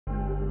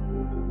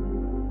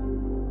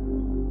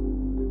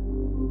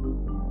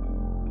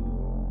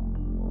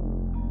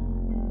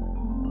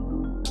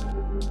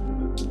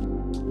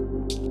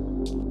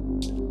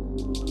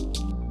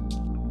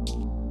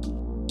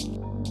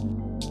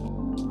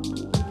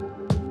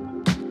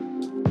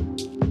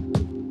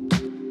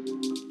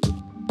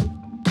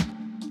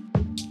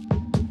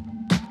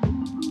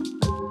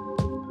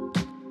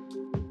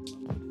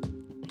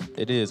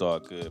It is all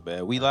good,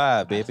 man. We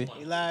live, baby.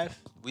 We live.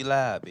 We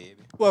live, baby.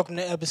 Welcome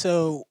to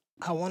episode,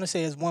 I want to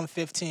say it's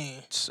 115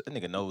 That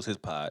nigga knows his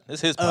pod.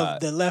 It's his of pod.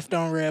 the Left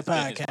on Red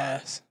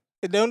podcast.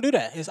 Don't do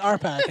that. It's our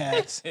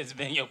podcast. It's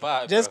been your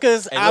pod, Just bro.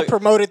 because I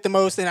promote it the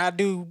most and I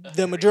do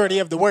the majority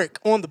of the work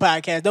on the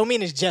podcast, don't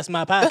mean it's just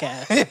my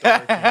podcast.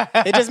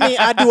 It just means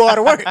I do all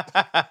the work.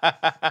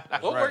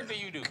 What work do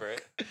you do,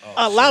 Fred?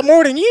 A lot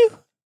more than you.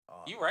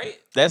 You right?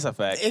 That's a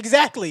fact.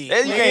 Exactly. You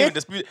can't even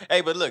dispute.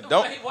 Hey, but look,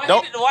 don't.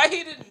 Why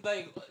he didn't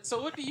like?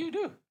 So what do you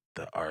do?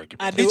 The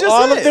argument. I He do just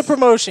all said. of the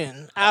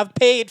promotion. I've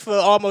paid for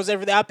almost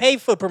everything. I pay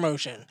for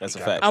promotion. That's a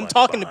got fact. I'm money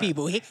talking to behind.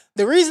 people.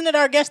 The reason that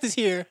our guest is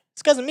here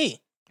is because of me.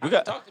 We I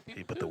got- can talk to people.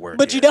 He put too. the work.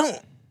 But in. you don't.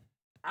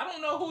 I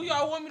don't know who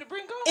y'all want me to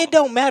bring on. It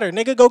don't matter,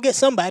 nigga. Go get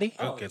somebody.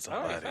 Go get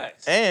somebody.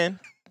 facts. And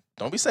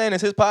don't be saying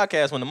it's his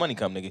podcast when the money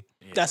come, nigga.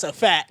 That's a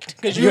fact.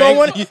 Because You you don't ain't-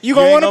 want you- you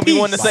gonna you want ain't a gonna be piece.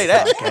 one to say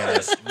that.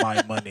 Podcast,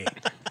 my money.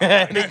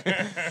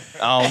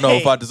 I don't know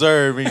if I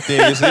deserve anything.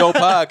 It's your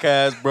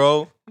podcast,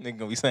 bro. Nigga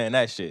gonna be saying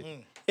that shit.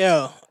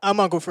 Yo, I'm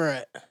Uncle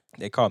Fred.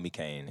 They call me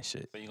Kane and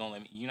shit. So you gonna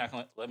let me? You not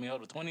gonna let me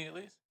hold the 20 at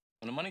least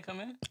when the money come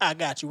in? I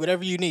got you.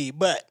 Whatever you need,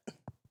 but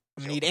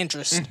I need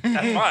interest.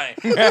 That's fine.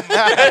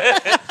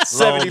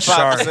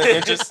 75%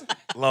 interest.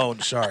 Lone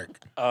shark.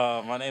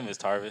 My name is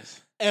Tarvis.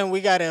 And we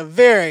got a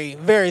very,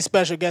 very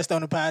special guest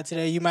on the pod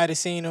today. You might have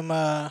seen him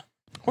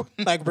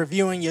like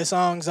reviewing your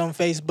songs on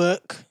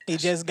Facebook. He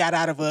just got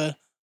out of a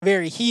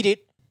very heated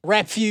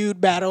rap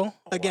feud battle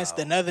against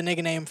another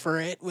nigga named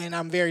Fred, and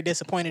I'm very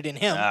disappointed in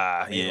him.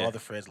 Ah, Made yeah. all the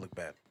Freds look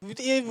bad.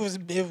 It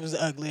was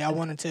ugly. I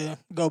wanted to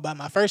go by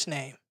my first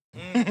name. I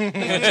just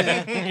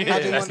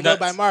That's wanted to go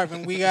by nuts.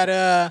 Marvin. We got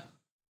the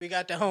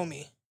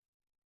homie.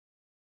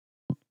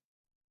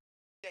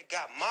 That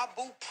got my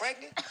boo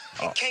pregnant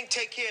and can't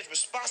take care of his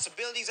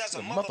responsibilities as a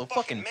The motherfucking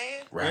motherfucking-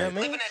 man. Right. Yeah,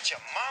 man. Living at your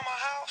mama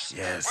house.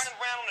 Yes. Running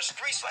around on the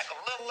streets like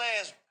a little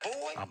ass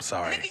boy. I'm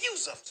sorry. Nigga,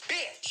 you's a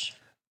bitch.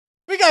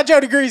 We got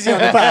Jody Greasy on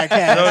the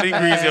podcast. Jody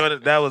Greasy on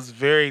it. That was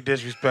very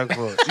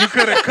disrespectful. You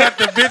could have cut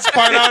the bitch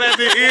part out at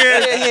the end.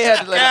 Yeah, he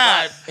had to let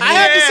God, it I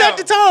had to set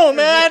the tone,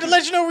 man. I had to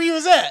let you know where you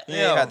was at. He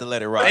had to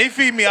let it rock. They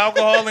feed me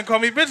alcohol and call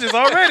me bitches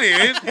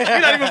already. We're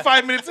not even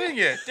 5 minutes in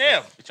yet.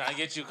 Damn. We're trying to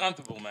get you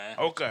comfortable, man.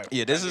 Okay.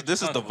 Yeah, this is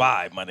the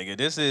vibe, my nigga.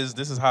 This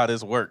is how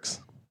this works.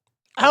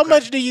 How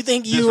much do you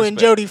think you and Disrespect.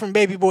 Jody from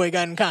Baby Boy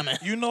got in common?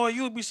 You know what?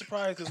 You would be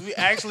surprised because we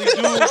actually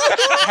do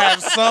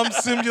have some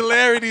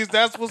similarities.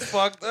 That's what's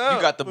fucked up.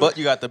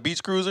 You got the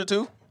beach cruiser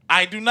too?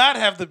 I do not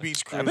have the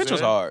beach cruiser. That bitch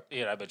was hard.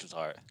 Yeah, that bitch was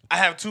hard. I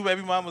have 2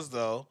 baby mamas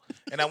though,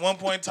 and at one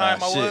point in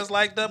time, I shit. was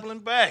like doubling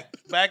back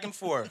and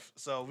forth.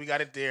 So we got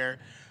it there.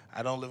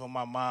 I don't live with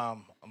my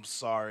mom. I'm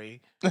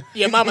sorry.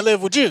 Your mama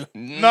live with you.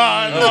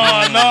 No.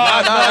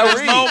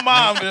 There's no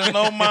mom.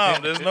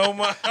 There's no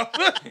mom.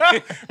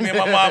 Me and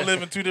my mom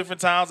live in 2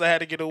 different towns. I had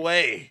to get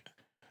away.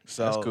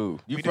 So That's cool.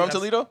 You we from do have-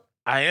 Toledo?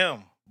 I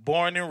am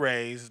born and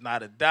raised,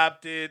 not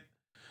adopted.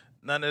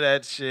 None of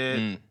that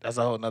shit. That's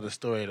a whole nother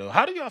story though.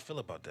 How do y'all feel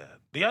about that?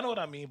 Do y'all know what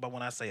I mean by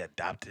when I say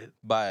adopted?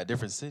 By a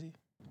different city?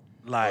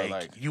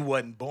 Like you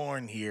wasn't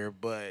born here,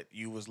 but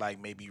you was like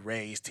maybe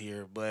raised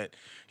here, but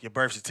your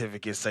birth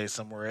certificate say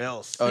somewhere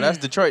else. Oh, that's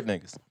Detroit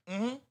niggas.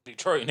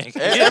 Detroit nigga.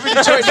 Every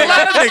Detroit A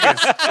lot nigga. of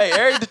niggas. Hey,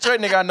 every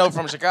Detroit nigga I know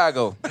from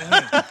Chicago.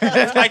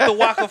 It's like the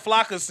Waka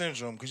Flocka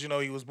syndrome, because you know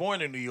he was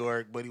born in New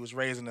York, but he was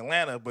raised in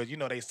Atlanta. But you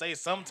know they say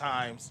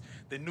sometimes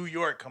the New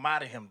York come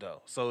out of him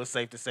though, so it's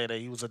safe to say that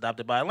he was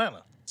adopted by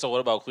Atlanta. So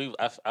what about Cleveland?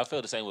 I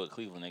feel the same with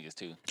Cleveland niggas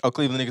too. Oh,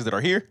 Cleveland niggas that are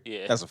here?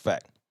 Yeah. That's a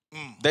fact.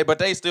 But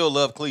they still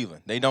love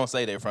Cleveland. They don't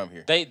say they're from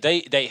here.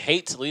 They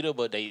hate Toledo,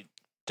 but they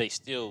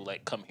still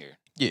like come here.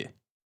 Yeah.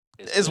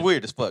 It's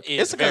weird as fuck.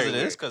 It's It's because very of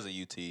weird. it's because of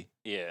UT.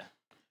 Yeah.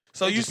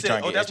 So They you just try said,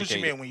 and oh, get that's what you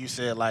educated. meant when you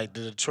said like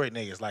the Detroit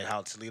niggas, like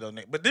how Toledo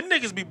niggas. But them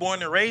niggas be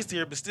born and raised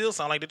here, but still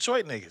sound like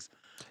Detroit niggas.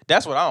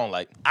 That's what I don't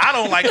like. I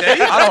don't like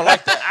that. Either. I don't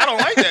like that. I don't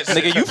like that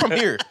shit. Nigga, you from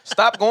here.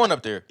 Stop going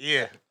up there.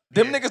 Yeah.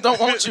 Them niggas don't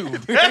want you. Them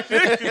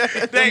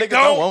niggas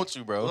don't want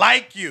you, bro.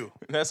 like you.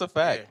 That's a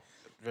fact.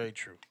 Yeah, very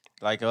true.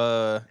 Like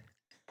I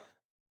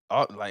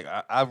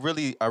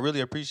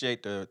really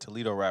appreciate the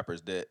Toledo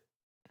rappers that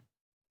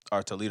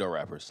are Toledo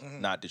rappers,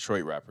 not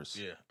Detroit rappers.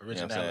 Yeah, You know what I'm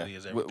originality saying?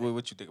 is everything.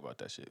 What you think about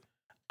that shit?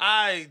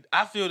 I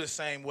feel the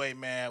same way,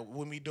 man.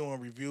 When we doing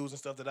reviews and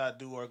stuff that I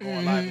do or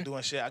going live and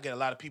doing shit, I get a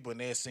lot of people in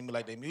there sing me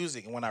like their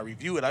music, and when I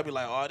review it, I be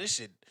like, "Oh, this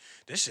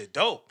shit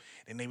dope,"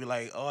 and they be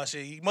like, "Oh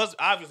shit, he must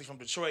obviously from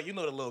Detroit. You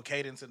know the little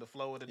cadence and the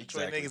flow of the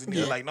Detroit Exactly. niggas," and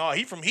they're like, "No,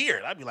 he from here."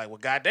 And I be like, "Well,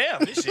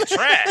 goddamn, this shit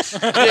trash."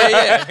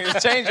 yeah.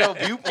 Change your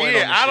viewpoint.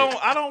 Yeah, on the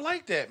shit. I don't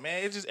like that,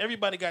 man. It's just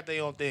everybody got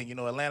their own thing. You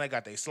know, Atlanta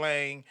got their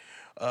slang.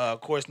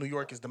 Of course, New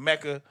York is the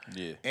Mecca.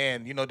 Yeah.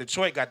 And, you know,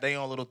 Detroit got their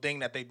own little thing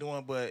that they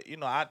doing. But, you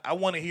know, I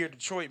want to hear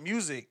Detroit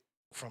music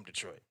from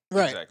Detroit.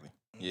 Right. Exactly.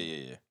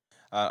 Yeah.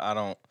 I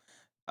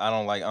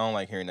don't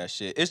like hearing that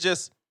shit. It's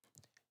just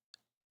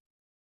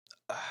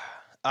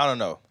I don't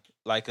know.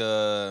 Like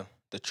the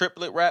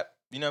triplet rap,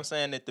 you know what I'm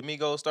saying, that the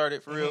Migos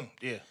started for real.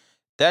 Yeah.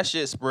 That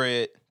shit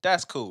spread.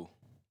 That's cool.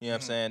 You know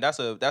what I'm saying?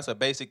 That's a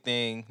basic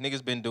thing.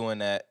 Niggas been doing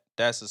that.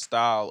 That's a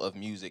style of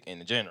music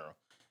in general.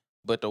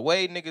 But the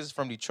way niggas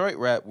from Detroit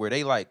rap, where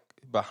they like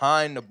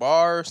behind the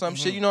bar or some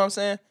shit, you know what I'm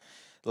saying?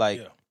 Like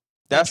Yeah.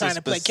 that's trying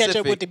to play catch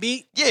up with the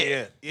beat.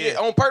 Yeah, Yeah.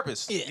 on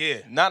purpose. Yeah. Yeah.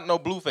 Not no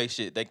Blueface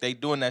shit. Like they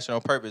doing that shit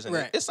on purpose, and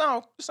Right. it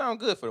sound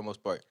good for the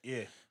most part.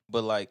 Yeah.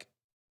 But like,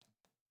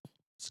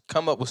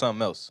 come up with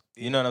something else.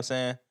 You know what I'm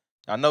saying?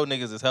 I know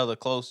niggas is hella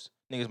close.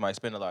 Niggas might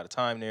spend a lot of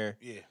time there,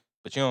 Yeah.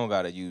 but you don't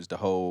gotta use the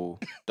whole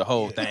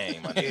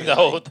thing. My nigga. The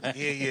whole Like,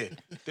 thing.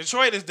 Yeah.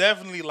 Detroit is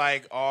definitely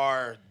like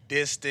our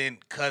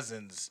distant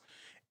cousins,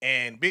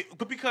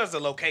 but because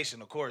of the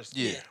location, of course.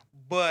 Yeah.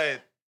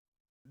 But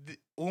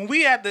when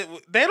we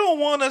they don't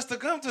want us to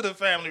come to the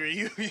family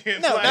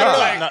reunion. No, Like, not at all.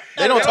 like, No,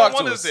 they don't talk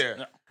want to us us.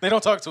 there. They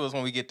don't talk to us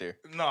when we get there.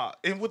 No,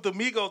 and with the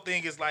Migo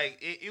thing, it's like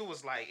it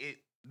was like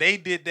they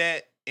did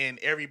that, and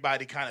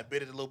everybody kind of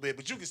bit it a little bit.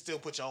 But you can still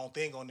put your own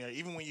thing on there,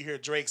 even when you hear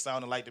Drake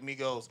sounding like the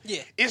Migos.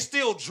 Yeah. It's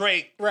still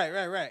Drake,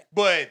 Right.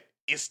 but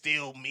it's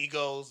still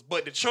Migos.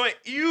 But Detroit,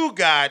 you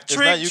got There's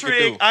nothing Trick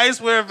you can do.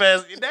 Icewear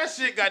Vest. That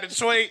shit got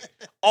Detroit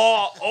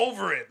all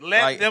over it.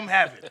 Let Like, them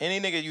have it. Any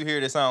nigga you hear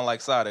that sound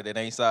like Sada that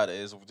ain't Sada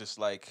is just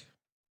like,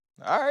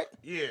 all right.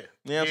 Yeah. You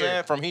know what I'm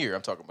saying? From here,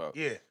 I'm talking about.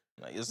 Yeah.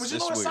 Like, it's But you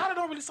it's know what? weird. Sada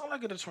don't really sound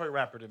like a Detroit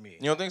rapper to me.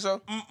 You don't think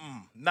so?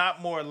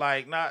 Not more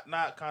like not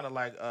kind of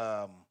like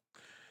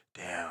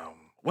damn.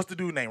 What's the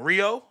dude name?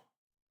 Rio?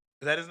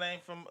 Is that his name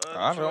from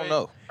I Detroit? don't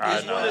know.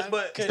 It's one of-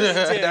 but Couldn't even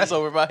tell That's you.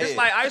 over my head. it's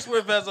like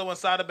Icewear Vezo and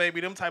Sada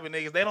Baby, them type of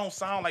niggas. They don't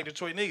sound like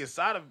Detroit niggas.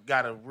 Sada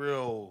got a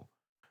real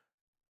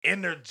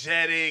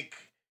energetic.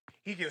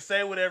 He can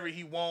say whatever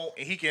he want,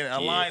 and he can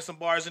align some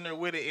bars in there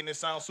with it, and it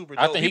sounds super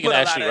dope. I think he can put a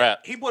lot actually of- rap.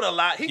 He put a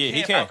lot. He Yeah,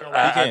 he can can. fucking I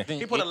rap. can.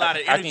 think He put a lot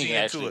of I think energy he can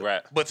into actually it.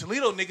 rap. But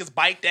Toledo niggas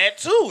bite that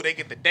too. They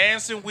get the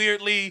dancing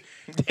weirdly.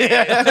 And, you know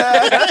what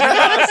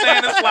I'm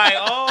saying? It's like,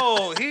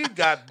 oh, he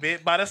got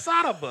bit by the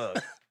Sada bug.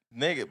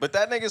 Nigga, but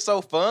that nigga's so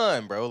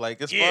fun, bro.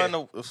 Like it's Yeah.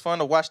 fun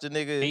to watch the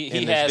nigga He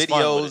in has his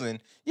fun videos with it. and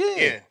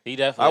Yeah. He I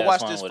definitely. has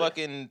watched fun this with it.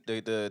 fucking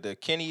the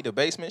Kenny the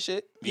basement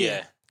shit.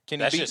 Yeah.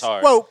 Kenny That Beats. shit's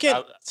hard. Whoa,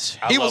 Ken-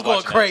 I He love was going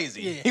watching that.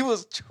 crazy. Yeah. He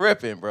was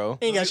tripping, bro.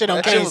 He ain't got shit on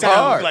That shit Kane was Sound.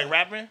 hard. Like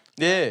rapping?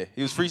 Yeah,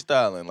 he was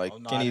freestyling. Like Oh,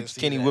 no, I Kenny didn't see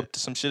Kenny that. whipped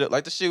some shit up.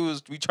 Like the shit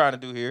we trying to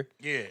do here.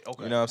 Yeah,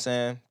 okay. You know what I'm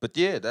saying? But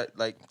yeah, that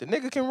like the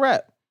nigga can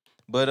rap.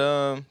 But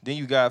then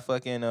you got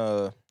fucking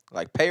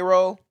like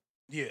Payroll.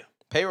 Yeah,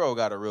 Payroll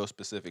got a real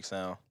specific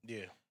sound.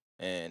 yeah.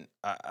 And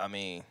I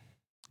mean,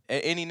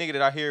 any nigga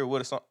that I hear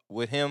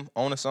with him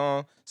on a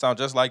song sound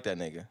just like that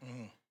nigga.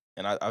 Mhm.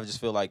 And I just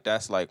feel like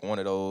that's like one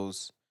of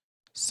those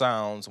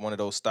sounds, one of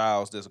those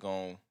styles that's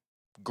gonna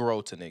grow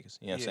to niggas.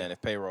 You know what I'm Yeah. saying?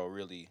 If Payroll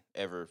really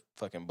ever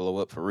fucking blow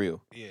up for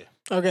real. Yeah.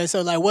 Okay,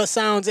 so like, what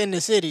sounds in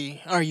the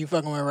city are you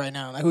fucking with right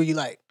now? Like, who you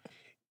like?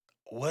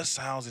 What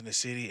sounds in the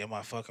city am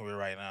I fucking with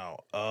right now?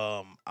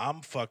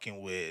 I'm fucking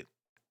with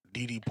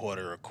Didi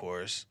Porter, of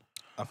course.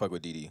 I fuck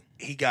with DD.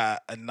 He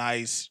got a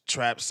nice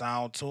trap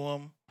sound to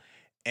him.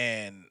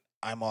 And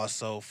I'm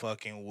also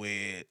fucking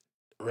with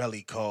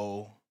Relly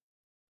Cole.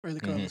 Really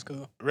cool. Mhm. That's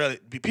cool. Really,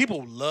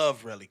 people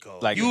love Relly Cole.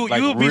 Like you'll be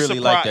really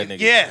like that surprised. nigga.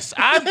 Yes,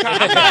 I'm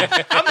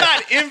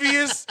not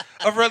envious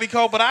of Relly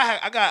Cole, but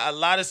I got a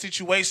lot of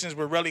situations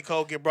where Relly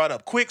Cole get brought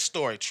up. Quick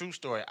story, true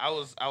story. I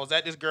was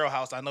at this girl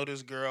house. I know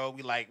this girl.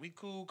 We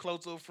cool,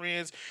 close little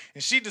friends,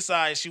 and she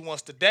decides she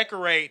wants to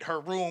decorate her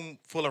room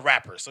full of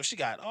rappers. So she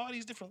got all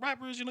these different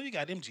rappers. You know, you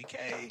got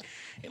MGK.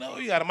 You know,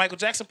 you got a Michael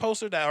Jackson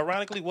poster that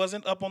ironically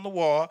wasn't up on the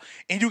wall,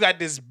 and you got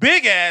this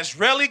big ass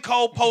Relly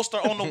Cole poster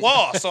on the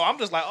wall. So I'm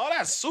just like, oh,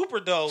 that's super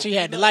dope. She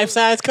had the life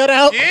size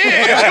cutout. Yeah,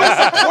 it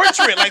was a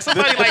portrait. Like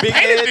somebody The like big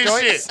painted head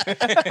this joints.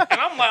 shit. And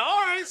I'm like,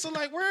 all right, so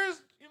like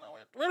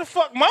where the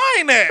fuck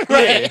mine at?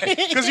 Right?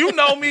 Cause you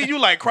know me, you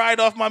like cried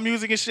off my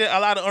music and shit. A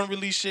lot of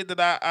unreleased shit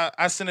that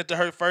I sent it to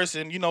her first,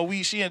 and you know,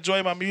 she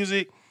enjoyed my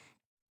music.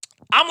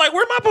 I'm like,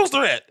 where my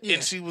poster at? Yeah.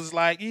 And she was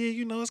like, yeah,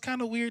 you know, it's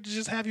kind of weird to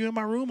just have you in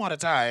my room all the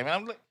time. And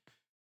I'm like,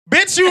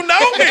 bitch, you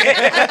know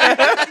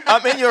me.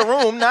 I'm in your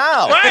room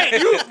now. Right?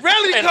 You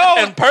really cold.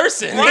 In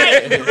person.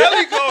 Right,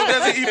 Relly Cole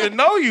doesn't even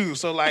know you.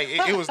 So like,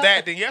 it was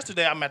that. Then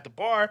yesterday, I'm at the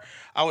bar.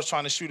 I was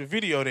trying to shoot a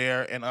video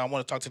there, and I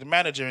want to talk to the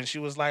manager, and she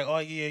was like, "Oh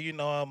yeah, you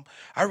know,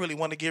 I really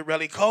want to get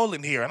Relly Cole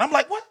in here." And I'm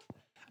like, "What?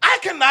 I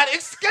cannot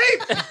escape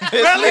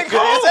Relly nigga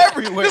Cole. is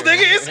everywhere. This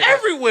nigga is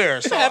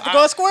everywhere." So I have to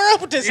go square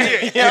up with this yeah,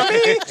 nigga. you know what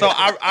I mean? So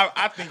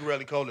I think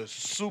Relly Cole is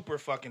super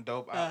fucking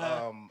dope.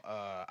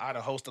 I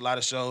done host a lot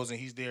of shows, and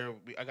he's there.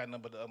 I got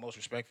nothing but the utmost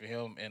respect for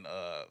him, and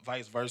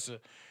vice versa.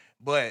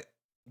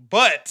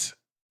 But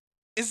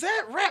is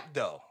that rap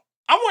though?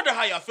 I wonder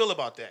how y'all feel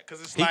about that,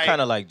 because it's He like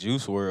kind of like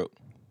Juice WRLD,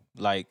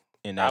 like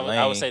in that lane.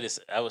 I would say this.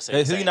 I would say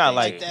Is the he same not thing,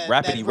 like too. That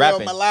rappity real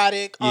rapping?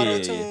 melodic Yeah, auto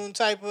yeah, tune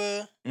type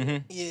of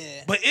Mhm.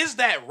 yeah. But is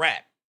that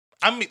rap?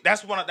 I mean,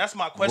 that's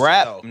my question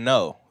Rap? though.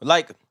 No.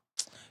 Like,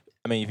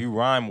 I mean, if you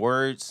rhyme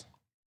words,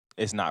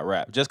 it's not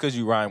rap. Just because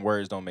you rhyme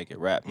words don't make it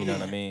rap. You know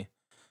what I mean?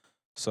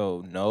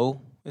 So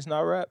no, it's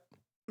not rap.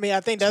 I mean,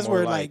 I think that's more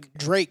where like- like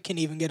Drake can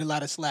even get a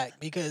lot of slack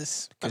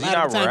because a 'Cause he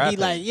lot of the not time he rapping.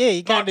 like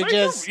he kind of Drake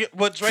just do-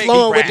 but Drake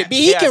flowing with rap. the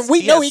beat. He can.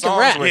 We know has he can songs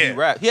rap. where Yeah. He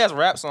rap. He has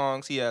rap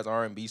songs. He has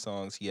R&B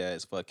songs. He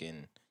has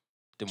fucking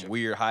them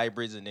weird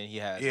hybrids, and then he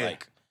has Yeah.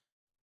 like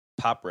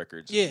pop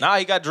records. Yeah. Nah,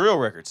 he got drill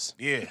records.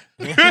 Yeah.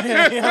 You know what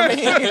I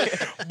mean?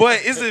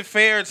 But is it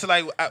fair to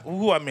like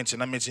who I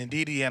mentioned? I mentioned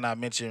Diddy and I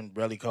mentioned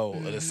Relly Cole,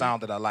 Mm-hmm. the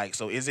sound that I like.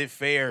 So is it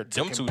fair to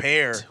Them two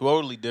compare?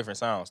 totally different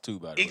sounds too,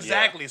 by the way.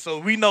 Exactly. So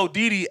we know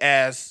Diddy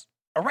as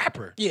a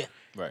rapper, Yeah.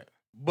 Right.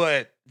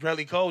 but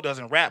Relly Cole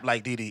doesn't rap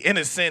like Diddy in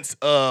a sense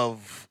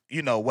of,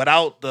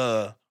 without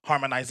the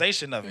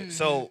harmonization of it.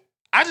 So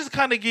I just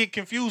kind of get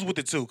confused with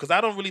the two because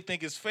I don't really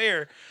think it's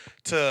fair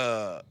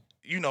to,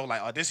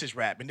 like, oh, this is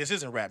rap and this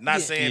isn't rap. Not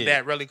Yeah. saying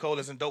Yeah. that Relly Cole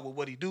isn't dope with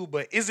what he do,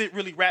 but is it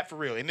really rap for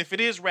real? And if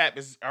it is rap,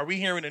 are we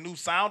hearing a new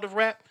sound of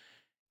rap?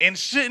 And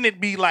shouldn't it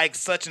be like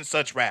such and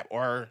such rap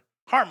or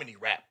harmony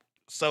rap,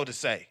 so to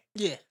say?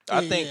 Yeah.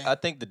 I Yeah.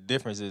 think the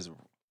difference is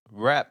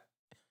rap.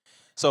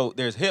 So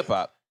there's hip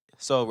hop.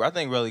 So I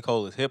think Relly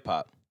Cole is hip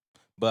hop,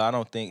 but I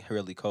don't think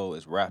Relly Cole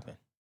is rapping.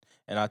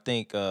 And I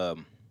think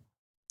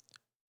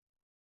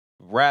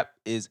rap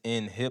is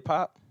in hip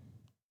hop.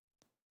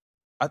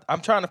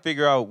 I'm trying to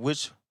figure out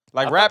which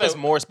I thought rap is that-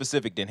 more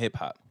specific than hip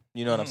hop.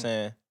 You know what I'm Mhm.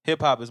 saying?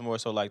 Hip hop is more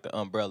so like the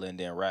umbrella, and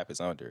then rap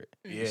is under it.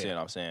 You Yeah. see what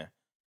I'm saying?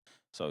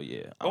 So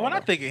yeah. But when I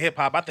don't know. think of hip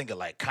hop, I think of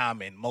like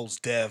Common, Mos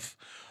Def,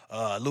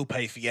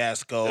 Lupe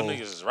Fiasco. Them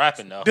niggas is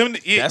rapping though. Them,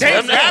 yeah, That's they what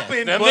I'm saying.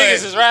 rapping, Them but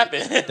niggas is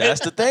rapping.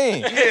 That's the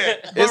thing. yeah,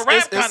 but It's-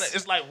 rap it's- kind of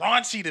it's like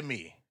raunchy to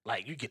me.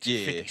 Like you get your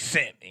Yeah. 50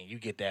 Cent and you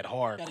get that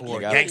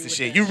hardcore get gangster with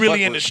shit. that. You really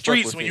Fuck in the with- fuck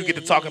streets with when it. you get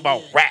to Yeah, talk yeah,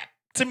 about yeah. rap.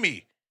 To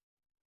me,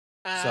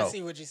 I So-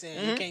 see what you're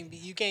saying.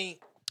 Mhm. You can't.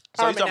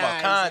 So you talking about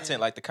harmonize content,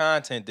 and- like the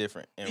content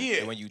different, and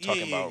Yeah, when you yeah,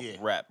 talking yeah, about yeah.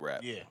 rap.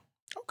 yeah,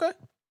 Okay.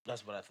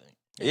 that's what I think.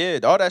 Yeah,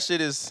 all that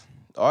shit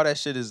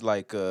is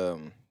like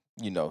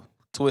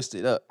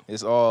twisted up.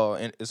 It's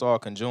all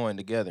conjoined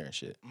together and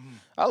shit. Mhm.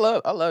 I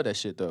love that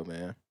shit though,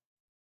 man.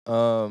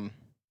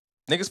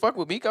 Niggas fuck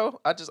with Miko.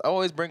 I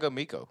always bring up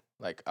Miko.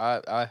 Like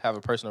I have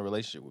a personal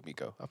relationship with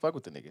Miko. I fuck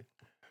with the nigga.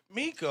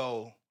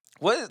 Miko,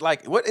 What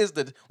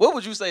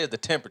would you say is the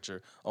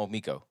temperature on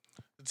Miko?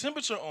 the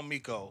temperature on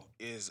Miko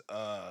is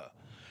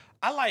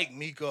I like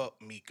Miko.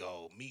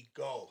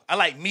 I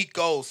like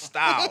Miko's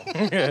style.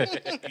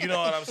 You know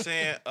what I'm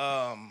saying?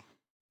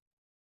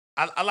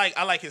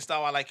 I like his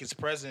style. I like his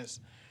presence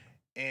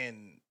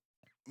in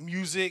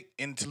music.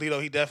 In Toledo,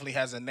 he definitely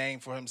has a name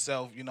for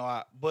himself.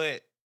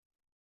 But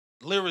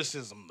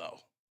lyricism though.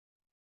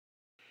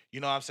 You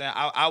know what I'm saying?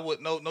 I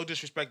would no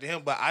disrespect to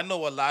him, but I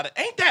know a lot of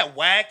ain't that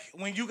whack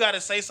when you gotta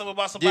say something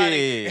about somebody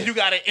Yeah. and you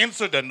gotta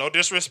insert the no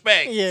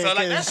disrespect. Yeah, so like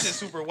 'cause- that's just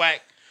super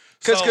whack.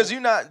 Because So- you're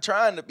not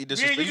trying to be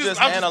disrespectful. you you just-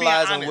 just I'm just being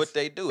analyzing honest. what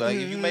they do. Like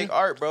if you make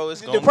art, bro, it's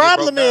gonna The get broke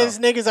problem down. is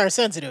niggas are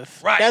sensitive.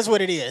 Right. That's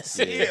what it is.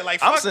 Yeah,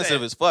 like I'm fuck sensitive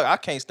that. as fuck. I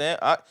can't stand.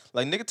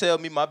 Like nigga tell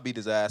me my beat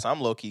his ass.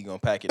 I'm low key gonna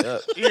pack it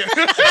up. Yeah.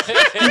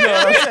 You know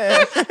what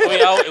I'm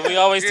saying, we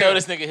always tell Yeah.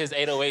 this nigga his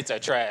 808s are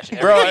trash.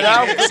 bro? And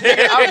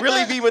I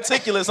really be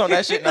meticulous on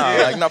that shit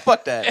now. Like, no,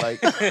 fuck that.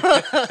 Like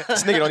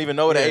this nigga don't even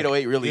know what an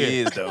 808 really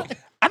is though.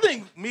 I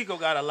think Miko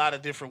got a lot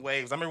of different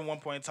waves. I remember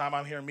one point in time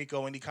I'm hearing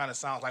Miko and he kind of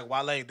sounds like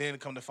Wale. Then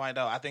come to find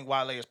out, I think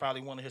Wale is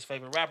probably one of his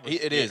favorite rappers.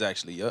 It is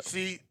actually. Yup.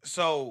 See,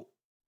 so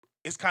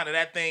it's kind of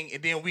that thing,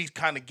 and then we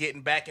kind of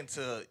getting back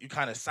into you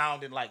kind of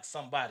sounding like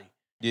somebody.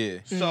 Yeah.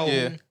 So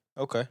Yeah.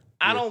 Okay.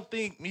 I Yeah. don't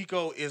think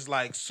Miko is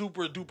like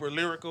super duper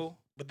lyrical.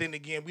 But then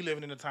again, we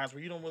living in the times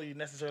where you don't really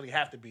necessarily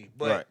have to be.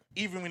 But Right.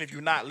 even if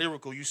you're not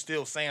lyrical, you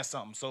still saying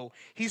something. So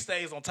he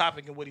stays on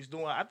topic in what he's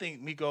doing. I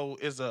think Miko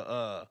is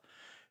a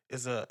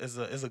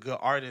good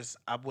artist.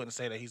 I wouldn't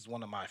say that he's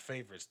one of my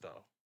favorites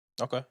though.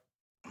 Okay.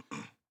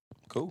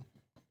 Cool.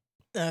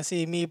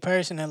 See, me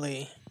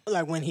personally,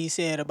 like when he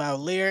said about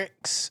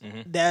lyrics,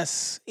 Mhm.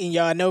 that's, and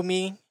y'all know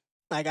me,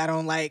 like I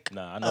don't like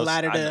Nah, I a know.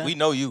 lot of the we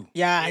know you.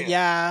 yeah,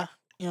 Yeah.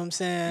 you know what I'm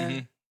saying?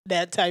 Mhm.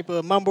 That type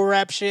of mumble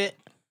rap shit.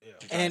 Yeah.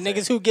 And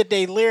niggas who get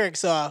their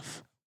lyrics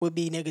off would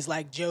be niggas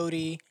like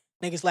Jody,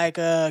 niggas like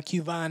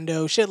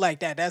Cuvando, shit like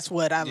that. That's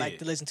what I like Yeah.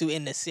 to listen to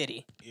in the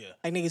city. Yeah.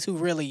 Like niggas who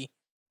really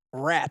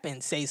rap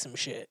and say some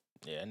shit.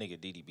 Yeah, that nigga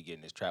Didi be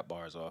getting his trap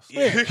bars off.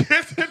 Yeah.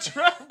 Get the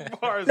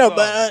trap bars No, off.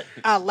 but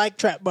I like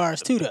trap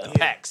bars too though.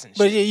 Packs and shit.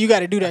 But yeah, you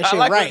got to do that I shit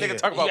like right. when You nigga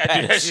talk You about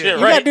gotta do that packs. shit Yeah.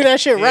 right. got to do that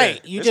shit Yeah,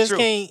 right. You it's just true.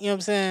 can't, you know what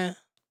I'm saying?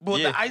 But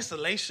Yeah. the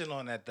isolation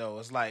on that though,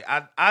 it's like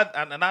I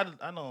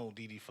know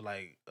Didi for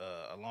like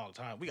a long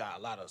time. We got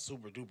a lot of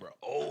super duper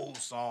old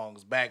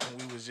songs back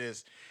when we was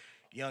just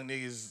young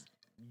niggas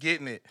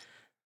getting it.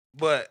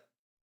 But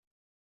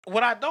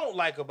what I don't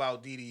like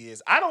about Didi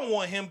is I don't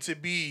want him to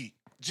be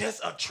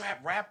just a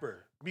trap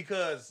rapper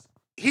because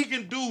he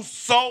can do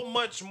so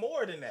much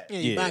more than that. Yeah,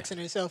 you Yeah. boxing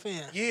yourself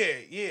in.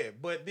 Yeah.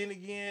 But then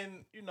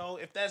again,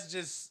 if that's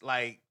just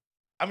like,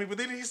 but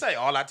then he say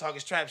all I talk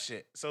is trap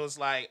shit. So it's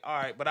like, all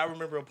right. But I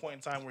remember a point in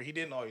time where he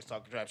didn't always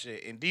talk trap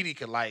shit, and Didi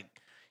can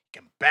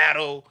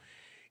battle.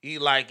 He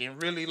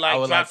and really I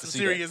would drop like to some see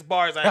serious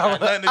bars. I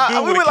got nothing to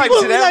do we with would it. like to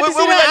see We that. like to We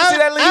see would like to see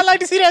that that. leak. I like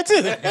to see that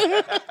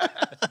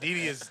too.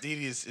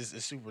 Didi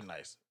is super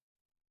nice.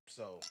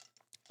 So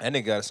That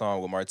nigga got a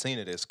song with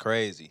Martina that's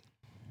crazy.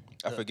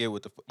 I forget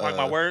what the mark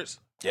my words.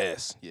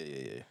 Yes. Yeah.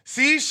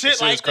 See shit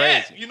shit like is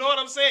that. crazy. You know what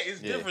I'm saying?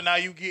 It's Yeah. different now.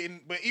 You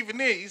getting, but even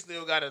then, you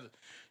still gotta.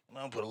 I'm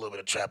gonna put a little bit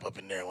of trap up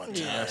in there one time.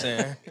 You know what I'm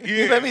saying?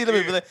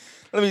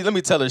 Yeah. Let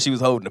me tell her she was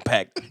holding the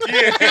pack.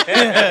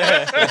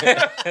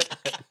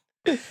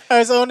 All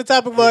right, so on the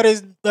topic of all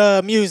this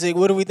music,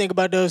 what do we think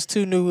about those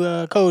two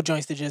new Cole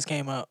joints that just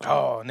came out?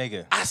 Oh,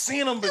 nigga. I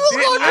seen him, but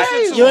didn't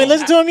listen to You him. ain't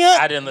listened to him yet?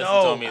 I didn't listen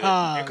No. to him either.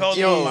 And Cole's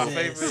one of my Jesus.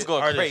 favorite. This is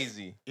going artists.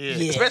 crazy. Yeah.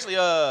 Yeah. Especially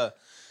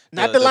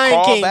Not the Lion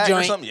King crawlback or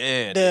joint. something.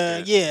 Yeah.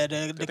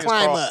 The thing's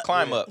climb crawl- up.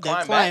 Climb up. The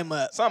Climb climb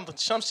back. up.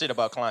 Some shit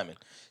about climbing.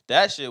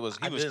 That shit was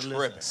I he was didn't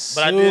tripping.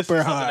 listen. But I did see Super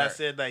something hard. that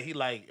said that he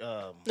like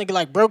Nigga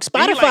like broke he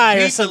Spotify like or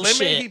beat the some limit.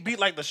 shit. He beat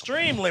like the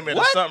stream limit or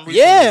What? something.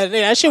 Yeah, Recently.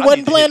 that shit I wasn't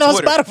need to playing hit on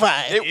Twitter.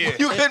 Spotify.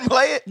 You couldn't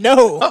play it?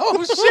 No.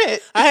 Oh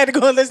shit. I had to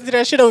go and listen to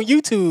that shit on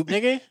YouTube,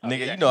 nigga. Nigga,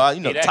 yeah.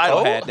 you know He that Title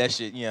cold? had that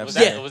shit, you know what I'm Was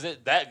saying? that was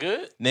it that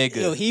good? Nigga.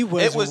 Yo, he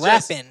was, It was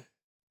just- rapping.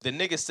 The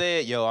nigga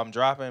said, yo, I'm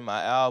dropping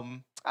my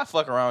album. I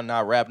fuck around and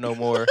not rap no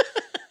more.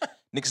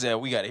 Nigga said,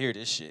 we gotta hear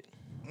this shit.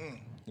 You know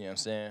what I'm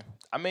saying?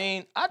 I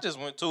mean, I just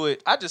went to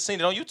it. I just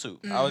seen it on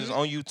YouTube. I was just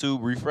on YouTube,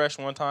 refresh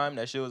one time.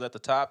 That shit was at the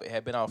top. It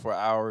had been out for an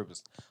hour. It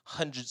was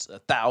hundreds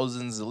of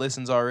thousands of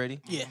listens already.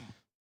 Yeah,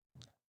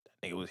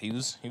 Nigga he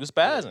was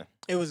spazzing.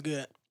 it was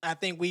good. I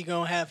think we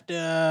gonna have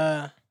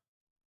to,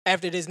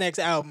 after this next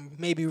album,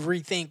 maybe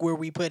rethink where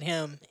we put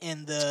him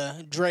in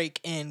the Drake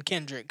and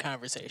Kendrick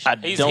conversation. I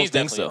He's don't he's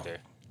think definitely so. up there.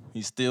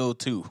 He's still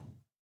 2.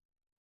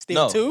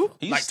 Still No, two?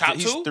 He's Like top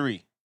he's 2?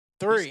 3.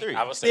 Three. He's 3.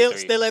 I would say three.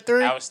 Still at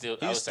three? I would still.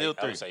 I He's would still say,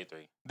 I three. would say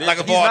three. Like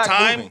of He's all not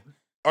time? moving.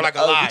 Or like We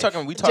alive.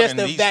 talking Just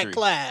of these that 3.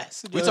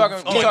 class. We talking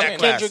Oh, in that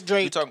class. Kendrick,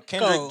 Drake, We talking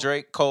Kendrick, Cole.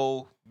 Drake,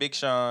 Cole, Big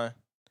Sean,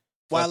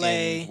 Wale.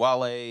 fucking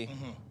Wale.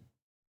 Mhm.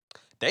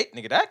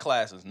 That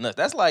class is nuts.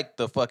 That's like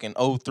the fucking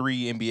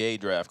 03 NBA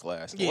draft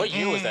class. Yeah. What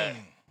year was that?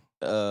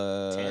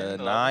 10,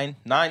 9,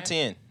 9,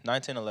 10,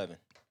 9, 10, 11.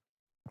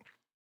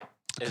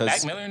 Is 'Cause-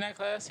 Mac Miller in that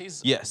class?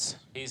 Yes,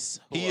 He's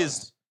he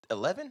is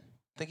 11.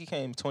 I think he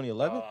came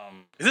 2011.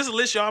 Is this a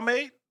list y'all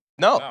made?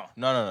 No,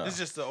 no. no. This is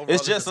just the overall It's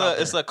list just that's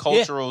out it's there. a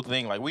cultural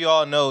thing. Like we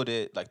all know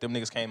that like them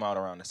niggas came out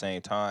around the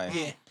same time.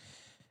 Yeah.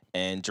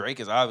 And Drake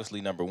is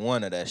obviously number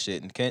 1 of that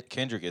shit, and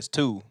Kendrick is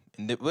 2.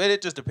 And but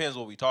it just depends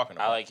what we talking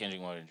about. I like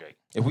Kendrick more than Drake.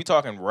 If we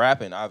talking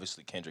rapping,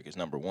 obviously Kendrick is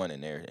number 1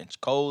 in there, and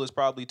Cole is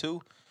probably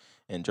 2,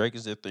 and Drake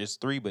is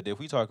 3. But if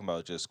we talking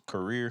about just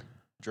career,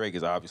 Drake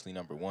is obviously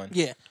number 1.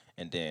 Yeah.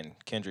 And then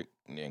Kendrick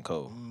and then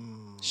Cole.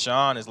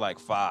 Sean is like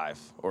 5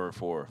 or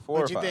 4, 4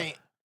 or What you 5. think?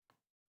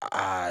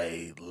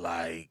 I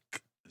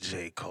like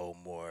J. Cole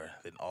more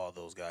than all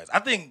those guys. I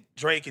think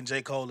Drake and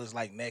J. Cole is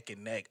like neck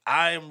and neck.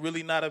 I am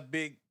really not a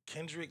big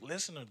Kendrick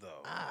listener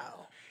though.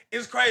 Wow.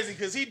 It's crazy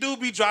because he do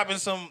be dropping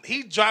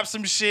he dropped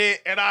some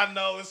shit and I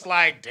know it's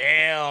like,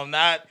 damn,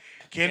 not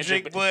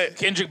Kendrick, but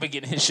Kendrick been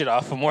getting his shit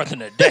off for more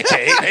than a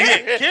decade.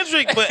 yeah,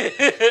 Kendrick, but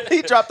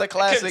He dropped the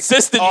classic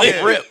Consistently.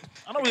 off rip.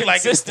 I don't really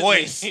like his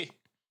Consistently. voice.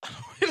 I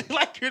don't really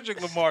like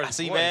Kendrick Lamar's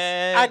See, voice.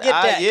 man. I get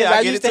that because Yeah,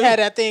 I get used it to too. have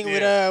that thing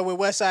Yeah. with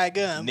West Side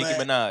Gun. Nicki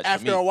but Minaj for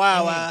After me. a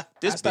while, I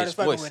This started bitch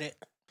fucking voice. with it.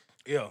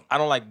 Yeah. I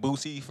don't like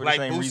Boosie for Like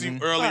the same Boosie reason.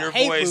 earlier I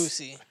hate voice.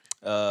 Boosie.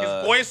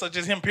 His voice or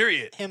just him,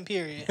 period. Him,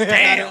 period.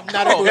 Damn.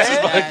 Not a Come on,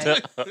 Boosie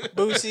man. guy.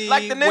 Boosie,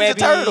 Like the Ninja Webby,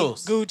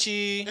 Turtles.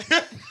 Gucci. He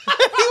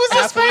was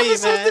Not as for me,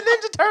 famous as man. the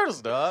Ninja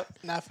Turtles, dog.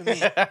 Not for me.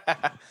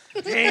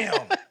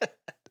 Damn.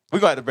 We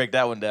gonna have to break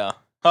that one down.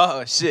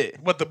 Oh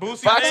shit. But the Boosie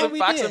Fox, thing? we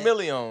Fox did. a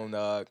Million,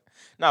 dog.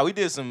 Nah, we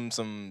did some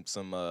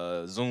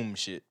Zoom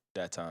shit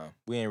that time.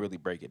 We ain't really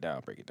break it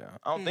down.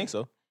 I don't think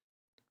so.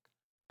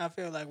 I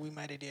feel like we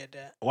might have did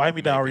that. Wipe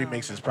Me Down No,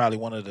 remix no. is probably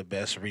one of the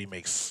best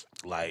remix.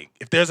 Like,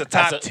 if there's a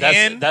top That's a,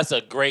 10, that's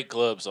a great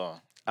club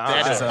song.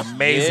 that is Ah, an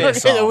amazing yeah.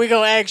 song. We're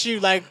going to ask you,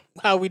 like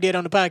how we did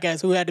on the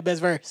podcast, who had the best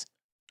verse?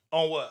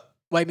 On what?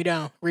 Wipe Me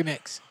Down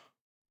remix.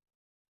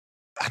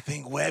 I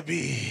think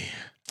Webby.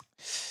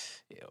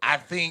 I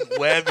think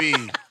Webby.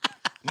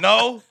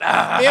 No? Me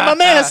and my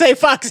man say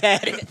Fox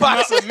had it.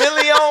 Fox a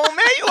Million,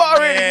 man. You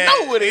already Man,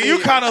 know what it is. You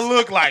kind of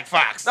look like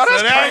Fox. No,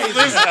 that's crazy.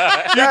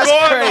 You're That's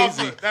going off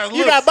crazy. of- that You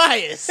looks- got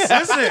bias.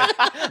 Listen,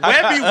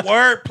 Webby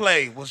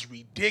wordplay was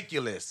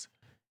ridiculous.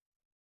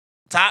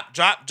 Top,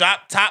 drop,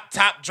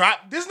 top,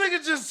 drop. This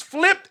nigga just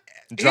flipped.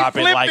 he Drop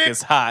it flipped like it.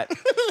 it's hot.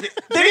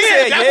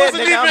 Yeah, that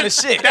wasn't nigga, I'm even the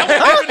shit. That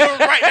wasn't even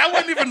the right. That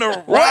wasn't even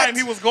the rhyme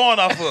he was going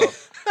off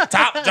of.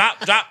 Top,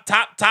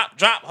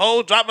 drop,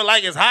 hold, drop it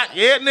like it's hot.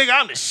 Yeah, nigga,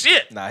 I'm the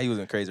shit. Nah, he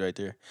wasn't crazy right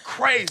there.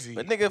 Crazy.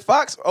 But nigga,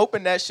 Fox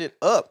opened that shit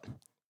up.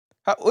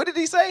 What did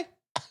he say?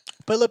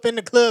 Pull up in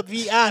the club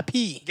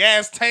VIP.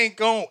 Gas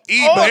tank on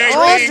E, Oh, but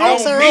all everything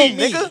drinks on are me, on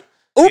me. nigga.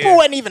 Uber Yeah.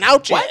 wasn't even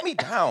out yet. Wipe me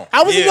down.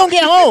 How was he Yeah. gonna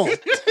get home?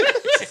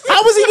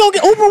 How was he gonna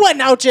get Uber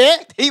wasn't out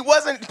yet? He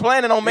wasn't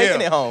planning on making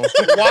Yeah. it home.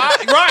 Why?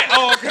 Right.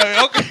 Oh,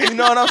 okay. You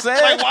know what I'm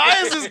saying? Like,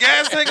 why is this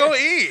gas tank on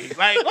E?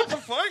 Like, what the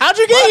fuck? How'd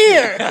you get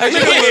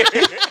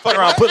here? Fuck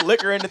around, put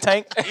liquor in the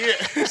tank. Yeah.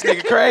 This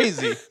nigga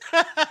crazy.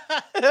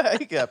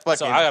 he got fucking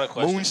So I got a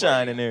question.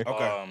 moonshine for in you. there.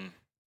 Okay.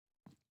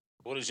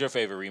 What is your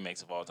favorite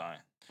remix of all time?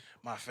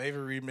 My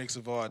favorite remix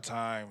of all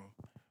time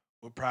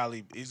would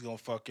probably, he's gonna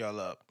fuck y'all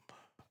up.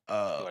 You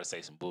about to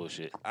say some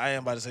bullshit. I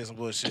am about to say some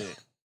bullshit.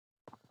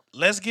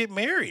 Let's Get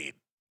Married.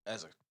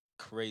 That's a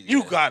crazy.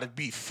 You ass. gotta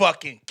be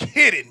fucking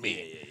kidding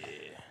me.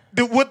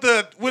 Yeah. With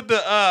the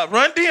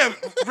Run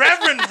DM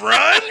Reverend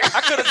Run.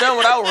 I could have done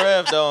without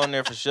Rev though on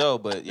there for sure,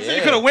 but yeah. So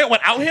you could have went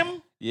without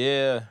him.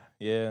 Yeah.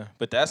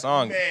 But that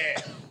song, Man,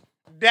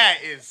 that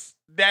is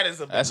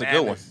a that's a good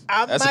one. bananas.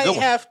 I That's a might good one.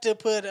 have to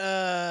put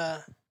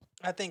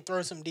I think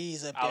Throw Some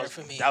D's up there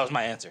for me. That was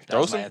my answer. That Throw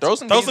was my some, answer. throw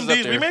some, Throw pieces some up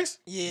D's there. remix.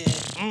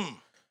 Yeah.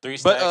 3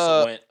 But,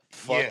 Stacks went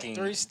fucking.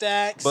 3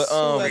 Stacks. But, Who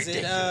was it?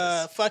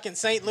 ridiculous. Fucking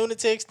Saint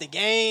Lunatics, The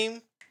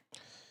Game.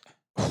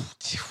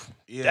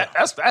 Yeah.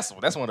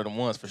 That's one of them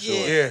ones for sure.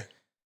 Yeah. Yeah.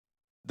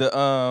 The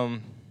Oh,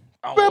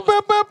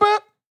 what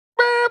was-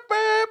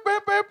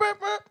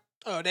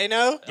 Oh, they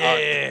know?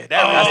 Yeah,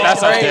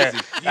 that's up there.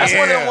 crazy. That's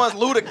one of Yeah. them ones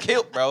Luda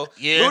killed, bro.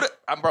 Yeah.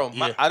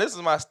 Luda, this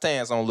is my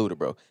stance on Luda,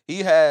 bro. He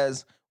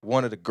has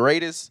one of the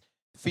greatest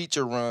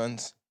feature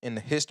runs in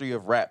the history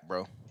of rap,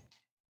 bro.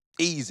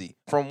 Easy.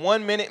 From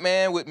 1 Minute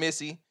Man with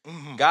Missy,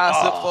 Mhm.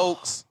 Gossip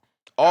Folks,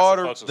 all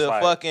Gossip Folks was the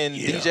fire. fucking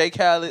Yeah. DJ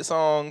Khaled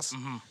songs,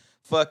 Mhm.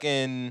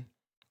 fucking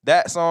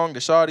that song, the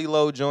Shawty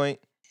Low joint.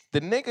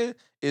 The nigga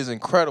is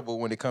incredible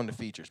when it comes to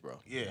features, bro.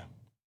 Yeah.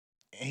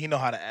 And he know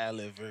how to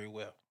ad-lib very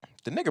well.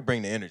 The nigga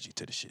bring the energy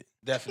to the shit.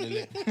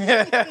 Definitely.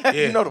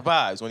 You know the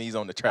vibes when he's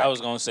on the track. I was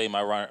gonna say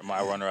my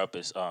runner up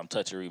is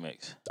Touch a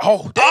Remix.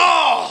 Oh, damn.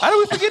 How did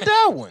we forget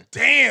that one?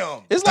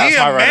 Damn. It's like,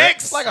 DMX.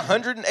 it's like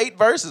 108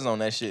 verses on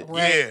that shit.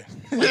 Right.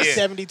 Yeah. With Yeah.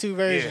 72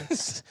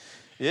 versions.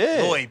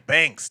 Yeah. Lloyd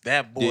Banks,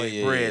 that boy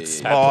Yeah. bread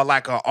small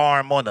like an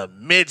arm on a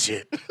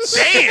midget.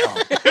 Damn.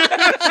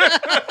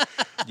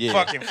 Yeah.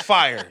 Fucking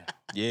fire.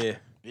 Yeah.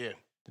 Yeah.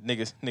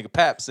 Nigga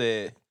Pap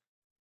said,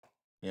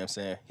 you know what I'm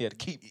saying? He had to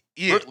keep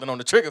Yeah. Brooklyn on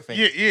the trigger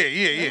finger. Yeah.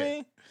 You know what I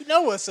mean? You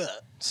know what's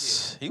up.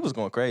 He was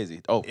going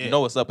crazy. Oh, Yeah. You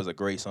Know What's Up is a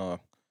great song.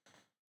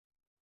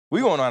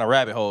 We going on a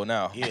rabbit hole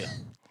now. Yeah.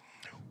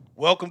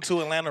 Welcome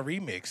to Atlanta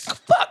Remix.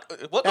 Fuck.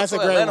 Welcome That's to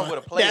a great Atlanta one.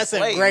 with a play. That's a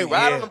slave. great We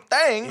ride one. on them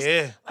things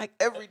Yeah. like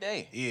every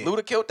day. Yeah.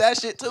 Luda killed that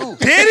shit too.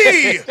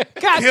 Did he?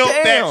 God Killed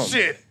damn. that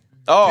shit.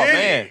 Oh, Did he?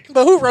 man.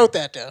 But who wrote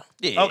that, though?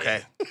 Yeah.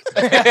 Okay.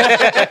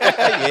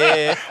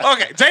 Yeah.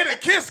 Okay. Jada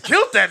Kiss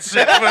killed that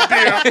shit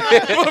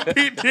for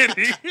P.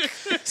 Diddy.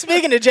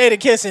 Speaking of Jada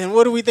kissing,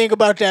 what do we think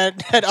about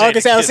that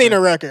August kissing.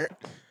 Alsina record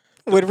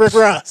with Rick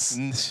Ross?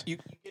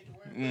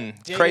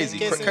 Jada Crazy,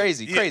 kissing?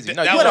 crazy, Yeah, crazy.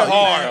 that you was gotta-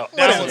 hard. That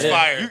Whatever. was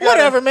fire.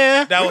 Whatever,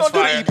 man. That We was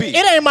gonna do the fire. EP.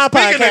 It ain't my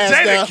Speaking of podcast,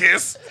 Jada though.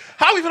 Kiss,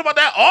 how we feel about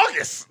that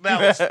August?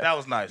 That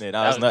was nice. Yeah,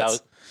 that was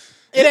nuts.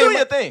 It You do ain't, your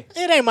my, thing.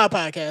 it ain't my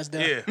podcast, though.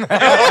 Yeah.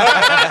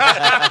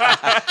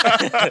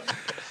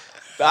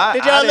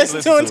 Did y'all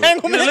listen to You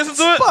Entanglement? didn't listen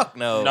to it? Fuck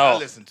no. No. I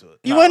listened to it.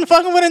 You wasn't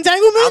fucking with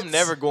Entanglement? I'm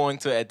never going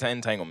to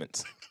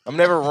entanglements. I'm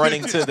never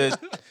running to the.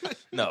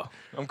 No,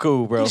 I'm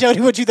cool, bro.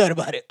 Jody, what you thought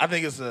about it? I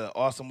think it's an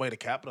awesome way to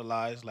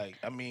capitalize. Like,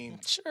 I mean,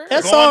 That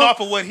going song off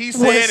of what he was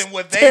said and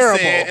what they terrible.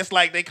 said, it's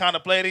like they kind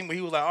of played him, but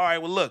he was like, all right,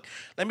 well, look,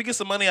 let me get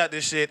some money out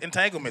this shit.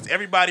 Entanglements.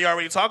 Everybody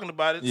already talking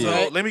about it, Yeah. so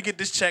Right. let me get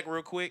this check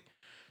real quick.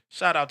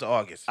 Shout out to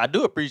August. I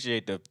do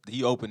appreciate that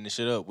he opened the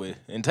shit up with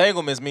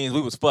entanglements means we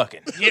was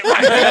fucking. Yeah,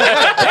 right.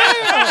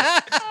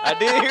 I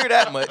did hear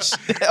that much.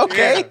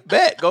 Okay, Yeah.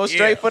 bet. Go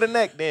straight Yeah. for the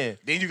neck then.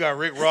 Then you got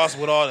Rick Ross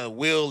with all the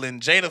Will and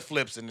Jada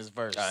flips in this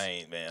verse. I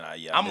ain't, man.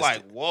 I I'm missed like,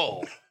 it.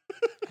 whoa.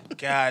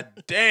 God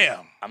damn.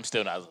 I'm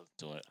still not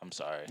doing it. I'm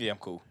sorry. Yeah, I'm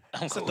cool.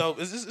 I'm It's a cool. dope.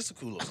 It's a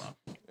cool little song.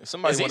 If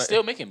somebody Is he wanna,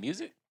 still making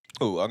music?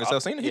 Who? August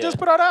Alsina? He yeah. just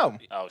put out an album.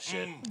 Oh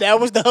shit. That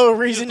was the whole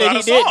reason just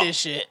that he brought a did song. this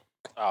shit.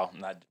 Oh,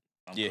 not.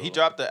 I'm Yeah, he cool.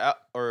 dropped the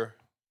or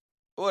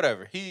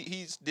whatever.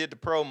 He did the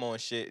promo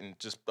and shit and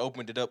just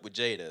opened it up with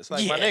Jada. It's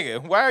like, my Yeah.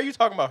 nigga, why are you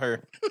talking about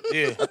her?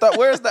 Yeah. I thought,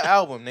 where's the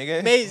album,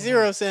 nigga? Made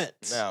 0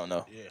 cents. I don't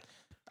know. Yeah.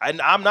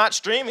 I'm not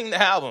streaming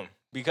the album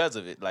because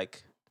of it.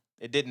 Like,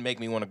 it didn't make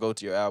me want to go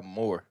to your album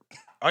more.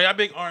 Are y'all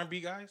big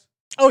R&B guys?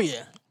 Oh,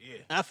 yeah. Yeah.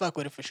 I fuck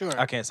with it for sure.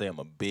 I can't say I'm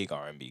a big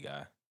R&B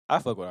guy. I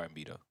fuck with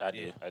R&B though. I do.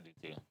 Yeah. I do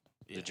too.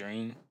 Yeah. The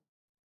Dream.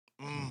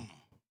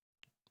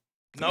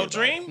 No Forget about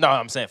Dream? it. No,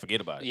 I'm saying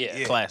forget about it. Yeah.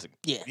 Yeah. Classic.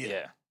 yeah. Yeah.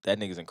 Yeah. That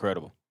nigga's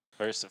incredible.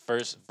 First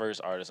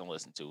artist I'm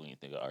listening to when you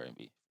think of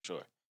R&B.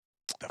 Sure.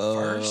 The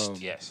first? Um,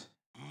 Yes.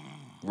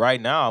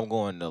 Right now, I'm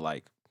going to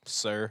like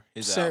Sir.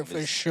 His Sir, album for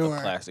is sure.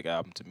 a classic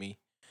album to me.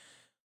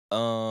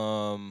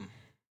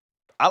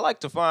 I like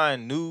to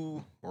find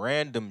new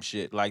random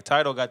shit. Like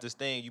Tidal got this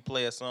thing. You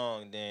play a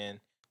song, then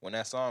when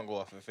that song go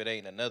off, if it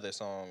ain't another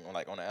song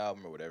like on the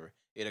album or whatever,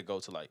 it'll go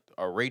to like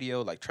a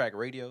radio, like track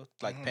radio,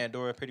 like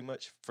Pandora, pretty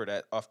much for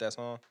that off that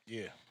song.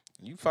 Yeah.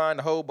 You find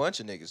a whole bunch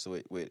of niggas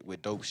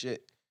with dope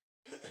shit.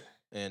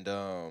 And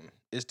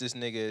it's this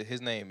nigga,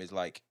 his name is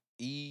like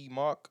E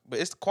Mark, but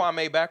it's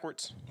Kwame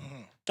backwards.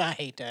 I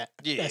hate that.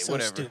 Yeah, That's so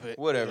whatever. stupid.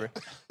 Whatever.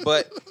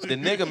 But the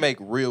nigga make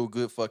real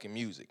good fucking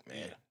music, man.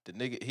 Yeah. The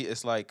nigga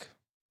it's like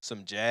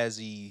some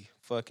jazzy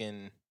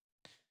fucking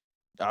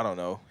I don't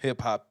know,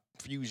 hip hop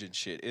fusion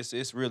shit.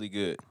 It's really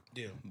good.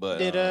 Yeah. But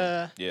Did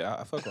yeah,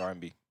 I fuck with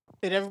R&B.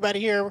 did everybody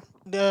hear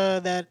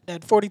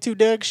that 42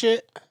 Doug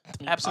shit?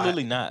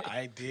 Absolutely not.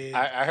 I did.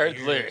 I heard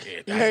the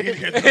lyric. You heard it?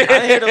 I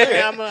didn't hear the lyric.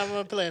 Yeah, I'm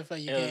gonna play it for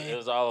you. It gang.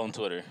 was all on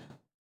Twitter.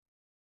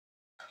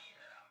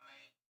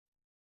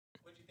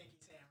 What do you think he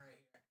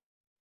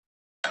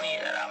money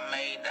that I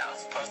made that was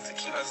supposed to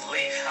keep us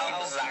lit. I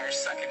was out here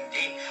sucking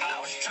dick. I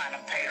was trying to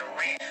pay the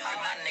rent.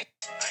 My nigga.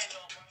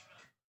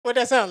 What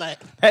that sound like?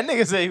 That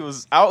nigga said he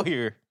was out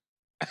here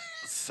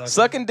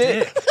sucking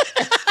dick.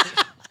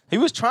 He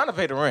was trying to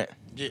pay the rent.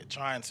 Yeah,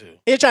 trying to.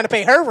 He was trying to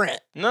pay her rent.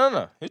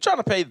 No. He was trying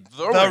to pay the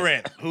The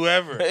rent,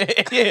 whoever.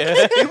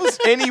 Yeah, he was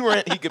any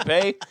rent he could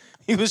pay.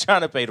 He was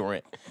trying to pay the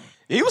rent.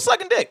 He was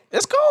sucking dick.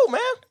 It's cool,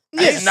 man.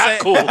 It's not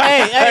cool.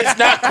 Hey, It's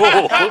not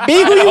cool.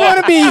 be who you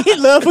want to be.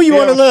 Love who you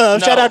want to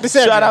love. Shout out to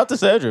Cedric. Shout out to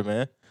Cedric,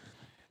 man.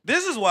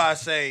 This is why I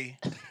say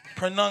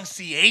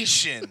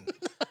pronunciation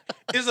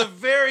is a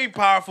very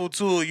powerful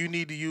tool you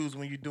need to use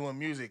when you're doing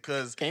music.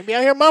 Because Can't be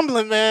out here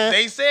mumbling, man.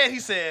 he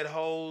said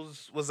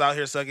hoes was out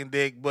here sucking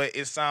dick, but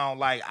it sound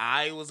like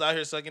I was out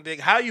here sucking dick.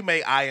 How you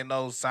make I and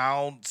O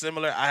sound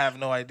similar, I have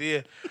no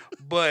idea.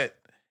 But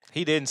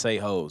He didn't say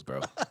hoes,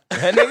 bro.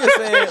 That nigga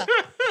said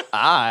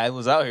I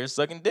was out here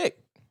sucking dick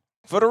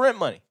for the rent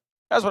money.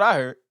 That's what I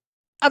heard.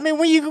 I mean,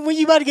 when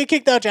you about to get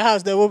kicked out your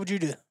house, though, what would you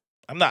do?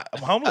 I'm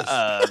homeless.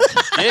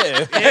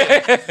 Yeah.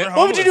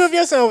 What would you do if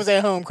your son was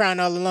at home crying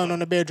all alone on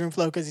the bedroom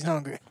floor because he's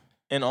hungry?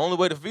 And the only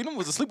way to feed him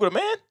was to sleep with a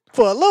man?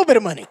 For a little bit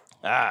of money.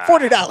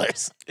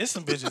 $40. It's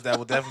some bitches that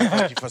will definitely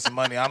fuck you for some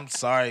money. I'm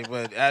sorry,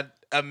 but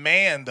a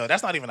man, though,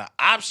 that's not even an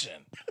option.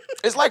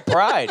 It's like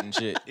pride and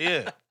shit.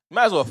 Yeah.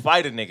 Might as well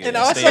fight a nigga. And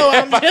instead. also,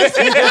 I'm just...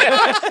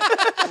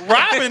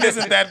 Robbing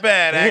isn't that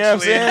bad, You know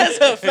what I'm actually. saying? That's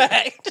a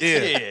fact.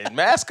 Yeah,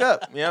 mask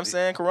up. You know what I'm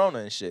saying? Corona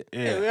and shit.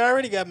 Hey, we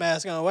already got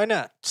masks on. Why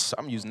not?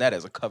 I'm using that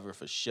as a cover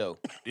for show.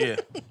 Yeah.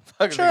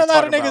 Fuck is Sure, nigga a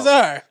lot of talking niggas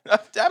about? are.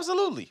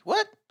 Absolutely.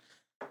 What?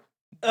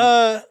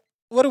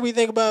 What do we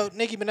think about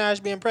Nicki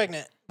Minaj being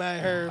pregnant by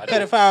her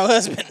pedophile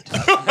husband?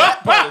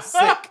 That part is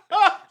sick.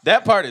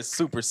 That part is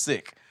super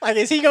sick. Like,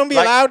 is he gonna be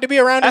Like, allowed to be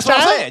around his That's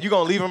what child? I'm saying. You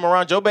gonna leave him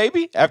around your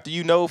baby after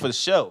you know for the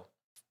show?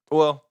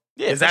 Well,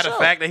 yeah. Is for that a sure.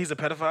 fact that he's a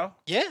pedophile?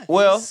 Yeah.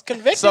 Well, he's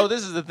convicted. So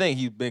this is the thing.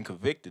 He's been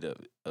convicted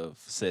of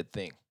said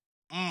thing.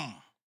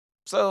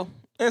 So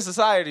in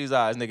society's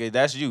eyes, nigga,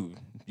 that's you.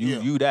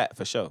 You that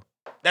for sure.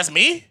 That's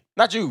me?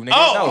 Not you, nigga.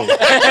 Oh.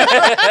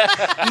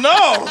 No.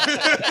 No.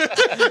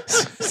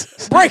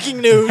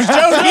 Breaking news.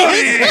 Jody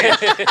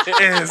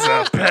is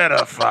a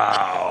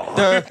pedophile.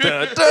 Dun,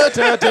 dun, dun,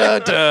 dun,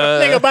 dun,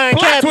 dun. nigga buying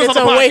Plot twist cabinets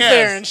on on the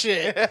Wayfair podcast. and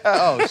shit.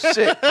 Oh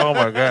shit. Oh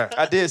my God.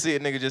 I did see a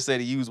nigga just said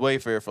he used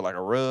Wayfair for like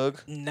a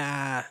rug.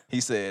 Nah. He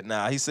said,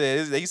 nah. He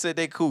said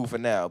they cool for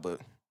now,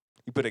 but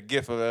he put a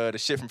gif of the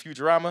shit from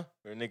Futurama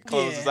where a nigga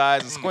closed his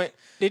eyes and squint.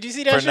 Did you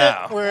see that For shit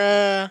now.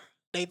 where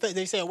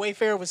they said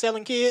Wayfair was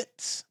selling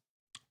kids?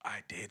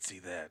 I did see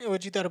that.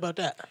 What you thought about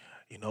that?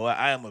 You know what?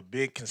 I am a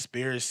big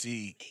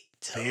conspiracy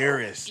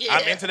theorist. Yeah.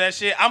 I'm into that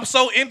shit. I'm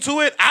so into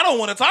it, I don't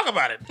want to talk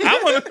about it.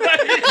 I want to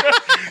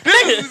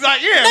this is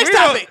like, yeah, Next we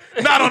don't- topic.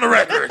 not on the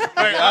record. Like,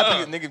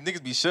 I think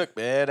niggas be shook,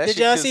 man. That Did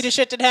shit y'all just- see the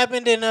shit that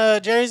happened in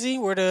Jersey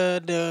where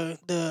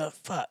the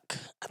fuck?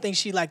 I think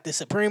she like the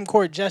Supreme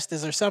Court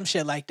justice or some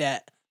shit like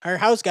that. Her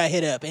house got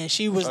hit up and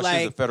she was Oh, she's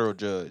like a federal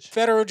judge.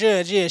 federal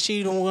judge. Yeah,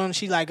 she the one.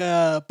 She like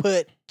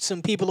put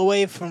some people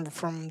away from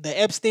the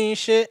Epstein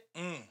shit.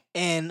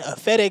 And a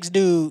FedEx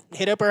dude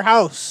hit up her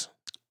house,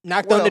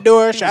 knocked on Well, the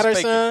door, he shot was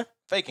her son.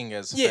 Faking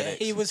as Yeah, FedEx.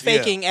 he was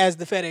faking as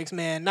the FedEx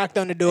man. Knocked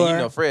on the And door. you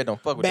know Fred don't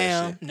fuck with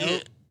Bam. that shit.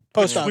 Nope.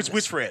 Post office.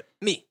 which Fred?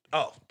 Me.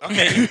 Oh,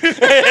 okay.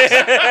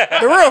 The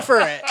real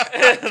Fred.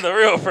 The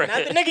real friend.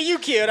 Not the nigga you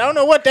killed. I don't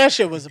know what that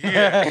shit was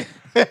about.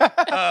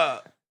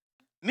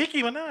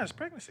 Nicki Minaj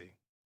pregnancy.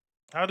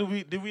 How did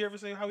we ever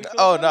say how we feel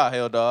Oh about nah,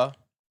 hell dog.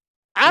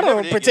 I You never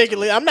don't did get to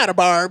particularly. I'm not a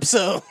barb,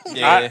 so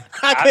Yeah.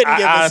 I couldn't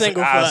give a honestly,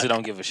 single I honestly fuck.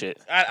 don't give a shit.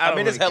 it? I I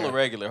mean, it's really hella care.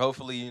 regular.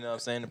 Hopefully, you know what I'm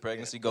saying, the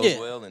pregnancy goes Yeah.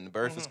 well and the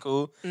birth is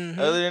cool. Mhm.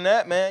 Other than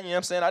that, man, you know what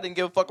I'm saying? I didn't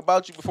give a fuck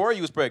about you before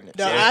you was pregnant.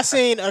 No, So- I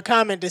seen a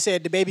comment that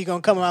said the baby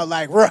gonna come out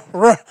like ruh,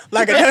 ruh,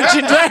 like a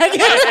dungeon dragon,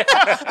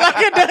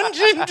 like a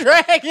dungeon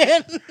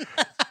dragon.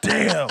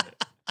 Damn.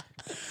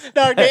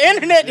 Dog, the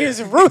internet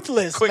is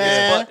ruthless, quick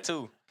man. as fuck,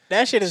 too.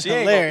 That shit is She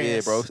ain't gonna,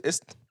 hilarious, yeah, bro.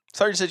 It's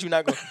certain shit you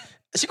not gonna.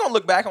 She gonna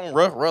look back on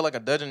Ruh like a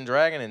Dungeon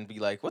Dragon and be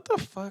like, "What the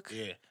fuck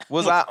Yeah.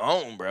 was I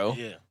on, bro?"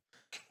 Yeah.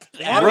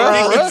 After Ruh,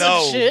 all Ruh. this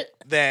know shit.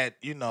 that,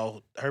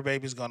 her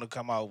baby's gonna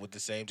come out with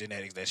the same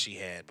genetics that she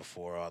had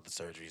before all the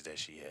surgeries that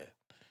she had.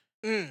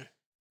 Mm.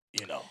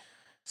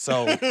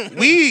 So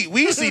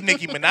we see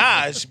Nicki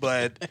Minaj,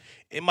 but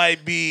it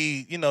might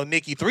be,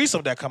 Nicki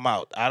threesome that come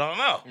out. I don't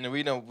know.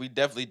 You know, we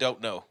definitely don't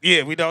know.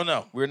 Yeah, we don't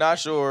know. We're not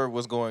sure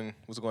what's going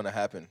to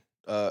happen.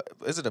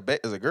 Is it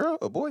a girl,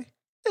 a boy?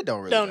 It don't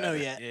really Don't matter.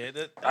 know yet.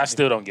 Yeah, I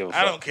still don't give a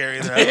fuck. I don't care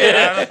either.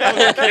 I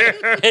don't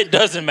care. It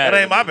doesn't matter.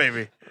 That ain't my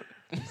baby.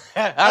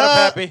 I'm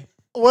happy.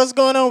 What's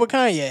going on with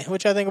Kanye?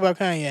 What y'all think about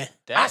Kanye?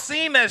 I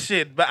seen that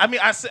shit, but I mean,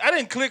 I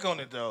didn't click on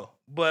it though.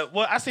 But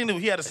what I seen that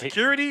he had a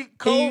security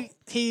code.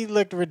 He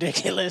looked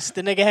ridiculous.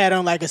 The nigga had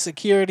on like a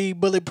security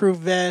bulletproof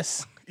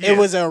vest. Yeah. It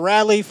was a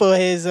rally for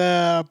his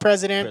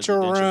presidential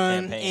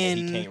run campaign that he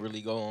in can't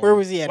really go on. where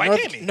was he at? Why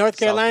North, can't he? North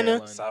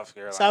Carolina? South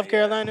Carolina. South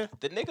Carolina?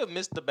 The nigga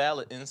missed the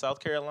ballot in South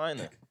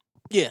Carolina.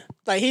 Yeah,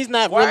 like he's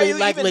not Why are really you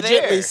like even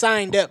legitly there?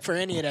 signed up for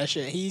any of that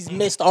shit. He's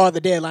missed all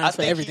the deadlines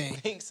for everything.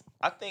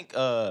 I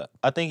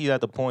think he's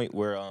at the point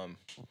where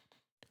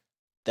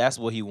that's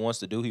what he wants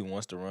to do. He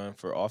wants to run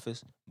for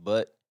office,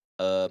 but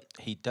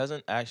he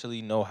doesn't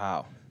actually know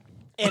how.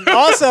 And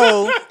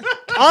also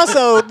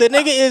the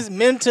nigga is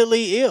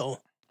mentally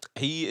ill.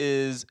 He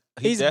is.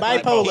 He's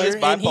definitely- bipolar, He is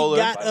bipolar, and he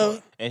got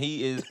a. and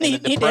he is He in a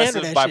need to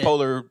depressive handle that shit.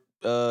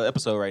 bipolar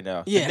episode right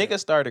now. Yeah. The nigga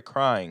started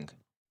crying.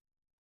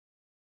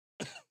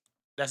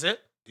 That's it.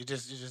 You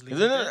just leave it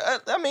there?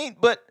 I mean,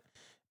 but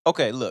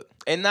okay, look,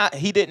 and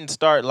he didn't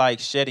start like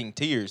shedding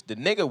tears. The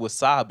nigga was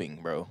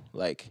sobbing, bro.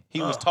 Like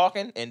he was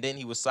talking and then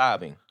he was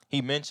sobbing.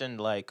 He mentioned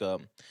like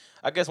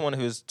I guess one of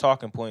his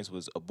talking points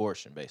was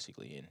abortion,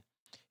 basically, and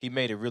he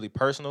made it really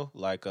personal.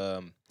 Like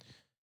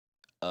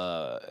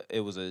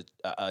it was a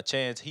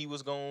chance he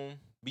was gonna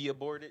be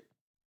aborted.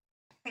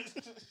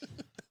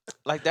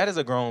 Like that is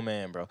a grown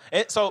man, bro.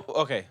 And so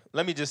okay,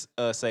 let me just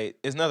say,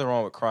 there's nothing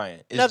wrong with crying.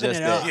 It's Nothing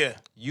just at that all. Yeah.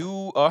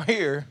 you are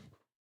here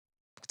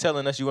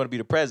telling us you want to be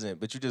the president,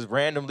 but you just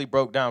randomly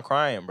broke down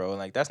crying, bro.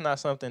 Like that's not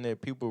something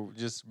that people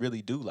just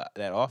really do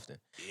that often.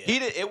 Yeah. He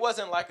did. It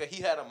wasn't like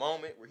he had a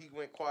moment where he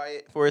went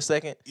quiet for a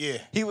second. Yeah.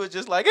 He was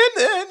just like, and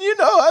then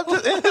I'm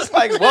just. And it's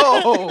like,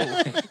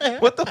 whoa,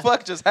 what the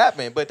fuck just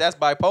happened? But that's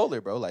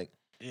bipolar, bro. Like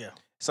Yeah.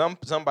 some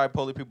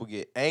bipolar people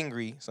get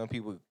angry. Some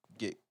people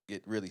get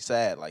really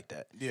sad like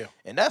that. Yeah.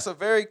 And that's a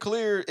very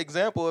clear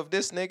example of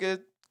this nigga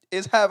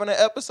is having an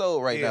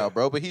episode right Yeah. now,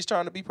 bro. But he's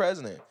trying to be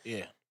president.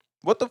 Yeah.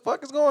 What the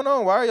fuck is going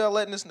on? Why are y'all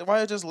letting this? Why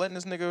are you just letting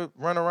this nigga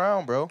run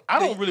around, bro? I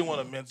don't really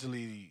want a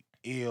mentally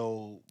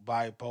ill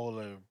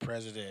bipolar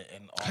president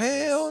in office.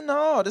 Hell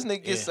no! This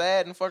nigga gets Yeah.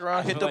 sad and fuck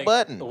around, hit the like,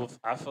 button.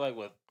 I feel like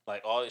with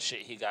like all the shit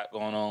he got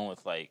going on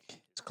with like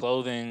his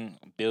clothing,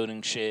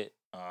 building shit,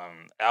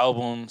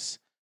 albums,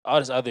 all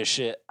this other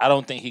shit, I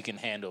don't think he can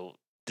handle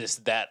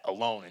that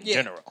alone in Yeah.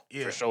 general,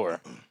 Yeah. for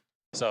sure.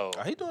 So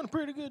He doing a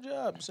pretty good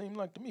job. It seemed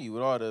like to me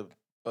with all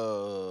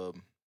the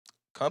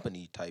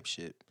company type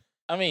shit.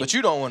 I mean, But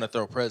you don't want to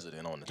throw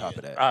president on the top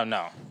of that. I don't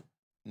know.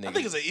 Nigga. I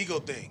think it's an ego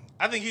thing.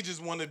 I think he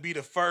just wanted to be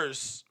the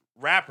first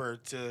rapper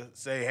to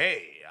say,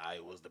 "Hey, I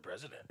was the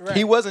president." Right.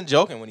 He wasn't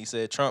joking when he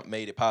said Trump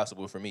made it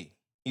possible for me.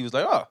 He was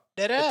like, "Oh,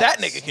 Dead if ass. that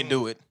nigga can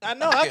do it, I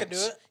know I can do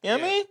it. You know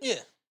what I mean? Yeah.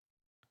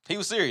 He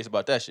was serious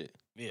about that shit.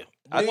 Yeah.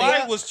 I Why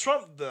think- was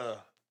Trump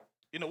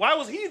why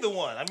was he the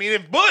one? I mean,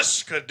 if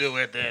Bush could do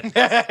it, then we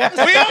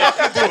all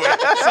could do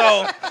it.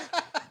 So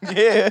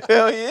Yeah,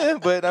 hell yeah.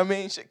 But I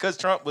mean, because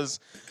Trump was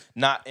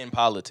not in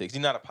politics.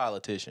 He's not a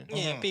politician.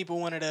 Yeah, people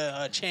wanted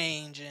a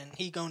change, and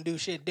he gonna do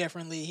shit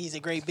differently. He's a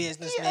great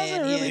businessman.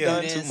 hasn't really He'll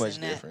done do too this much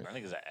and that. different. I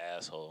think he's an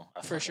asshole.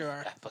 For sure.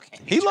 I fucking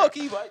hate He Trump.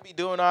 low-key might be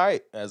doing all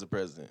right as a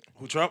president.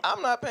 who Trump?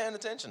 I'm not paying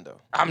attention, though.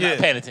 I'm Yeah. not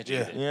paying attention.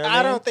 Yeah. to You it. know what I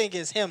mean? don't think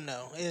it's him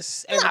though.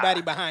 It's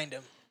everybody behind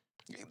him.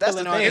 That's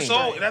the pulling on thing. his It's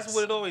all, strings. that's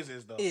what it always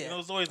is, though. Yeah.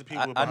 It's always the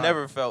people. I behind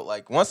never him. felt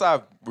like once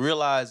I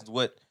realized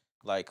what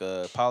like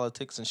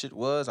politics and shit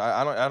was.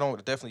 I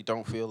definitely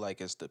don't feel like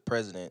it's the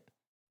president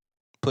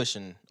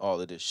pushing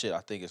all of this shit. I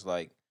think it's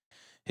like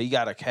he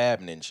got a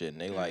cabinet and shit, and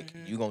they like,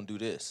 you gonna do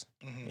this,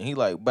 Mhm. and he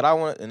like, but I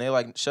want, and they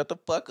like, shut the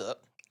fuck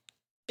up.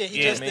 Yeah, he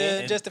Yeah, just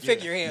man. just a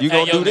figurehead. You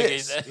Hey, gonna yo, do niggas,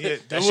 this. That, Yeah,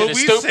 that do shit what is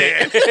we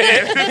stupid.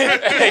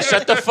 said. Hey,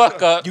 shut the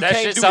fuck up. You that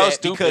can't shit do sounds that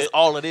stupid. because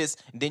all of this,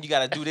 and then you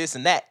gotta do this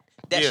and that.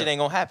 That Yeah. shit ain't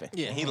gonna happen.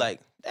 Yeah. And he like,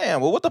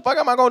 damn, well, what the fuck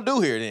am I gonna do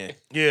here then?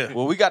 Yeah.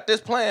 Well, we got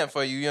this plan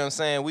for you. You know what I'm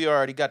saying? We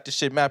already got this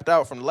shit mapped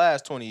out from the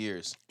last 20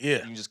 years. You Yeah.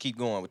 can just keep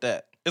going with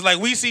that. It's like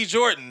we see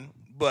Jordan,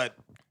 but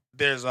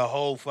there's a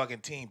whole fucking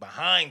team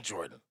behind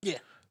Jordan. Yeah.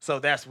 So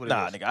that's what it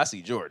Nah, is. nigga, I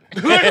see Jordan. That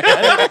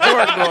nigga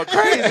Jordan going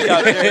crazy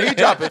out there. He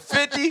dropping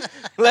 50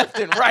 left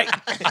and right.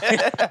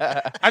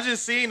 I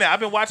just seen that. I've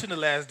been watching The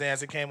Last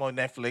Dance. It came on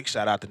Netflix.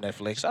 Shout out to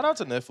Netflix. Shout out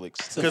to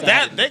Netflix. Because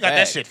they got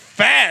that shit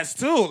fast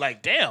too.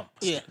 Like, damn.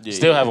 Yeah.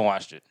 Still haven't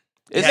watched it.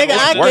 It's Nigga,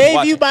 I worth gave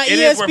watching. you my It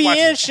is worth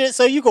watching. ESPN shit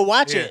so you could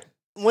watch Yeah. it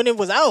when it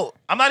was out.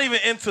 I'm not even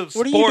into What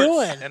are sports. you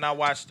doing? And I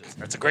watched it.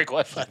 That's a great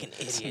question. Fucking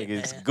Nigga, idiot,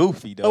 it's man.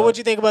 goofy, dog. Oh, what'd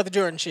you think about the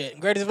Jordan shit?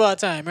 Greatest of all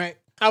time, right?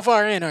 How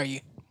far in are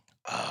you?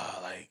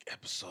 Like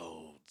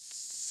episode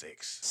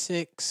 6.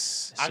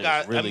 6. I Shit's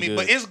got. really I mean, good.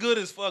 but it's good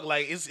as fuck.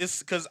 Like it's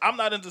because I'm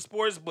not into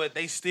sports, but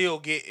they still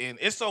get in.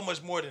 It's so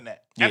much more than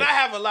that. And Yeah. I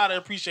have a lot of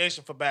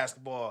appreciation for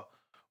basketball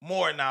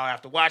more now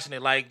after watching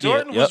it. Like Yeah,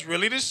 Jordan yep. was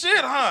really the shit,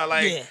 huh?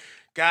 Like, Yeah.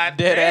 god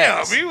Dead damn,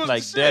 ass. he was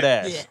Like, the shit. dead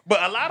ass. Yeah.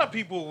 But a lot of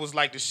people was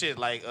like the shit.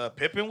 Like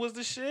Pippen was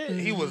the shit.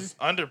 He was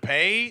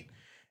underpaid.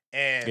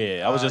 And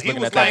Yeah, I was just he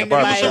looking was at that in like, the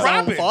barber By shop. his own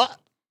Robin. fault.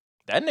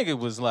 That nigga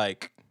was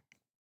like,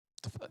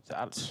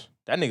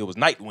 that nigga was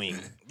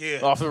Nightwing Yeah.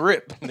 off the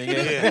rip. Nigga.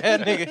 Yeah.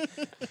 That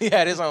nigga, he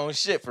had his own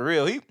shit for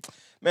real.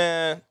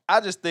 I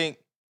think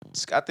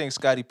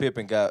Scottie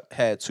Pippen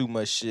had too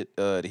much shit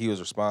that he was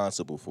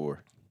responsible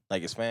for,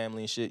 like his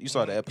family and shit. You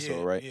saw the episode,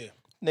 Yeah, right? Yeah.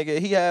 Nigga,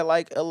 he had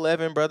like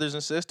 11 brothers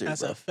and sisters.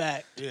 That's bro. a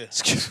fact. Yeah.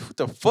 What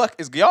the fuck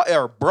is y'all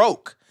are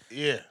broke?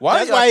 Yeah. Why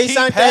That's y'all why he keep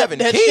signed that having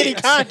shitty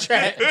kids?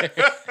 contract.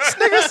 This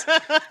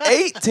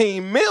nigga's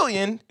 18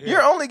 million.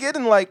 You're only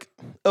getting like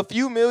a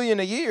few million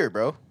a year,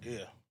 bro. Yeah.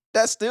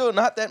 That's still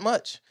not that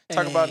much.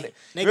 Talk about Hey, it.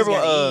 niggas Remember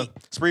when gotta eat.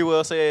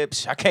 Spreewell said,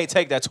 "Psh, I can't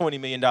take that $20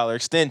 million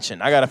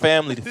extension. I got a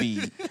family to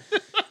feed."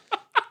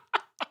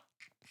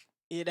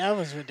 Yeah, that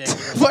was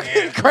ridiculous.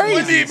 Fucking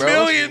crazy, $20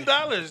 bro. million.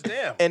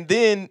 Damn. And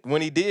then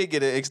when he did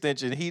get an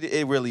extension,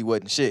 it really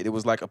wasn't shit. It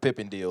was like a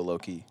Pippen deal, low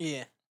key.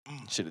 Yeah.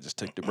 Should have just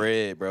took the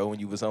bread, bro. When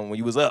you was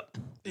up.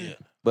 Yeah.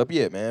 But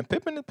yeah, man,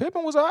 Pippen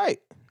was alright.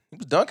 He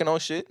was dunking on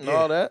shit and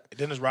all that.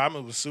 Dennis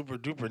Rodman was super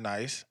duper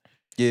nice.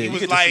 Yeah, He you was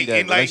get to see like, that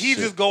and like he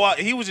relationship. just go out.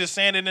 He was just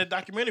saying in the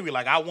documentary,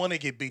 like, I want to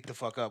get beat the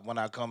fuck up when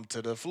I come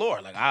to the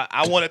floor. Like,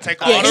 I want to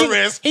take all Yeah, the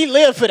risk. he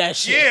lived for that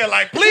shit. Yeah,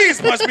 like, please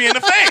punch me in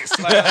the face.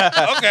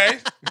 Like, okay,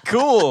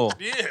 cool.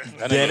 yeah. That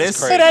nigga Dennis. was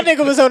So crazy. that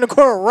nigga was on the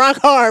court rock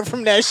hard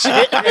from that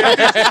shit.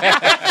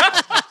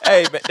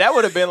 Hey, man, that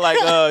would have been like,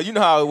 you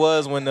know how it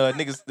was when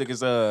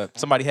niggas,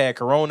 somebody had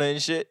corona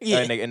and shit, Yeah.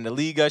 and the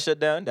league got shut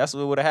down. That's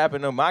what would have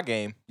happened in my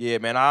game. Yeah,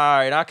 man. All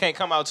right, I can't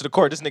come out to the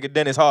court. This nigga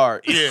Dennis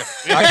hard. Yeah.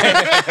 We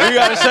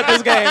gotta shut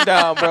this game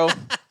down, bro.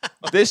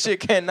 This shit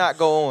cannot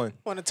go on.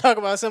 Want to talk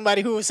about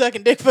somebody who was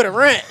sucking dick for the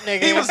rent,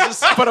 nigga? He was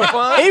just for the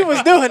fun. He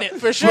was doing it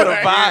for sure. For the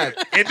vibe.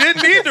 It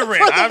didn't need the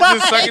rent. I was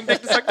just sucking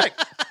dick to suck dick.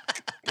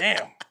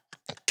 Damn.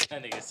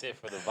 That nigga said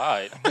for the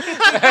vibe.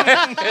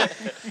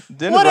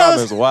 Dennis What else?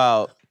 Rodman's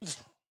wild.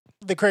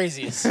 The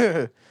craziest.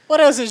 What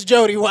else is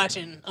Jody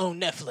watching on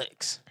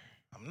Netflix?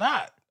 I'm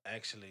not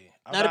actually.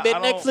 I'm Not a big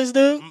I don't- Netflix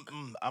dude?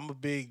 I'm a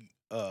big.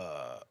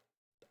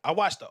 I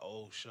watch the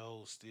old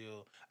shows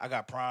still. I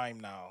got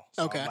Prime now.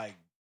 So Okay. I'm like,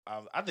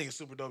 I think it's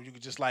super dope. You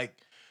could just like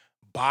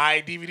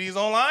buy DVDs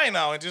online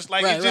now and just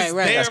like Right, it's just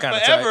right. there That's kinda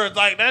forever.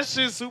 Like that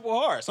shit's super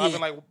hard. So I've Yeah.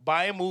 been like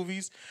buying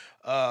movies.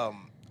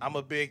 I'm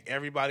a big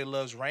Everybody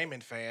Loves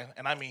Raymond fan,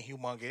 and I mean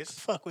humongous.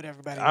 Fuck with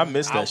everybody. I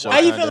missed I that show. How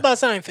you kinda. feel about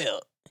Seinfeld?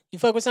 You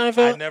fuck with I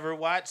Seinfeld? never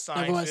watched Seinfeld.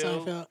 Never watched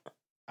Seinfeld.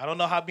 I don't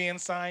know how being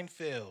signed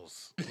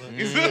feels.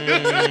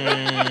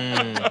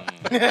 Mm.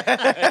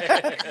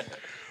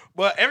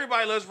 But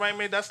Everybody Loves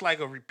Raymond. That's like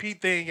a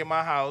repeat thing in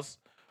my house.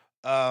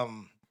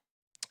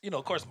 You know,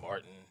 of course,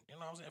 Martin. You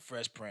know, I was in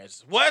Fresh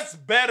Prince. What's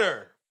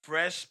better,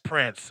 Fresh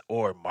Prince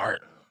or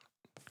Martin?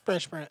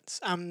 Fresh Prince.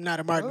 I'm not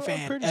a Martin Well,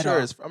 fan I'm pretty at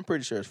sure all. I'm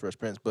pretty sure it's Fresh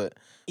Prince, but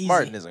Easy.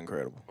 Martin is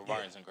incredible.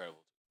 Martin's incredible.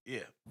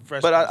 Yeah,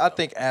 Fresh But Prince. I though.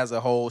 think as a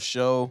whole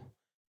show,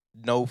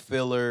 no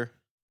filler,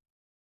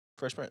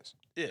 Fresh Prince.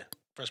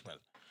 Fresh Prince.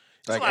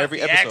 It's Like a lot every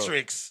of episode.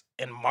 theatrics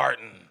in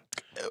Martin.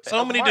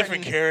 So many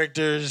different Martin,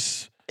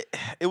 characters.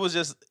 It was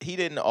just he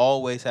didn't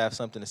always have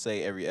something to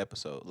say every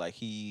episode. Like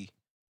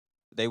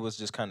they was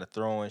just kind of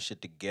throwing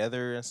shit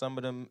together in some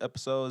of them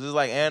episodes. It's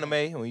like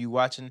anime when you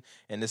watching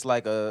and it's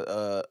like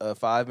a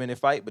 5-minute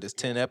fight, but it's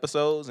 10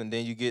 episodes, and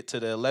then you get to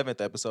the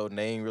 11th episode and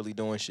they ain't really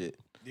doing shit.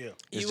 Yeah.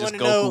 It's You just wanna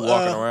Goku know,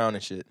 walking around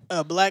and shit.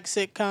 A black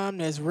sitcom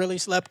that's really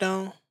slept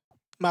on.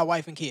 My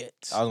Wife and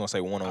Kids. I was gonna say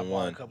one I on bought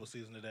a one. couple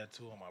seasons of that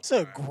too on my. It's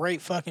a Prime.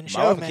 great fucking My show,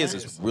 Wife and man. Kids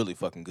is really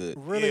fucking good.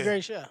 Really Yeah.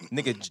 great show.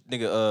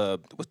 Nigga,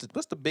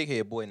 what's the big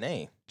head boy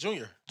name?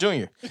 Junior.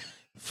 Junior.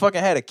 Fucking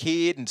had a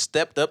kid and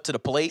stepped up to the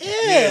plate.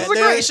 Yeah, It was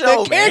a great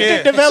show, the character man.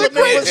 Yeah.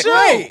 development It's a great was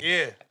show. great.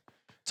 Yeah.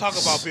 Talk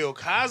about Bill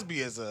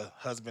Cosby as a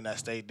husband that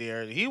stayed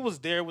there. He was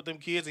there with them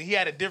kids, and he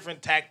had a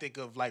different tactic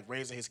of like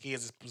raising his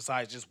kids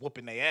besides just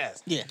whooping their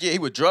ass. Yeah. Yeah, he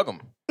would drug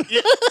him.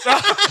 Yeah.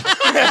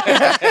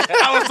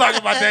 I was talking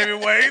about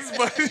David Wayne's,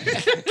 but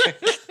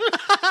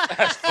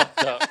That's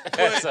fucked up.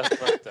 That's so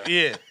fucked up.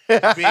 yeah.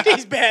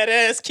 These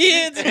badass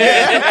kids.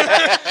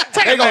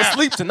 They gonna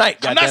sleep tonight.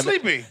 I'm not goddammit.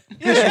 sleeping.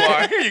 Yes, you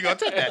are. Here you go.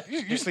 Take that.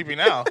 You sleeping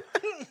now.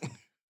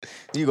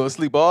 You gonna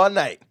sleep all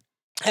night.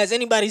 Has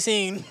anybody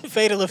seen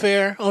Fatal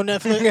Affair on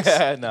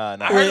Netflix? nah.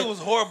 I heard it was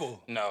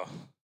horrible. No.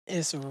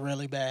 It's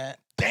really bad.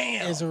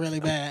 Damn. It's really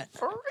bad.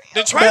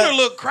 The trailer But-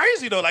 looked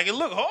crazy though. Like it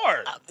looked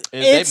hard.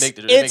 It's they make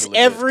it look good.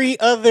 every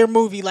other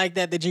movie like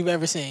that you've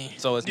ever seen.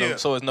 So it's Yeah.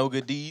 no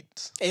good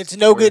deeds. It's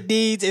No Good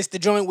Deeds. It's the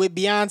joint with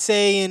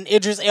Beyonce and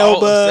Idris Oh,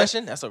 Elba.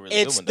 Obsession. That's a really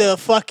It's good one. the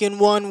fucking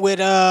one with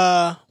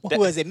who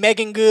was it?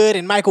 Megan Good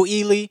and Michael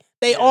Ealy.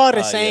 They all the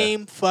Yeah.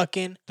 same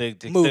fucking the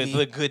movie.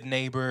 the good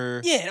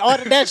neighbor. yeah, all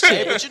of that Hey,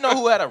 shit. but you know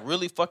who had a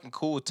really fucking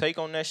cool take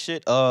on that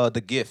shit?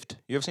 The Gift.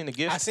 You ever seen The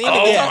Gift? I seen Oh, The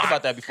we Gift. talked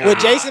about that before. With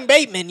Jason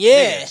Bateman,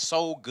 yeah. Nigga,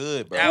 so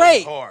good, bro. That Right.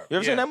 was hard. You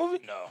ever seen that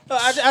movie? No. So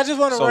I just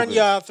want to So run good.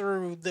 y'all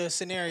through the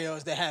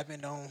scenarios that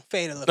happened on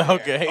Fatal Affair.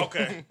 Okay.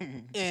 Okay.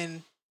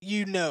 And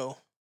you know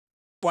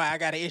why I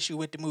got an issue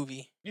with the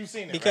movie You've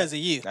seen it because of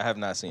you. I have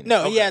not seen it.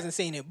 No, he Okay. hasn't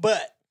seen it.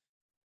 But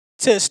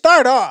to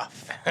start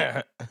off,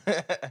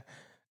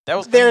 that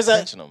was There's a-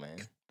 intentional, man.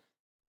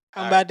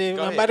 I'm All about right, to go I'm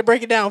ahead. about to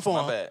break it down for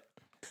My him. bad.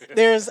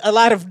 There's a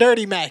lot of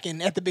dirty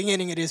macking at the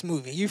beginning of this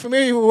movie. You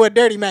familiar with what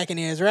dirty macking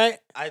is, right?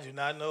 I do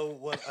not know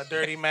what a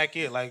dirty Mac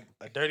is. Like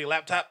a dirty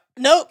laptop.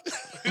 Nope.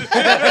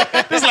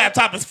 This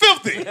laptop is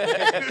filthy.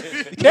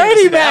 Dirty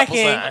see the Apple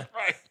macking. sign.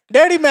 Right.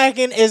 Dirty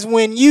macking is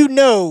when you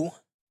know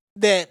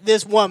that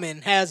this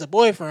woman has a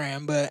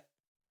boyfriend, but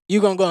you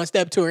gonna go and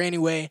step to her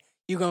anyway.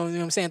 You gonna, you know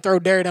what I'm saying, throw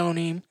dirt on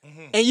him,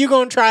 Mhm. and you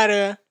gonna try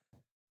to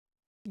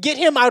get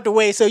him out the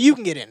way so you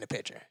can get in the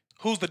picture.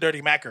 Who's the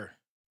dirty Macker?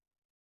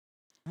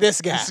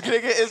 This guy. This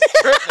nigga is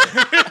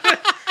tripping.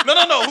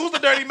 No. Who's the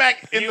Dirty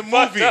Mac in the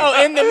movie?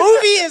 Oh, in the movie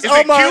is Is it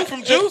Omar. Q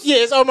from Juice? Yeah,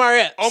 it's Omar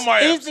Epps. Omar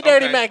He's Epps, the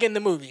Dirty okay. Mac in the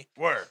movie.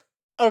 Word.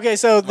 Okay,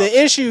 so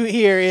the issue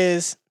here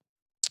is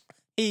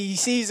he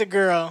sees a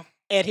girl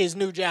at his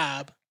new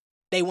job.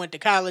 They went to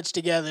college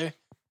together.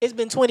 It's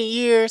been 20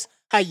 years.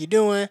 How you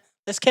doing?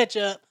 Let's catch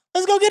up.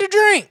 Let's go get a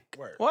drink.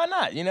 Word. Why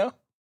not? You know,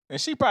 and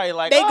she probably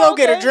like They oh, go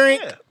get a okay,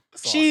 drink. yeah.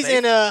 It's all She's safe.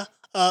 in a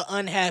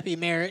unhappy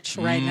marriage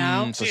right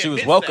now. So She she was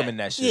admits welcoming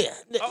that. that shit.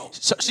 Yeah. Oh.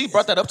 So she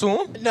brought that up to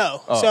him.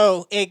 No. Oh.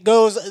 So it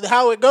goes.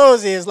 How it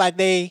goes is like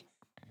they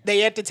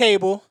at the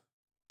table,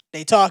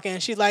 they talking.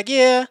 She's like,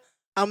 "Yeah,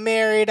 I'm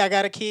married. I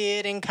got a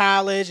kid in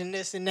college, and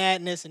this and that,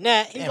 and this and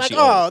that." He's Damn, like, she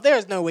 "Oh,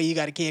 there's no way you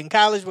got a kid in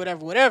college.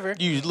 Whatever."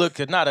 You look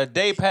not a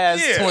day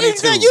past Yeah.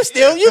 22.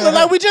 You look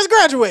like we just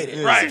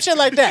graduated. Right. Some shit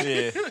like that.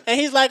 Yeah. And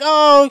he's like,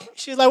 "Oh,"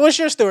 she's like, "What's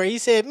your story?" He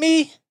said,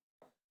 "Me,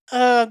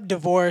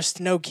 divorced,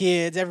 no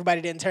kids.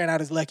 Everybody didn't turn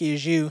out as lucky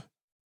as you,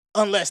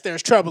 unless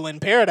there's trouble in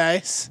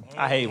paradise."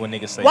 I hate when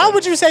niggas say Why that.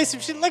 would you say some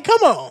shit like,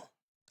 "Come on"?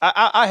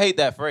 I hate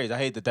that phrase. I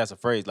hate that that's a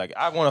phrase. Like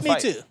I want to Me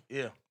fight. too.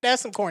 Yeah.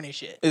 That's some corny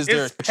shit. Is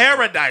there? It's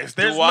paradise.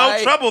 There's no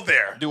I- trouble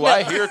there. Do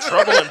I hear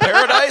trouble in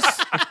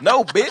paradise?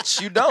 No, bitch,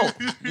 you don't.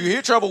 You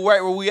hear trouble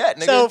right where we at,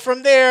 nigga. So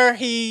from there,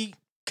 he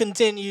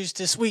continues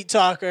to sweet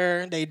talk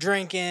her. They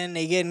drinking,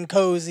 they getting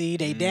cozy,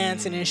 they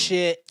dancing and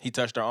shit. he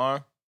touched her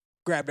arm.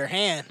 Grabbed her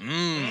hand,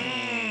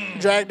 Mm.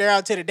 dragged her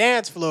out to the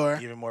dance floor.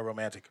 Even more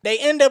romantic. They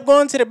end up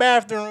going to the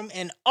bathroom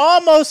and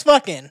almost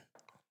fucking.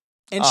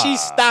 And she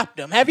stopped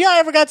them. Have y'all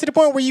ever got to the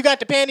point where you got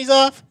the panties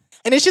off?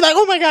 And then she's like,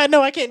 "Oh my God,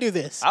 no, I can't do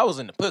this." I was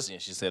in the pussy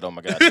and she said, "Oh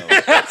my God." No.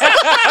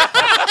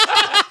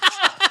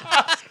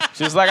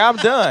 She was like, "I'm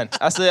done."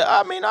 I said,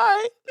 "I mean, all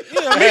right."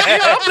 I'm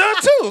done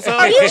too. So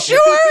Are you sure?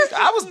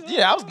 I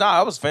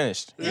was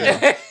finished.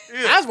 I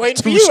was waiting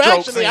for Two you,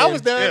 strokes actually. I in.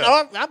 was done. Yeah.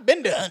 Oh, I've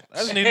been done. I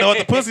just need to know what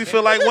the pussy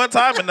feel like one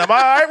time, and I'm all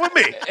right with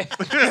me,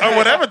 or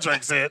whatever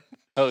Drake said.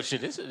 Oh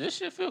shit, this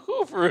shit feel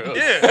cool for real.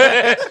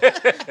 Yeah.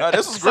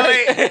 This was So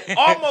great. they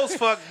almost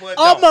fucked, but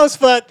Almost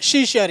fucked.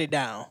 She shut it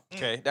down.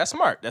 Okay, that's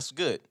smart. That's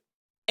good.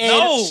 And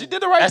No. She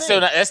did the right That's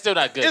thing. still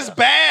not good. It's though.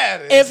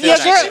 bad. If Still your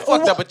not girl, good.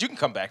 Fucked up, but you can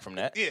come back from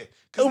that. Yeah.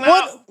 'Cause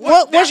now-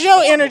 what's that's your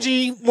horrible.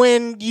 energy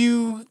when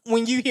you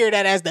hear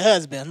that as the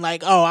husband?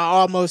 Like, "Oh, I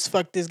almost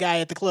fucked this guy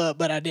at the club,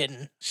 but I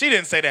didn't." She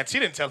didn't say that. She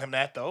didn't tell him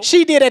that though.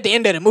 She did at the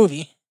end of the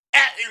movie.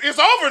 It's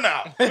over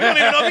now. We don't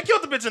even know if he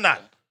killed the bitch or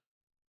not.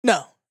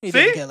 No, he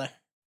didn't See? kill her.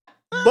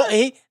 But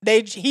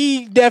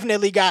he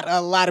definitely got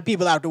a lot of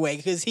people out the way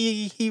because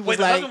he was Wait,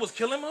 the like, husband was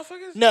killing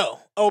motherfuckers? no,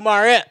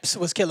 Omar Epps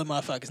was killing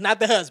motherfuckers, not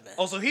the husband.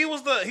 Oh, so he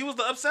was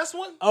the obsessed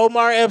one?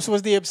 Omar Epps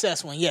was the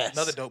obsessed one. Yes.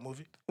 Another dope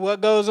movie. What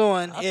goes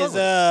on I is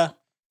fuck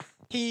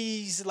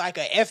he's like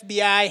a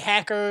FBI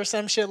hacker or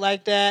some shit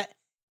like that.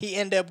 He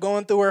ended up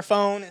going through her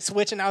phone and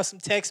switching out some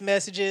text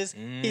messages.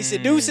 He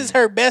seduces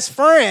her best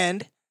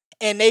friend,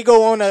 and they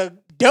go on a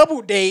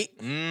double date.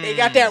 They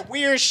got that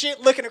weird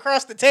shit looking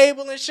across the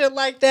table and shit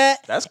like that.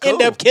 That's End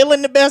cool. up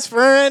killing the best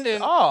friend,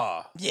 and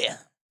Oh, yeah,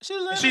 she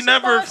was an She innocent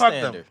never fucked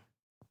bystander. them.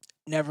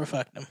 never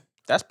fucked him.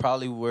 That's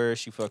probably where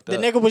she fucked The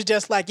up. nigga was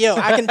just like, "Yo,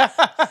 I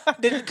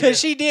can," because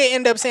she did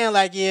end up saying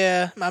like,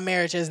 "Yeah, my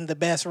marriage isn't the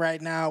best right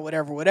now,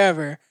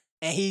 whatever."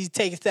 And he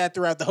takes that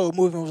throughout the whole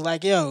movie and was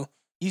like, "Yo,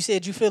 you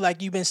said you feel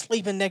like you've been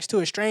sleeping next to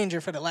a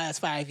stranger for the last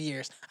 5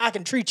 years. I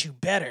can treat you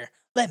better.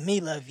 Let me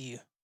love you.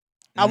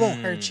 I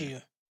won't hurt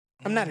you.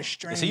 I'm not a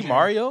stranger." Is he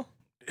Mario?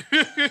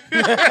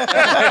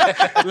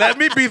 Let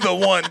me be the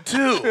one too.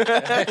 You know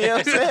what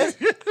I'm saying?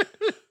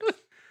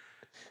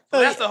 So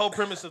that's the whole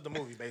premise of the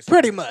movie, basically.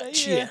 Pretty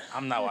much, yeah.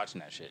 I'm not watching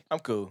that shit. I'm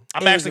cool.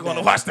 I'm It was actually a going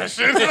to bad watch that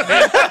shit.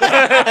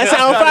 That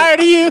sound fire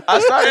to you? I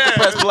started to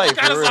press play Kind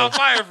for of real. sound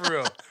fire for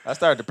real. I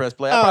started to press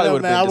play. I I probably don't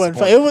would know, man. I have been wasn't.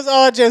 disappointed. It was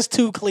all just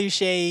too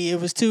cliche.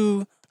 It was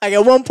too. Like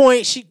at one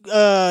point,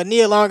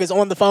 Nia Long is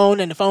on the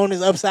phone and the phone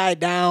is upside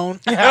down.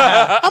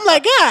 I'm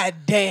like, God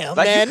damn,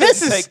 Like man, you this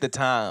couldn't is. take the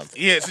time.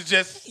 Yeah, it's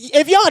just.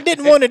 If y'all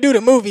didn't want to do the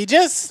movie,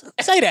 just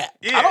say that.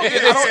 Yeah, I don't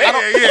get- I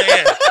don't-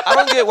 yeah. I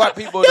don't get why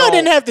people Y'all don't.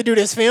 didn't have to do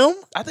this film.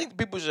 I think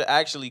people should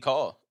actually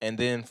call and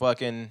then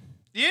fucking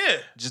Yeah.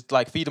 just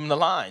like feed them the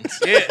lines.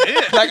 Yeah.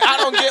 Like I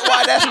don't get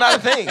why that's not a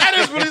thing. That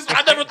is really.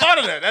 I never thought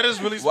of that. That is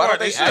really Why smart. don't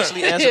they should.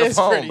 actually answer the It's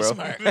phone, pretty bro?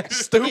 smart.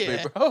 Stupid,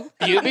 Yeah. bro.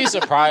 You'd be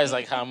surprised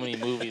like how many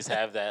movies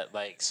have that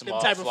like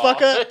small type of flaw.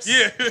 fuck ups?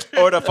 Yeah.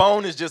 Or the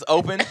phone is just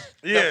open.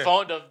 Yeah. The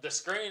phone, the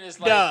screen is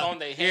like Duh. on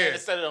the head Yeah.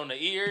 instead of on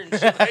the ear and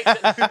shit like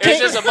that. It's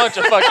just a bunch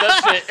of fucked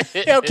up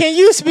shit. Yo, can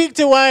you speak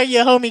to why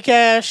your homie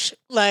Cash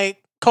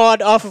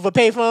called off of a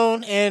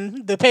payphone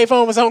and the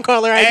payphone was on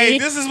caller ID? Hey,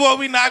 this is what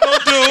we not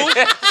gonna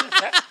do.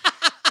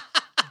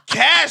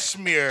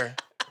 Cashmere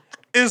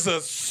is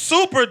a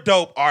super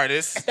dope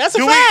artist. That's a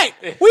Do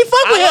fact. We fuck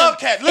with I love him.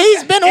 Cash.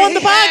 He's been on the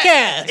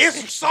podcast.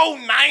 It's so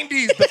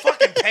 90s, the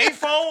fucking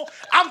payphone.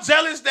 I'm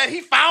jealous that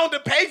he found the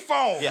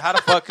payphone. Yeah, how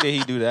the fuck did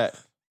he do that?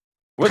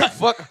 Where the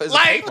fuck is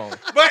Like, the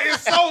payphone? but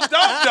it's so dope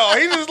though.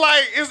 He just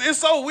like it's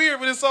so weird,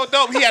 but it's so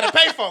dope. He had a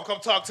payphone, come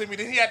talk to me.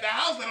 Then he had the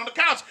house on the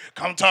couch,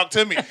 come talk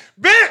to me.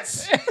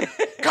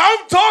 Bitch,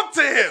 come talk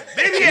to him.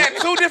 Then he had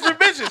two different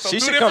bitches. So She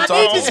two should different come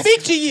I talk need to to him.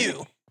 speak to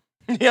you.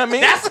 You know what I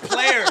mean? That's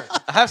player.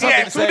 I have He something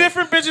had to two say.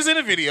 different bitches in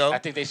the video, I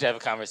think they should have a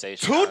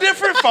conversation. two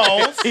different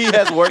phones. He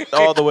has worked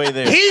all the way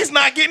there. He's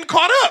not getting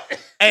caught up.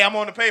 Hey, I'm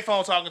on the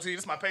payphone talking to you.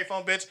 This is my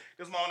payphone bitch.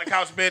 This is my on the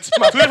couch bitch.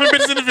 Two different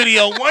bitches in the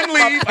video. One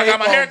leave. I got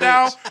my hair payphone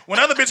down. bitch. When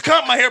other bitch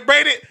come, my hair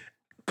braided.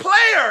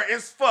 Player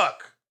is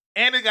fuck.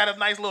 And it got a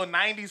nice little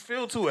 90s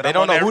feel to it. They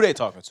don't know who they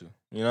talking to.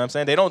 You know what I'm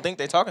saying? They don't think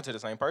they talking to the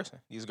same person.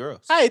 These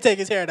girls. How he take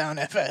his hair down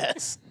that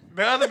fast?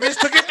 The other bitch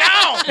took it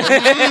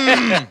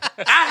down.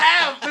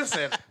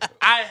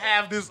 I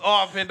have this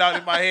all pinned out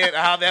in my head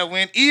how that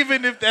went,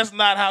 even if that's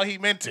not how he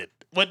meant it.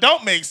 What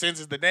don't make sense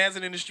is the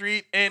dancing in the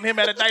street and him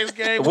at a nice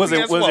game. Was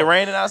it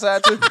raining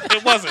outside too?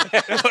 It wasn't.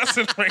 It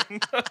wasn't raining.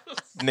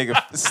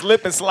 Nigga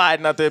slip and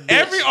sliding out there. Bitch.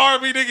 Every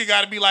R&B nigga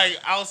got to be like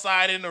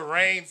outside in the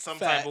rain some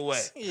type of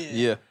way. Yeah.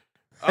 Yeah.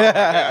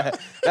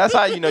 That's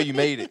how you know you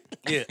made it.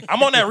 Yeah,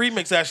 I'm on that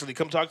remix actually.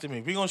 Come talk to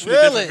me. We're gonna shoot a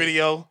Really? different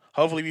video.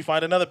 Hopefully we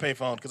find another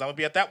payphone because I'm gonna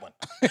be at that one.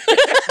 You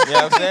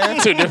know what I'm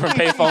saying? Two different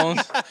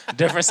payphones,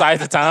 different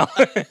sides of town.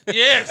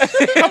 Yes,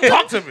 come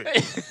talk to me.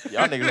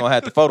 Y'all niggas gonna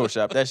have to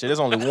Photoshop that shit. There's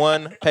only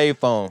one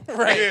payphone.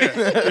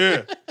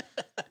 Yeah,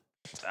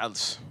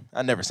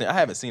 yeah. I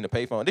haven't seen a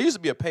payphone. There used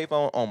to be a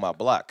payphone on my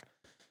block.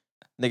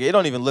 Nigga, it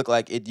don't even look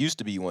like it used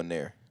to be one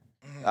there.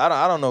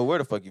 I don't know where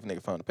the fuck you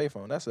nigga found the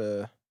payphone. That's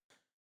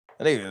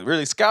nigga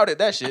really scouted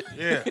that shit.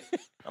 Yeah.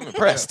 I'm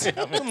impressed.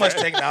 Too much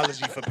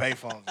technology for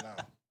payphones now.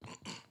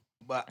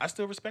 But I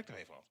still respect the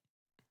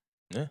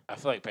payphones. I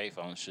feel like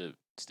payphones should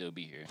still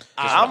be here.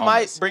 I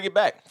might bring it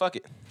back. Fuck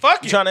it.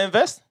 Fuck You it. trying to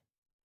invest?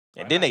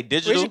 And then they We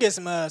digital. should get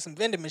some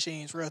vending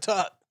machines. Real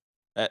talk.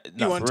 Nah,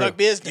 You want for to real. talk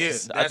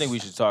business? Yeah. I think we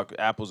should talk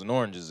apples and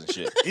oranges and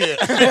shit. Yeah.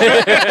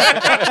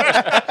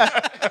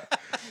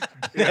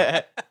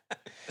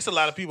 It's a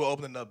lot of people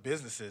opening up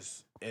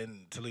businesses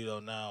in Toledo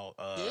now.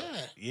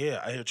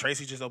 Yeah, I hear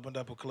Tracy just opened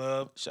up a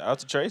club. Shout out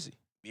to Tracy.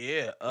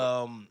 Yeah. Shout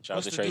out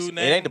What's to the Tracy. dude It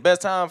name? ain't the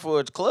best time for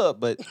a club,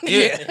 but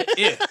Yeah,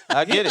 yeah.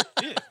 I get it.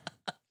 Yeah.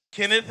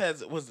 Kenneth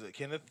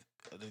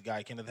the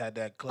guy Kenneth had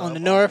that club On the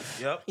north?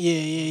 Yep.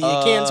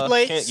 Yeah. Ken's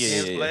Place. Yeah,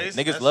 Ken's yeah. Place.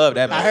 Niggas That's love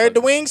that. I heard the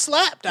motherfucker. wing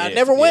slapped. I Yeah,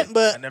 never yeah. went, I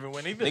but never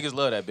went either. Niggas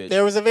love that bitch.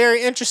 there was a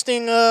very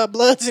interesting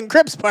Bloods and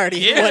Crips party.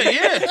 Yeah.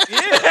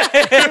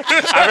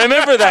 I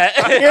remember that.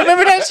 You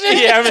remember that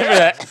shit? Yeah, I remember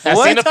that. I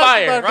What? seen the Talk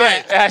fire. about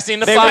that. I seen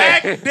the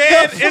Black fire.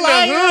 dead The in the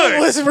flyer hood.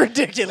 was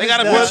ridiculous. They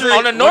got a dog. picture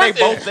On the Were north.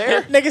 they both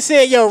there? Nigga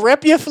said, "Yo,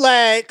 rep your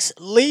flags.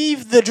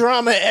 Leave the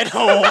drama at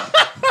home."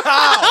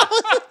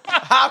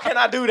 How can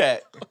I do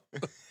that?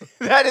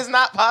 That is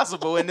not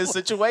possible in this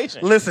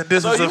situation. Listen,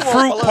 this So is you a want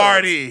fruit bloods.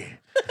 party.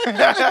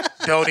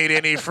 Don't eat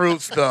any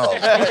fruits though.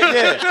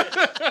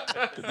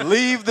 Yeah.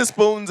 Leave the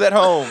spoons at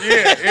home.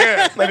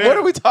 Yeah. Like, what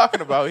are we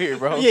talking about here,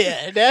 bro?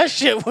 Yeah, that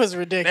shit was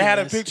ridiculous. They had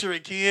a picture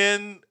of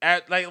Ken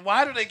at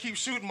why do they keep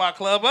shooting my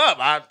club up?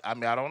 I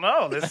mean I don't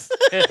know. Let's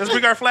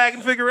bring our flag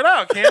and figure it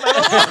out, Ken. I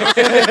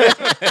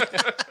don't know.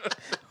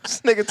 What's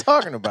this nigga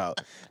talking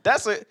about?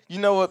 You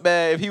know what,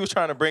 man? If he was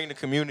trying to bring the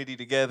community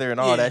together and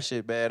all Yeah. that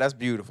shit, man, that's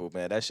beautiful,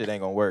 man. That shit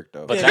ain't gonna work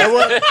though. But Yeah,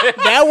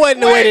 that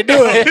wasn't the way to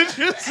do it. Did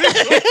you see?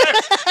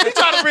 You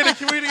trying to bring the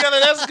community together?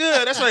 That's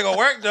good. That's ain't gonna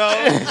work though.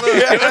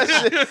 Yeah, that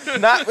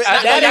shit, not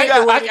That ain't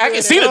the way to I do can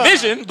it see at the all.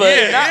 vision, but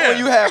Yeah. not when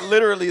you have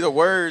literally the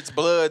words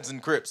Bloods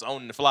and Crips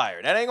on the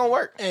flyer. That ain't gonna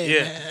work. Hey,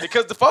 Yeah. man.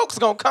 Because the folks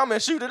gonna come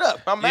and shoot it up.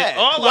 I'm mad. They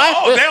all,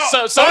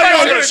 So- they somebody's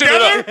all gonna here shoot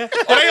it together?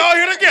 Oh, they all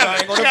here Y'all together.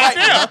 ain't gonna invite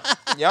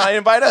Goddamn. me. Y'all ain't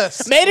invite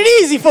us. Made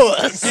it easy for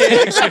us.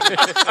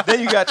 Then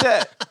you got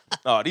that.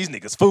 Oh, these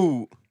niggas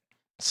food.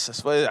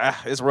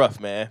 It's rough,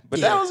 man. But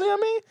Yeah. that was, you know what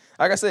I mean?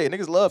 Like I said,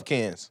 niggas love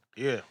cans.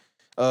 Yeah.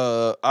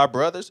 Our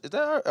brothers, is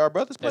that our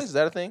brothers' place? Is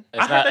that a thing?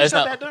 it's I heard they it's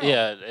shut not. that down.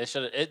 Yeah, it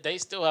should. They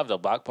still have the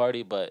block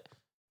party, but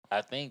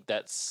I think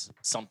that's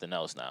something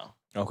else now.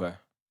 Okay.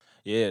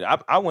 Yeah,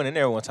 I went in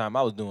there one time.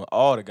 I was doing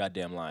all the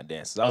goddamn line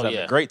dances. I was Oh, having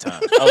yeah. a great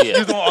time. Oh You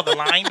yeah. doing all the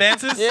line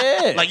dances?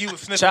 Yeah. Like you was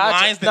sniffing Cha-cha-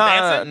 lines then nah,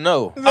 dancing?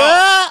 No,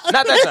 Ah.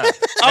 not that time.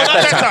 Oh, not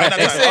that time. Not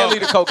They that said time.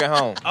 leave the coke at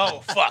home. Oh,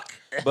 fuck.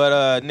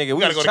 But nigga,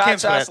 we gotta was go to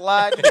Ken's cha-cha flat.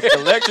 sliding,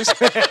 electric.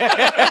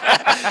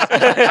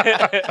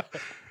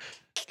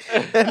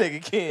 That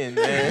nigga Ken,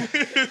 man.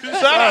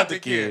 Shout out to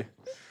Ken.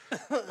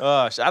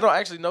 I don't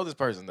actually know this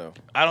person though.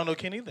 I don't know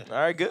Ken either. All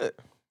right, good.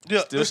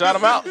 Yeah. Still shout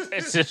him out.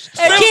 It's just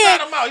Hey, Still Ken,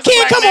 shout him out. He's a Ken,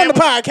 black come man on the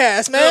with-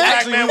 podcast, Still a man.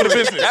 black man with a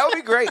business. That would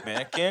be great,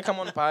 man. Ken, come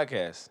on the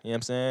podcast. You know what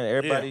I'm saying?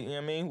 Everybody, you know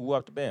what I mean? Who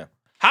up the band?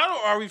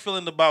 How are we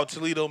feeling about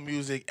Toledo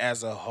music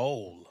as a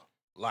whole?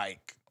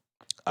 Like,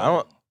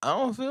 I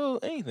don't feel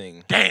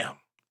anything. damn.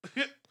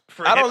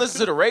 I don't listen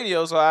to the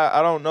radio, so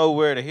I don't know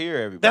where to hear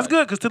everybody. That's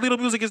good because Toledo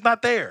music is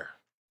not there.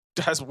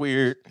 That's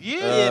weird.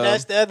 Yeah,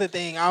 that's the other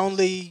thing. I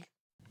only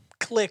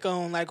click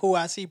on like who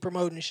I see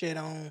promoting shit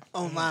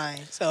online,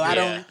 so I Yeah.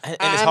 don't. And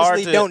I it's hard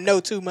honestly to- don't know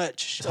too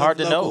much. It's hard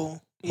to know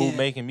local- who yeah.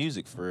 making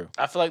music for real.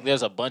 I feel like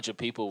there's a bunch of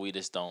people we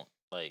just don't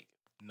like.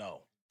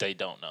 No. They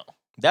don't know.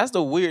 That's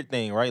the weird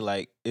thing, right?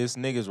 Like, it's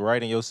niggas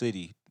right in your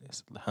city.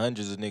 It's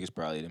hundreds of niggas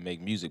probably that make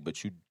music,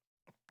 but you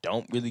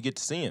don't really get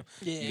to see them.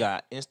 Yeah. You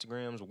got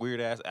Instagram's weird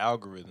ass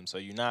algorithm, so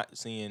you're not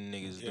seeing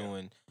niggas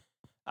doing.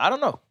 I don't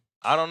know.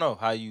 I don't know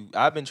how you.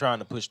 I've been trying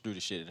to push through the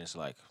shit, and it's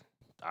like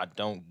I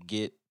don't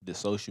get the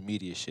social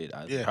media shit.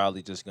 I'm Yeah.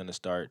 probably just gonna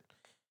start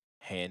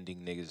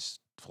handing niggas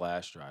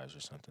flash drives or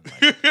something.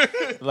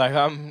 Like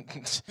I'm.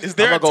 Is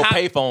there I'm a gonna go top-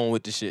 payphone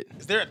with the shit.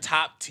 Is there a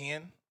top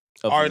 10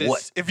 Of artists?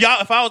 what?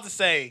 If I was to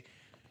say,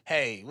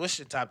 hey, what's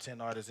your top 10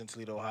 artists in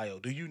Toledo, Ohio?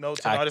 Do you know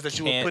 10 I artists that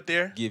you would can't put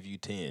there? Give you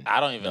 10. I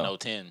don't even No. know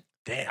 10.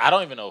 Damn. I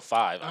don't even know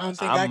 5. I don't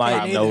honestly. think I I might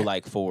can know either.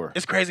 like 4.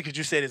 It's crazy because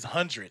you said it's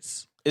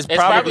hundreds. It's It's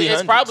probably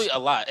hundreds. a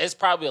lot. It's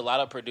probably a lot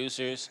of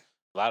producers,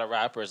 a lot of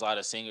rappers, a lot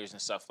of singers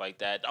and stuff like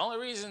that. The only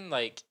reason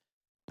like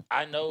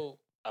I know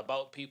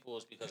about people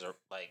is because of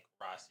like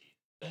Rossi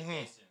that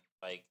Mhm. Jason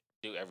like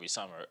do every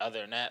summer.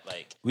 Other than that,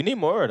 like We need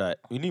more of that.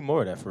 We need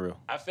more of that for real.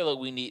 I feel like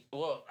we need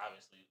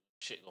obviously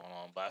shit going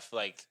on, but I feel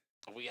like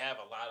we have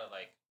a lot of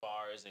like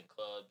bars and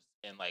clubs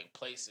and like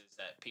places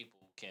that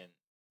people can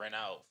rent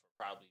out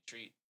for probably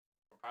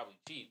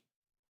cheap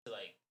to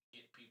like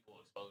get people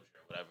exposure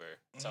or whatever.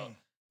 So Mhm.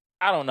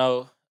 I don't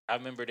know. I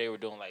remember they were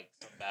doing like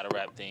some battle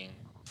rap thing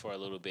for a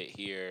little bit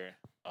here.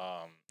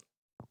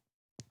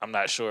 I'm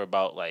not sure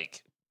about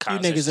like You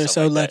concerts and niggas are stuff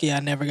so like that. lucky I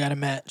never got a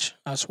match.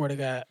 I swear to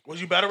God.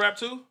 Was you battle rap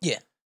too? Yeah.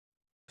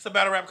 It's a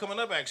battle rap coming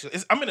up, actually.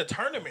 I'm in a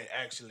tournament,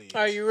 actually.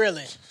 Are you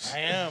really? I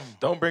am.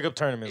 Don't bring up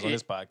tournaments on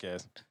this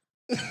podcast.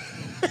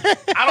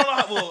 I don't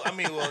know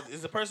how,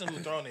 it's the person who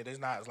thrown it. It's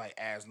not as like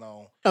as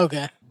known.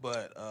 Okay.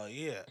 But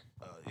yeah,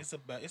 it's a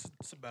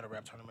battle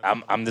rap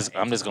tournament. I'm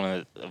just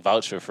gonna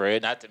vouch for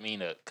Fred. Not to mean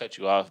to cut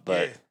you off,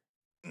 but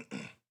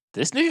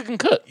this nigga can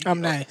cook.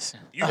 I'm nice.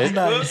 You I'm can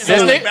nice. cook? Is This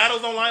there like nigga-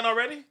 battles online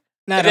already?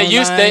 Not They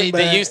used online, they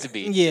but- used to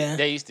be. Yeah.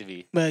 They used to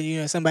be. But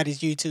you know, somebody's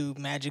YouTube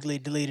magically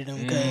deleted them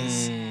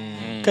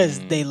because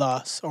Mm. they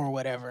lost or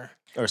whatever.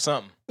 Or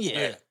something. Yeah.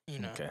 Yeah. You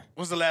know. Okay.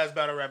 What's the last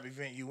battle rap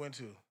event you went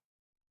to?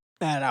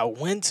 That I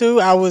went to,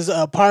 I was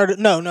a part of.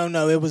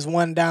 No. It was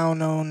one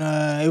down on.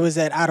 It was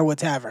at Ottawa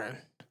Tavern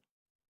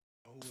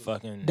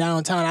Fucking.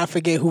 downtown. I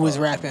forget who was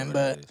Oh, rapping,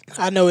 whatever but that is.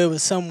 I know it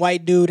was some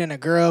white dude and a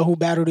girl who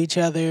battled each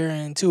other,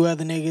 and 2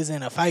 other niggas,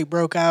 and a fight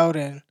broke out.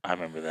 And I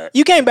remember that.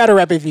 you can't battle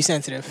rap if you're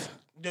sensitive,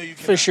 No, you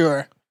for cannot.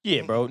 sure.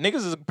 Yeah, bro.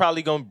 Niggas is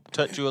probably gonna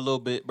touch you a little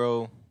bit,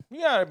 bro.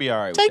 You gotta be all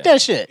right. Take with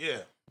that shit. Yeah.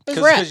 It's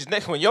rap. Because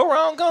next when your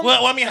round comes,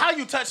 Well, I mean, how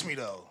you touch me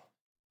though?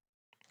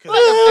 'Cause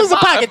Well, it was a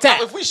pocket if,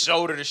 tap. if we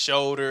shoulder to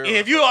shoulder,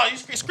 if you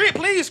scream,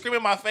 please scream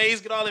in my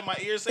face, get all in my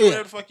ears, say Yeah.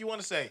 whatever the fuck you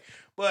want to say.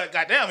 But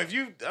goddamn,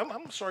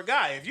 I'm a short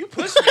guy. If you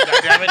push me,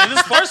 goddamn it, and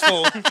it's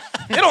forceful,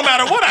 it don't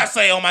matter what I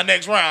say on my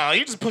next round.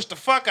 You just push the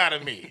fuck out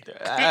of me.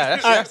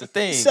 that's the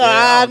thing. So man.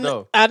 I don't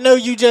know. I know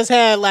you just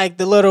had like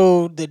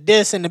the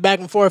diss and the back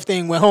and forth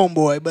thing with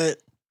Homeboy, but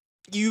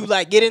you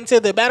like get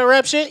into the battle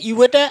rap shit. You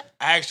with that?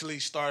 I actually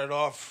started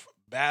off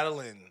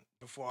battling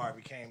before I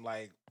became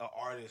like an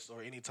artist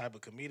or any type of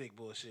comedic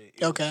bullshit.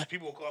 It was- Okay.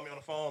 people would call me on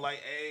the phone like,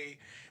 "Hey,"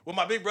 well,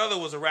 my big brother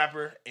was a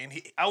rapper, and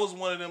I was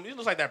one of them. It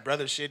looks like that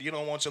brother shit. You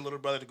don't want your little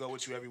brother to go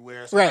with you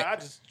everywhere, so Right. I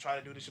just try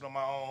to do this shit on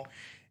my own.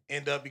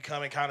 End up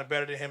becoming kind of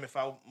better than him, if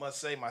I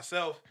must say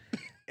myself,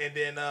 and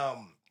then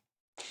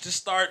just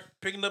start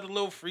picking up a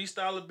little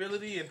freestyle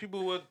ability. And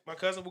my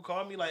cousin would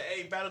call me like,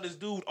 "Hey, battle this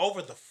dude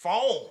over the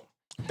phone."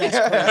 This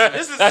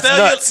is That's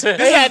cellular- nuts. this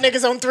They is- had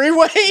niggas on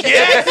 3-way.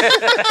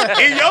 yeah.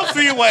 In your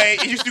 3-way,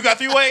 you got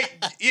 3-way.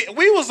 Yeah,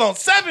 we was on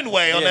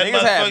 7-way on Yeah, that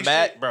niggas had motherfucking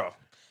Matt, shit. bro.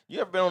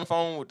 You ever been on the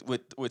phone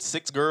with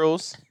 6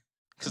 girls?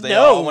 Because they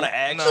No. all want to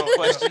ask you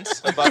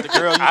questions about the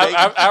girl you dating.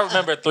 I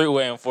remember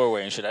 3-way and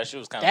 4-way and shit. That shit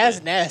was kind of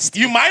That's nasty.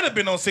 You might have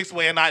been on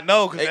 6-way and not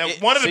know because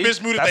one of the see,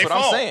 bitch muted that's their what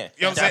phone. I'm saying.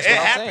 You know what I'm That's saying? It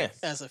what I'm happened. saying.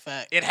 That's a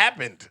fact. It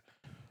happened.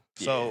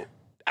 So Yeah.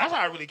 that's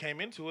how I really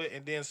came into it.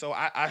 And then so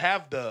I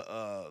have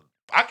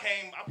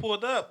I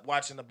pulled up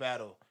watching the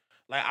battle.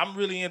 Like I'm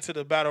really into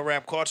the battle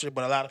rap culture,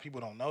 but a lot of people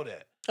don't know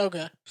that.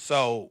 Okay.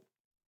 So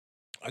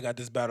I got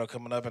this battle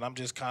coming up, and I'm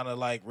just kind of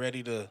like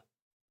ready to,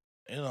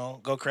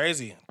 go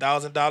crazy.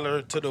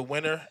 $1,000 to the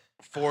winner,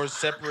 4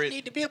 separate.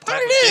 Need to be a type part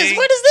of of this. thing.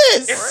 What is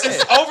this?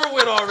 It's over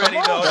with already, Come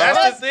on, though. dog.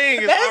 That's the thing.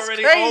 It's That's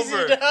already crazy,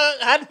 over. dog.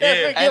 I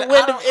never Yeah. get And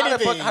wind of how the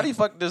anything. fuck, how the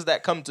fuck does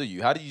that come to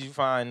you? How do you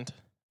find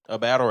a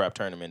battle rap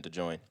tournament to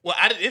join? Well,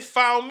 it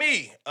found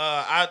me.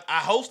 I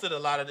hosted a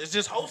lot of. It's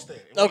just hosting.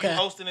 When Okay. you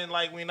hosting and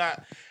like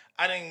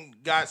I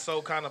didn't got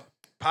so kind of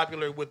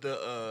popular with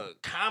the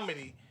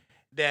comedy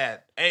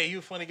that hey, you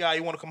a funny guy.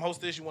 You want to come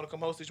host this? You want to come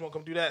host this? You want to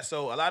come do that?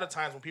 So a lot of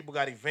times when people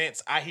got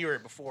events, I hear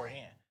it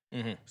beforehand.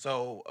 Mhm.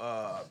 So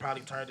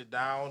probably turned it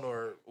down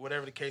or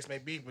whatever the case may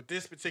be. But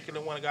this particular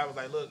one, the guy was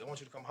like, "Look, I want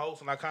you to come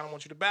host, and I kind of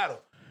want you to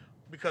battle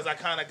because I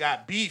kind of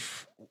got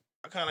beef.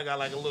 I kind of got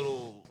like a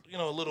little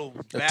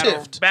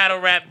tiff. battle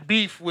rap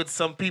beef with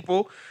some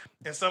people,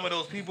 and some of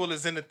those people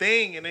is in the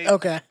thing, and they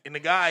Okay. And the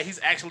guy, he's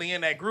actually in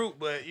that group,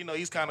 but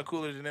he's kind of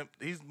cooler than them.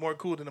 He's more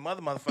cool than them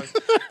other motherfuckers.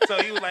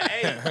 So he was like,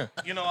 "Hey,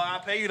 I'll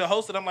pay you to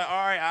host it." I'm like, "All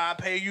right, I'll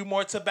pay you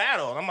more to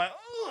battle." And I'm like,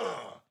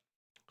 "Ugh."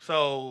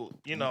 So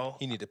He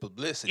needed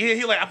publicity. yeah,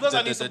 he like. Plus, I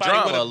The need somebody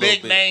drama with a a little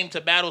big bit. name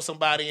to battle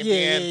somebody. And Yeah,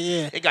 then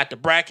yeah. It got the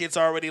brackets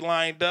already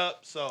lined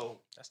up, so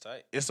That's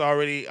tight.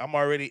 I'm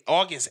already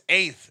August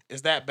 8th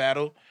is that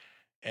battle.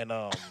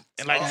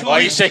 like 2 Why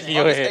you weeks, shaking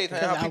your August head? 8th, man,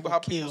 Because I how will people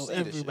kill see this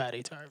shit?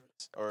 everybody, Tarvis.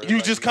 Or you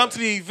like, just come to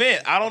the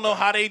event. I don't know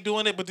how they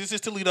doing it, but this is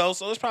Toledo,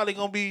 so it's probably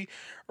gonna be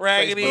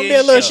raggedy. Facebook. Gonna be a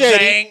little and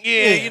shady. jank. Yeah,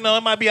 Yeah. you know,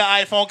 it might be an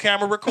iPhone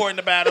camera recording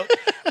the battle.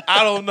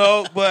 I don't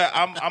know, but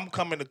I'm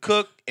coming to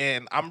cook,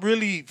 and I'm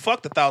really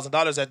fucked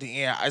 $1,000 at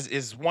the end.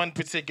 Is one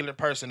particular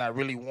person I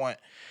really want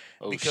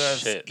Oh because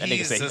shit! That nigga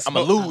he's say a I'm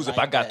gonna smoke- lose if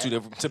I got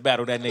to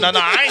battle that nigga. No,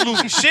 I ain't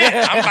losing shit.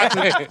 I'm about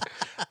to.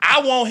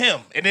 I want him,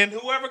 and then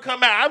whoever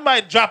come out, I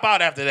might drop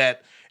out after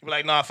that. Be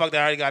like, nah, fuck that.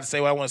 I already got to say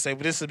what I want to say,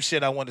 but this is some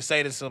shit I want to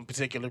say to some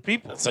particular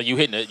people. So you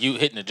hitting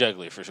the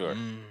jugular for sure.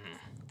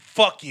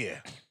 Fuck yeah,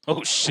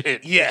 Oh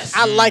shit! yes.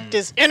 I like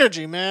this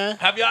energy, man.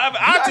 Have y'all ever?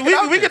 gotta get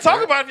out We there, can talk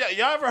bro. about it.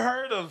 Y'all ever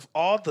heard of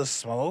All the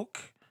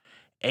Smoke?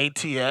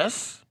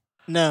 ATS?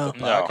 No.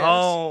 No.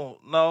 Oh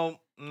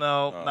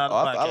no, not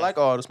I podcast. like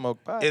all the smoke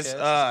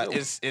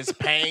podcasts. It's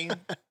Pain,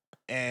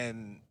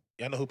 and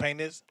y'all know who Pain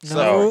is?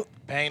 No.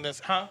 Pain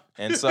is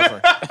and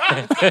suffering.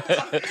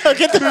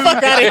 Get the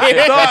fuck out of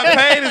here. No,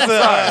 Pain is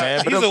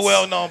man, but he's a it's-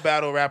 well-known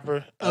battle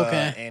rapper.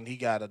 Okay. And he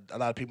got a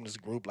lot of people in his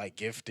group like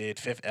Gifted,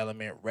 Fifth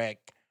Element, Wreck.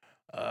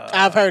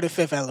 I've heard of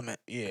Fifth Element.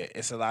 Yeah,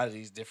 it's a lot of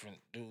these different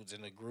dudes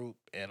in the group,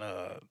 and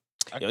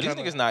Yo, these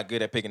niggas not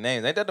good at picking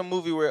names. Ain't that the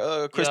movie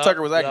where Chris Yup,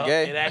 Tucker was acting yup,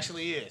 gay? It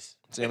actually is.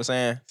 See what I'm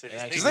saying?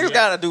 Actually, These niggas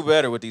gotta do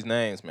better with these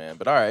names, man.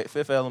 But all right,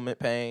 Fifth Element,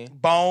 Pain.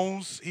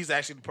 Bones. He's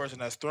actually the person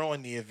that's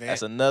throwing the event.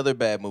 That's another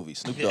bad movie.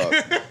 Snoop Dogg.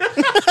 like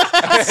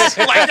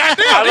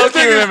goddamn, I these low-key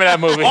niggas- remember that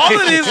movie. all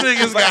of these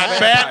niggas got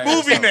bad vampire or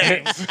movie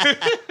something.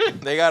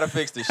 names. They gotta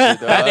fix this shit,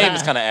 though. That name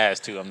is kind of ass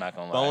too. I'm not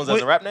gonna lie. Bones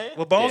as a rap name?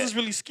 Well, Bones Yeah. is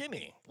really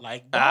skinny.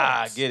 Like Bones.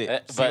 Ah, I get it. See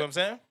what But I'm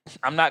saying?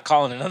 I'm not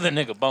calling another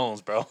nigga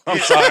Bones, bro. I'm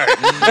sorry.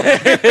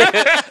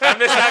 I'm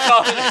just not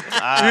calling.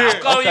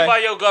 I'm calling you by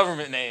your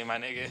government name, my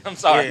nigga. I'm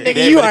sorry. Yeah.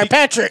 Nigga, you are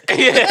Patrick.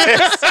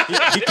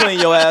 He clean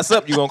your ass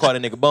up, you gonna call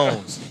that nigga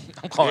Bones.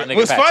 I'm calling that nigga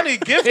What's Patrick.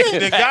 funny,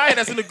 Gifted, the guy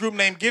that's in the group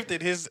named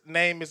Gifted, his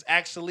name is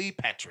actually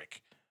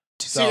Patrick.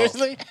 So,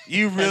 Seriously?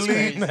 You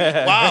really,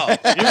 wow,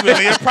 you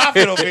really a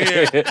prophet over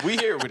here. We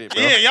here with it,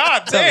 bro. Yeah,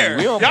 y'all there.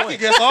 we Y'all on can point.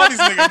 guess all these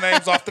niggas'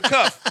 names off the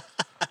cuff.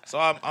 So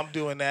I'm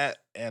doing that,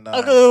 and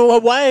Okay, well,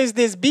 why is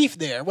this beef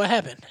there? What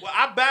happened? well,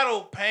 I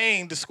battled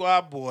Payne, the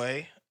Squad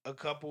Boy, a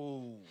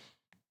couple.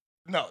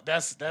 No,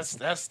 that's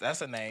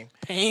a name.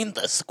 Pain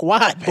the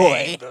Squad Payne,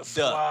 Boy. the Duh.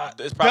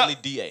 Squad. It's probably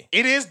Duh. DA.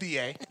 It is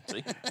DA.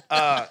 See?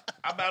 I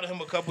battled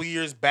him a couple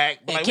years back.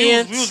 But And like,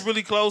 Kents? we was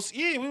really close.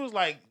 Yeah, we was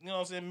like, you know what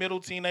I'm saying, middle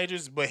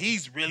teenagers. But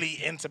he's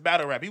really into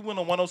battle rap. He went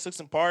on 106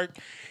 in Park.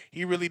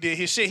 He really did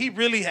his shit. He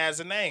really has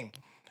a name.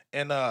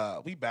 And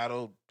we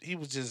battled. He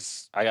was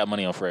just, I got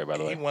money on Fred, by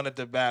the he way. wanted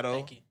to battle.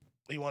 Thank you.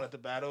 He wanted to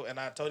battle, and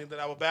I told him that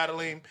I would battle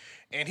him.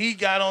 And he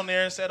got on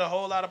there and said a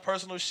whole lot of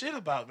personal shit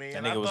about me. That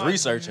and I nigga was thought,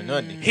 researching,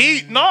 wasn't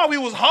we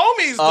was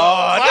homies, though.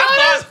 Oh, So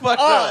that's I fucked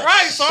thought, up.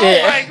 right, so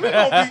Yeah. I'm like, we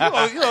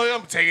gonna be, you know,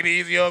 I'm taking it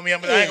easy on me. I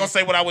ain't gonna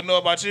say what I would know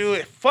about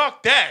you.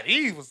 Fuck that.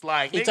 He was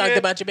like, He nigga, talked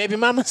about your baby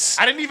mamas.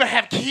 I didn't even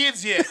have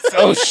kids yet. So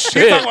Oh, He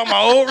shit. talking about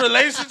my old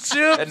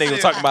relationship. That nigga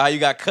was talking about how you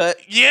got cut.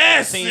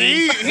 Yes,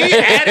 he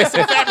added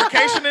some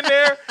fabrication in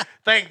there.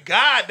 Thank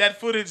God that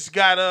footage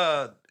got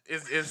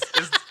is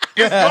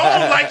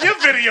gone like your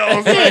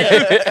videos.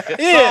 Like,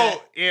 Yeah.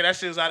 So yeah, that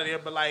shit was out of there.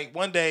 But like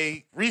one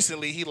day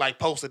recently, he like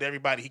posted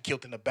everybody he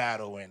killed in the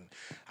battle, and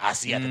I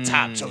see at the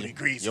top Jody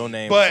Greasy. your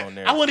name but was on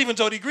there. I wasn't even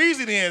Jody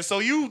Greasy then. So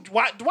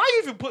why you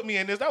even put me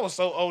in this? That was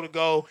so old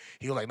ago.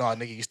 He was like, no,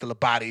 nigga, you still a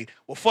body.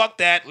 Well, fuck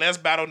that. Let's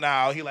battle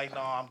now. He like,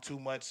 no, I'm too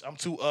much. I'm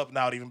too up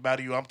now to even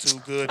battle you. I'm too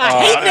good.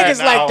 I hate Oh, niggas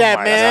no, like that,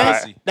 my man.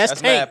 God. Pussy. That's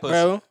That's mad tank, pussy.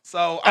 bro.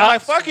 So I'm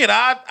like, fuck it,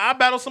 I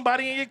battle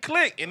somebody in your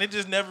clique, and it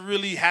just never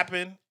really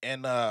happened.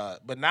 And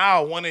but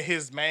now one of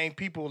his main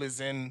people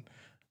is in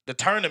the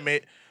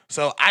tournament,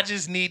 so I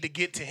just need to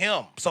get to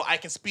him so I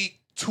can speak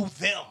to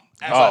them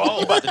as a whole.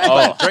 You about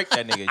to Drake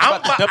that nigga. You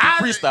about to double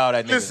freestyle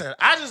that nigga. Listen,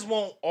 I just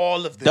want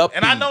all of them, Duppy.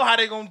 and I know how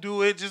they gonna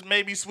do it. Just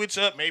maybe switch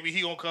up. Maybe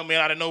he gonna come in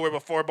out of nowhere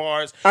with 4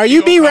 bars. Are He you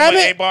gonna B come with Rabbit?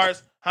 8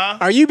 bars, huh?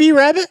 Are you B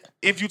Rabbit?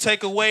 If you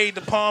take away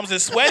the palms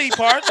and sweaty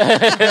parts,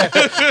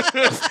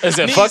 Is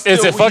it Knees fuck? Is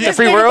still it fuck weak. the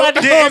free Nigga world?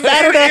 about to go and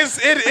battle that.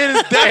 it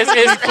is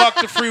definitely fuck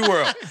the free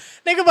world.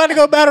 Nigga about to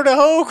go battle the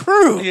whole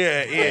crew.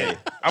 Yeah.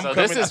 I'm So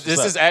coming. this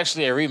is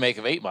actually a remake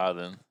of 8 Mile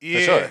then. yeah.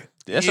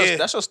 For sure.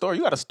 That's your story.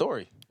 You got a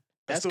story.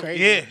 That's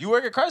crazy. Yeah, You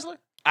work at Chrysler?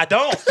 I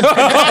don't.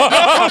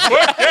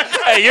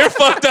 Hey, you're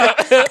fucked up.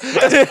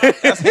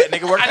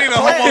 Nigga work I need a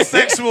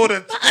homosexual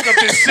to pick up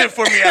this shit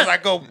for me as I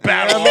go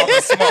battle all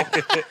the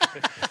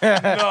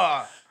smoke.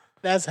 Nah.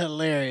 That's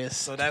hilarious.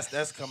 So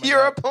that's coming.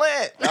 You're a up.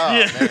 plant. Oh,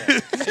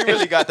 man. She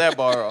really got that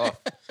bar off.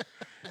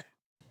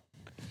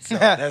 So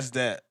that's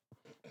that.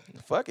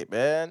 Fuck it,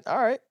 man. All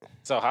right.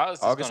 So how is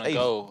this August gonna 8th.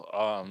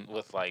 go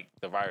with like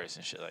the virus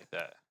and shit like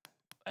that?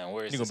 And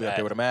where is You gonna this be out at?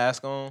 there with a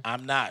mask on?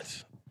 I'm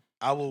not.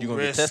 I will You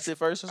gonna get risk. tested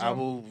first or I something?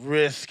 will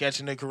risk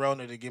catching the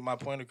corona to get my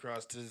point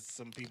across to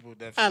some people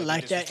that. Feel I they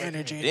like that disrespecting me.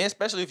 energy. Then,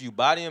 especially if you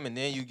body him and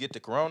then you get the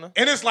corona.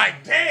 And it's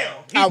like, damn,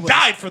 I he would-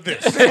 died for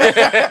this.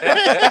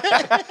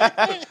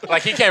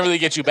 Like he can't really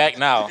get you back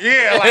now.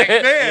 yeah, like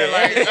man,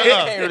 like You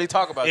can't really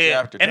talk about you yeah.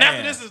 after. And Damn.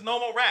 after this is no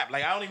more rap.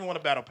 Like I don't even want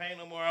to battle Pain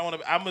no more. I'm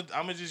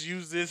gonna just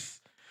use this.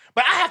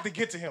 But I have to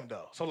get to him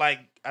though. So like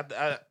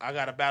I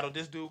got to battle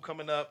this dude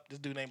coming up. This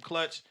dude named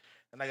Clutch,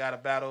 and I got to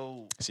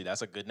battle. See,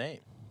 that's a good name.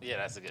 Yeah,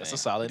 that's a good. That's name. a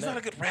solid He's name.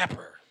 not a good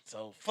rapper.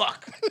 So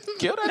fuck.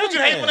 Kill that Don't you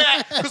nigga hate then. when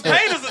that? Because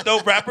Pain is a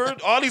dope rapper.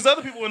 All these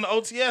other people in the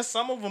OTS,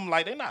 some of them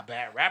like they're not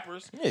bad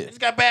rappers. Yeah. They just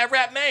got bad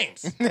rap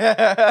names. So,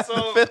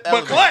 The Fifth but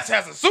Element. Clutch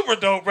has a super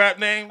dope rap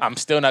name. I'm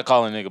still not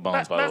calling nigga Bones,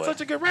 Not, by the not way.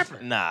 such a good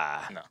rapper. Nah,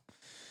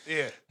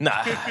 Yeah.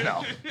 nah,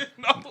 no.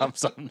 No. I'm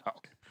so no.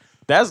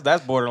 That's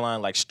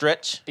borderline like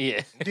Stretch.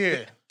 Yeah.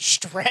 Yeah.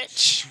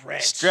 Stretch.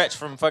 Stretch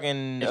from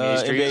fucking NBA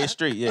Street. NBA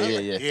Street. Yeah, yeah,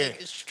 yeah. Yeah.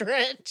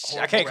 Stretch.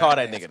 I can't call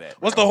that nigga that.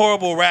 What's the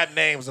horrible rap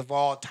names of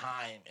all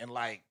time and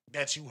like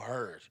that you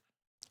heard?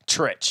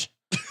 Tretch?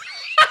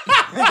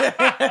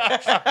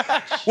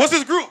 What's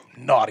his group?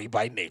 Naughty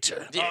by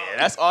Nature. Yeah,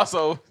 that's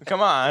also.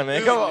 Come on,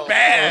 man. Come on.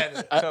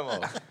 Bad. Come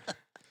on.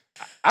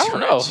 I don't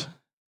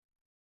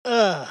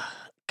know.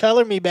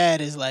 Color Me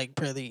Bad is like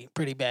pretty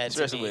bad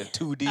to Especially me. with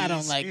two D's. I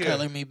don't like Yeah.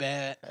 Color Me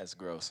Bad. That's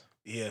gross.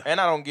 Yeah. And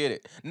I don't get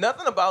it.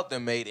 Nothing about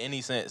them made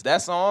any sense.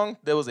 That song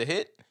that was a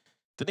hit.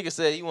 The nigga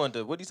said he wanted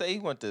to. What did he say? He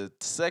wanted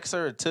to sex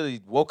her until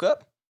he woke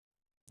up.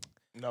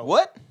 No.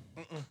 What?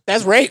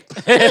 That's rape.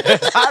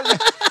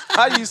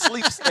 How do you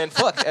sleep and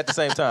fuck at the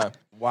same time?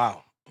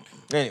 Wow.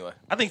 Anyway,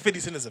 I think 50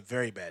 Cent is a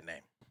very bad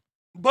name.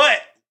 But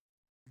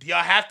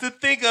y'all have to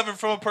think of it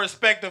from a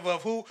perspective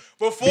of who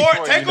before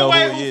take you know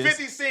away who he who is.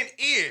 50 Cent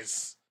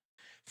is.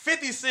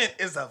 50 Cent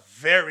is a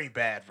very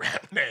bad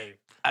rap name.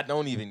 I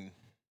don't even.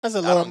 That's a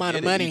I low don't amount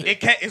of get it money. either. It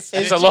can't.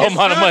 It's a low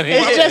amount of stood money.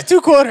 for- It's just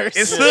 2 quarters.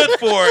 It stood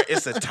for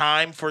it's a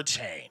time for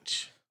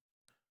change.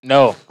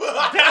 No.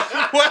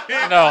 That's what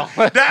it, No.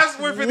 That's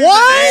where 50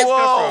 What? Cent names come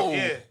Whoa. from.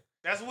 Yeah.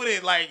 That's what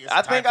it like. It's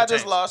I think time I for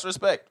just change. lost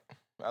respect.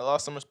 I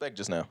lost some respect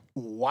just now.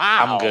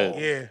 Wow. I'm good.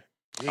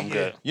 Yeah. I'm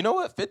good. You know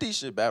what? 50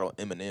 should battle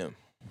Eminem.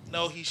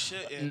 No, he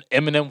shouldn't.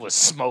 Eminem would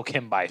smoke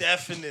him by.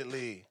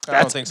 Definitely. I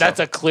don't think so. That's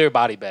a clear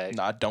body bag.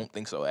 No, I don't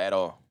think so at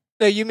all.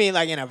 So you mean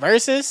like in a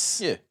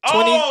versus? Yeah. 20?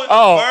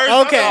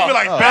 Oh, okay. I thought you were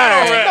like Oh,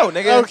 battle alright. rap.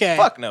 No, nigga. Okay.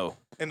 Fuck no.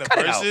 In the Cut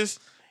it out. verses.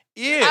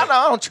 I Yeah.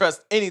 don't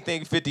trust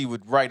anything 50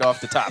 would write off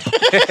the top.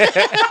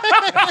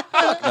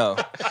 Fuck no.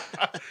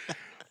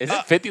 Is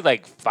it 50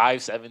 like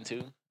 5'7"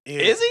 too? Yeah.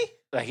 Is he?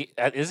 Like,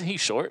 isn't he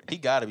short? He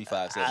gotta be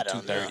 5'7", I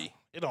don't 230.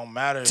 It don't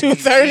matter.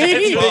 230?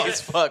 He's He big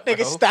as fuck, bro.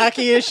 Nigga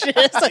stocky as shit.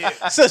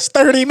 It's a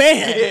sturdy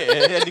man.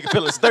 Yeah, that nigga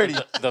feeling sturdy.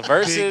 The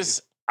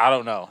verses, I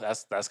don't know.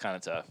 That's kind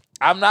of tough.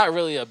 I'm not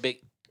really a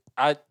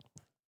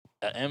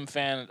M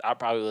fan. I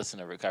probably listen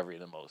to Recovery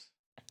the most.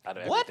 Out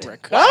of What? everything.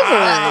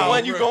 Recovery. The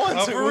one you going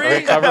Recovery? to?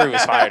 Recovery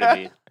was fire to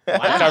me.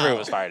 Recovery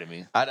was fire to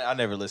me. I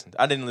never listened.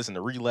 I didn't listen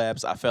to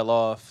Relapse. I fell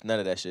off. None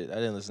of that shit. I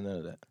didn't listen to none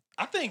of that.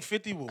 I think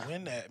 50 will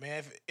win that, man.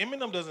 If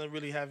Eminem doesn't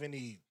really have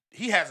any.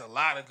 He has a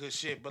lot of good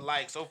shit, but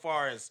like so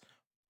far as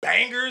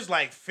bangers,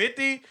 like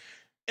 50,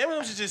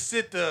 Eminem should just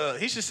sit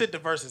the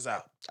verses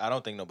out. I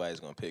don't think nobody's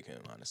gonna pick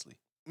him, honestly.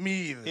 Me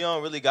either. He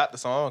don't really got the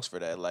songs for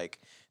that. Like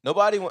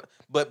nobody want.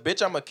 But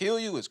bitch, I'ma kill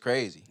you is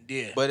crazy.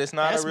 Yeah. But it's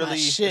not That's a my really.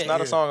 shit. It's not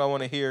a Yeah. song I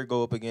want to hear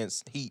go up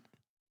against Heat.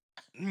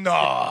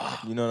 Nah.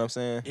 You know what I'm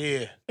saying?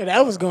 Yeah.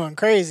 That was going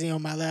crazy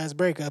on my last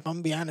breakup. I'm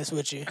gonna be honest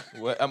with you.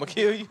 What? I'ma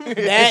kill you.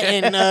 That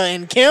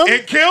and Kim.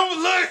 And Kim,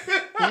 look.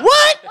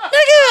 What? Nigga,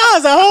 I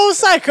was a whole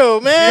psycho,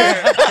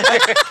 man.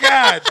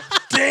 God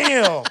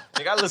damn.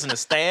 Nigga, I listened to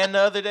Stan the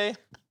other day.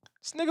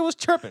 This nigga was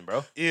tripping,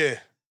 bro. Yeah.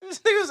 This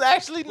nigga was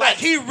actually Like nice.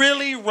 he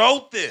really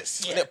wrote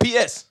this. Yeah,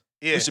 P.S.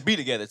 Yeah. We should be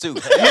together too.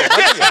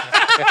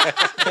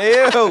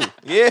 Hell,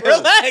 yeah.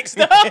 Relax,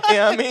 dog. You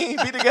know what I mean?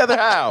 Be together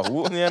how? You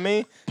know what I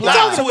mean? Plot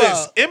talking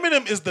twist. about?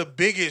 Eminem is the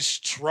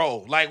biggest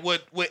troll. Like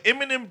what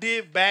Eminem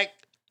did back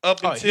up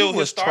Oh, until he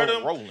was his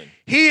stardom. trolling.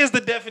 He is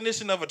the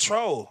definition of a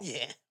troll.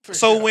 Yeah. for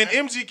So sure. when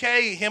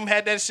MGK him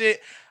had that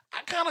shit,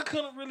 I kind of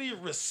couldn't really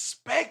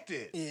respect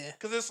it. Yeah.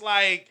 Cause it's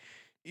like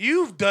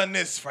you've done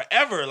this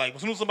forever. Like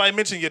as soon as somebody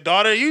mentioned your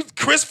daughter, you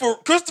Chris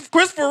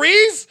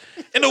Reeves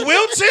in a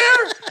wheelchair.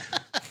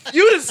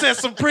 You done said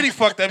some pretty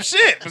fucked up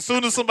shit. As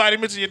soon as somebody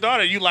mentioned your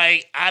daughter, you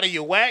like out of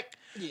your whack.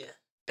 Yeah.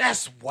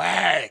 That's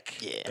whack.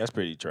 Yeah. That's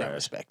pretty I trash.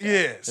 respect that.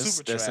 Yeah, That's,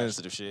 super that's trash.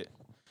 sensitive shit.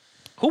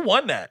 Who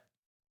won that?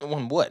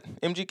 On what?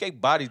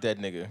 MGK bodied that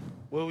nigga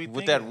What we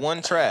with that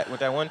one track.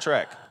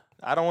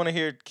 I don't want to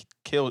hear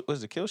kill.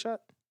 Was it Kill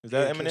Shot? Is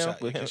that Eminem?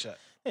 With him?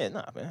 Yeah,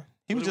 nah, man.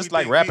 He What was do just we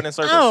like think? rapping in I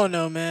circles. don't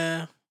know,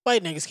 man.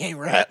 White niggas can't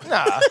rap.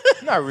 Nah,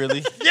 not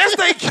really. Yes,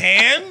 they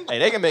can. Hey,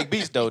 they can make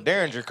beats though.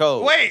 Derringer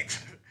Cole. Wait,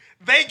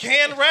 they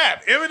can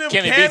rap. Eminem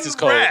Kenny can Beats is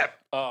cold. rap.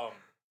 Who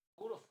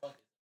the fuck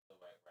is the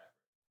white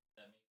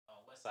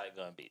rapper? West Side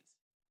Gun Beats.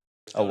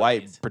 A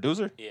white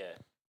producer? Yeah.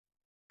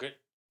 Good.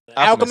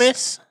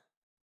 Alchemist.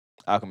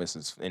 Alchemist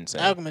is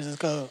insane. Alchemist is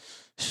cold.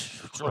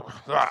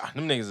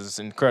 Them niggas is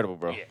incredible,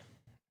 bro. Yeah.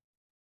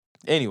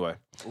 Anyway,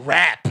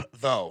 Rap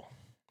though.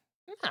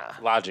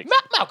 Logic.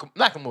 Malcolm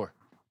Macklemore.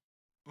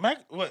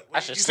 What? I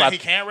You should said slap- he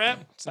can't rap?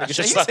 Nigga He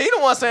just slap- the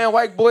one saying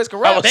white boys can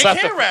I rap. was- They slap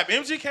can the- rap.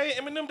 MGK,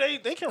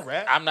 Eminem, they can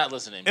rap. I'm not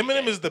listening. to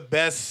Eminem MGK. is the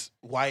best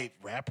white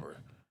rapper.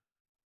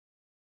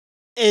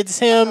 It's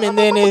him, and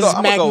then it's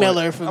Mac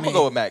Miller for I'm me. gonna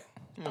go with Mac.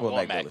 I'm I'm gonna go going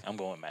with Mac Mac. Miller. I'm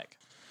going Mac.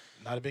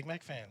 Not a Big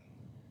Mac fan.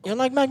 You don't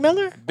like Mac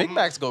Miller? Big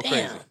Macs go Damn.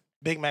 crazy.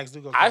 Big Macs do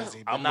go I-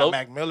 crazy, but I'm not low-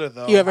 Mac Miller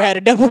though. You ever had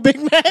a double Big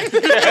Mac?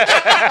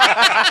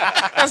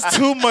 That's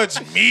too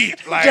much meat.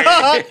 Like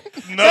Dog,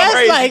 no, that's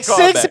crazy like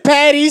callback. 6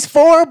 patties,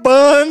 4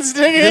 buns,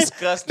 nigga.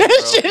 Disgusting,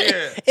 That bro. shit.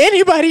 Yeah.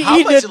 Anybody How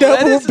eating a much double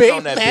lettuce is Big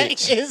on that Mac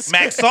bitch? is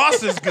Mac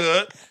sauce is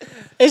good.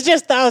 it's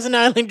just Thousand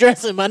Island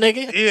dressing, my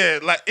nigga. Yeah,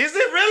 like is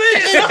it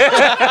really?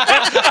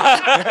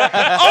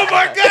 Oh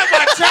my god,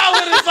 my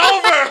childhood is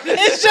over.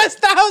 It's just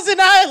Thousand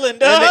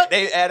Island, And dog.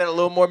 they added a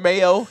little more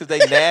mayo because they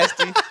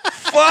nasty.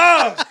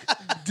 Fuck.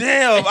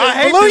 Damn, I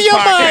hate Blew this your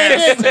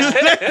podcast. mind.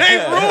 They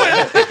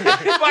ruined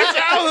my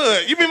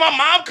childhood. You mean my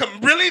mom can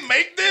really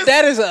make this?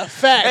 That is a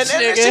fact, And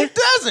then nigga. she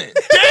doesn't.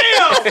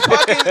 Damn.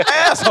 Fucking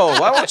asshole.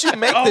 Why won't you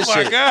make Oh this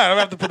my shit? god, I'm gonna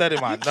have to put that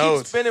in my Keep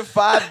notes. spending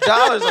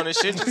 $5 on this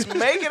shit. Just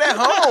make it at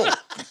home.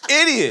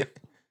 Idiot.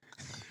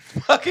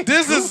 Fucking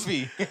This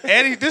goofy. is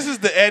Eddie. This is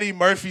the Eddie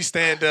Murphy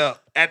stand up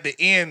at the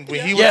end when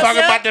he was Yes.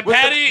 talking about the With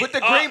the- patty with the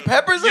green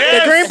peppers in it?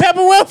 yes. The green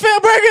pepper welfare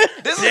burger?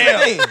 This is Damn.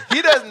 the thing.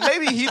 He doesn't.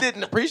 Maybe he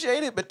didn't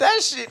appreciate it, but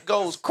that shit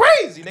goes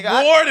crazy,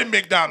 nigga. More than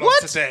McDonald's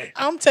What? today.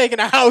 I'm taking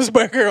a house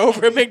burger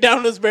over a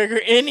McDonald's burger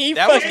any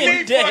That was fucking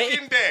Any day.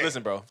 fucking day.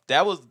 Listen, bro.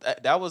 That was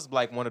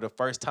like one of the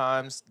first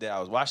times that I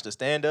was watching the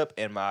stand up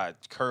and my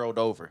curled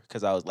over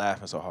because I was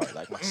laughing so hard.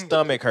 Like my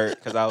stomach hurt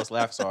because I was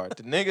laughing so hard.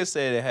 The nigga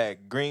said it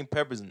had green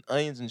peppers and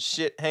onions and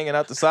shit hanging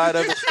out the side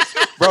of it.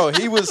 Bro,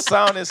 he was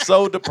sounding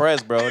so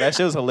depressed, bro. That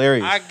shit was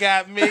hilarious. I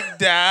got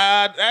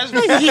McDonald's. That's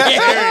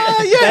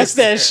Yeah, that's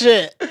that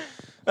shit.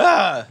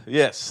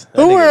 Yes.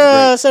 That Who nigga were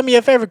was great. some of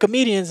your favorite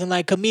comedians and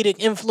like comedic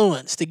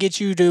influence to get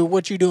you to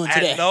what you're doing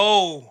today?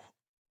 no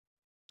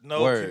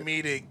Word.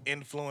 comedic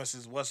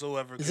influences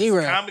whatsoever. 'Cause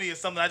Zero. Comedy is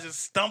something I just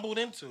stumbled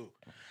into.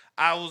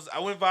 I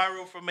went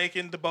viral for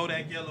making the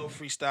Bodak Yellow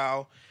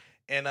freestyle,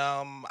 and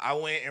I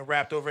went and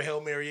rapped over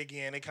Hail Mary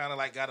again. It kind of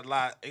like got a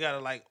lot. It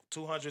got like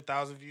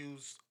 200,000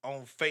 views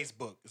on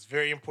Facebook. It's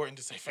very important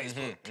to say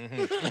Facebook.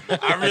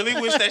 I really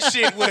wish that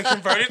shit would have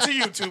converted to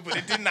YouTube, but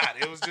it did not.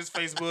 It was just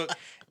Facebook.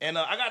 And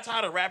I got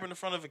tired of rapping in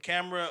front of a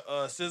camera.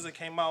 SZA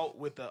came out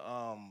with the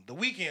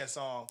Weeknd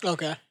song,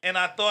 Okay. and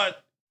I thought.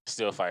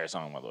 Still fire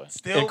song, by the way.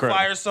 Still Incredible.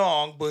 fire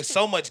song, but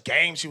so much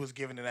game she was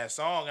giving in that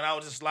song. And I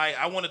was just like,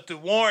 I wanted to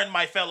warn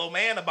my fellow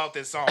man about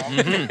this song.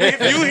 If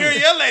you hear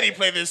your lady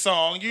play this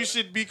song, you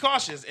should be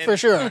cautious. And For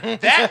sure.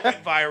 that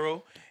went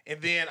viral.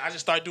 And then I just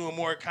started doing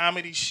more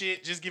comedy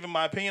shit, just giving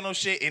my opinion on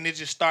shit. And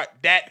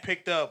that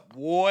picked up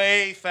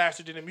way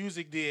faster than the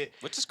music did,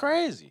 Which is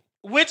crazy.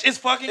 which is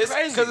fucking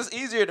crazy. Because it's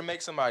easier to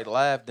make somebody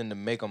laugh than to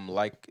make them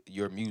like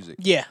your music.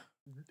 Yeah.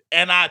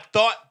 And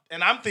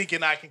I'm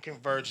thinking I can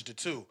converge the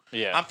two.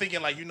 Yeah. I'm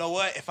thinking like, you know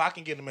what? If I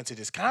can get them into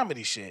this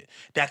comedy shit,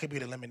 that could be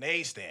the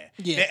lemonade stand.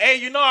 Yeah. Then, hey,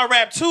 you know I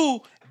rap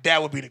too.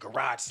 That would be the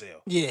garage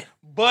sale. Yeah.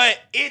 But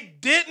it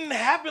didn't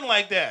happen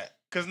like that.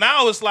 Cause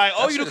now it's like,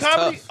 oh, That you do shit is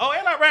comedy? tough. Oh,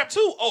 and I rap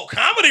too. Oh,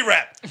 comedy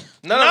rap.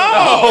 No.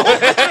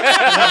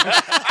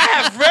 I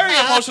have very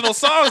emotional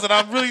songs that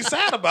I'm really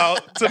sad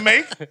about to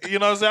make. You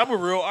know what I'm saying? I'm a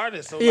real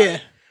artist. So Yeah.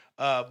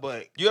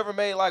 but You ever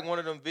made like one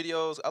of them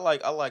videos? I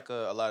like a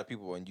lot of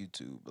people on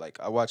YouTube. Like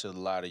I watch a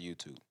lot of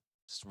YouTube.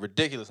 It's a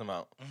ridiculous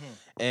amount.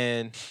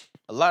 And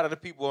a lot of the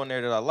people on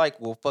there that I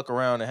like will fuck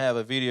around and have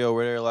a video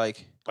where they're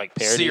like Like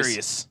parodies.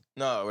 serious.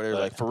 No, where they're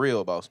Like- like for real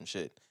about some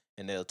shit.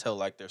 And they'll tell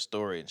like their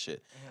story and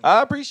shit.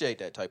 I appreciate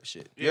that type of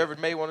shit. You Yeah. ever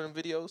made one of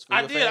them videos? For I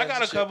your did. I fans got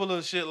and a shit? couple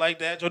of shit like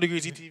that. Jody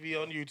Greasy TV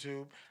on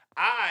YouTube.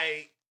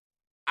 I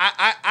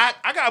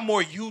got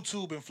more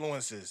YouTube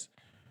influences,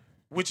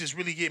 which is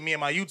really getting me in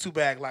my YouTube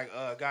bag. Like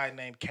a guy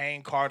named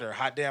Kane Carter,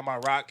 Hot Damn I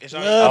Rock. Is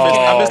y'all- Love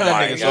I miss it. that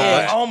my nigga so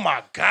God. much. Oh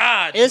my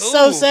God! It's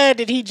so dude. sad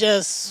that he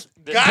just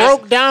Guys-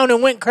 broke down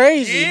and went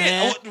crazy,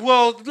 Yeah. man.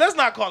 Well, let's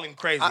not call him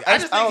crazy. I I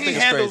just don't think he think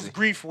it's handles crazy.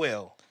 grief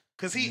well,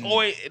 cause he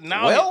always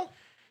now. Well,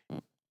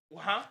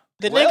 Huh?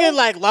 The Well- nigga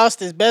like lost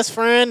his best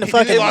friend. The He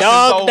fucking lost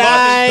dog his soul, lost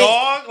died. his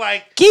dog,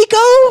 like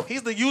Kiko?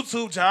 he's the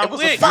YouTube John it was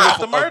Wick. a He was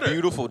the beautiful, murder. a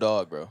beautiful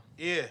dog, bro.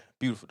 Yeah.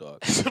 Beautiful dog.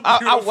 a I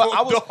beautiful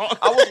dog.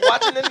 was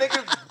watching the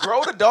nigga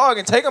grow the dog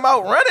and take him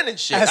out running and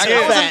shit. That's Like, a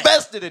I was fact.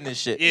 invested in this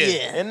shit. Yeah.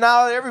 Yeah. And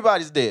now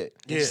everybody's dead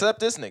Yeah. except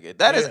this nigga.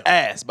 That is Yeah.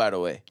 ass, by the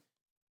way.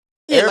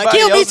 Yeah, like Everybody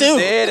kill me else is too.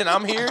 dead and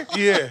I'm here.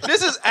 Yeah.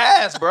 This is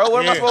ass, bro.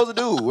 What am I Yeah. supposed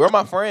to do? Where are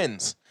my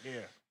friends? Yeah.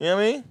 You know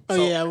what I mean? Oh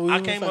So yeah, we I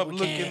would came fuck up with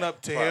looking Ken.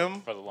 up to For-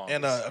 him, for the longest.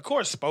 and of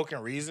course, Spoken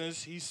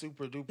Reasons. He's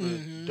super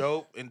duper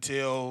dope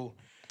until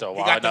The got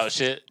wild the- out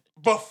shit.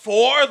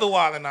 before the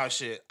Wild 'N Out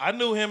shit. I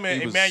knew him and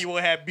He was- Emmanuel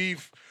had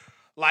beef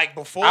like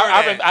before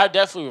I that. I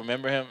definitely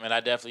remember him, and I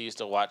definitely used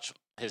to watch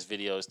his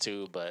videos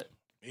too. But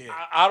yeah.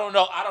 I don't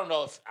know. I don't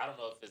know if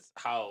it's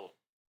how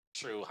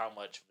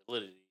much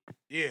validity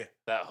Yeah.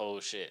 that whole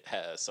shit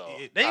has. So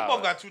They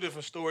both got 2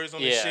 different stories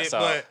on this shit, so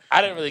but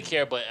I didn't really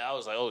care. But I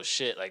was like, oh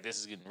shit, like this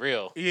is getting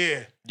real.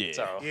 yeah. Yeah.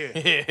 So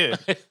Yeah.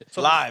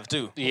 Live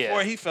too. yeah,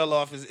 Before he fell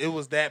off, it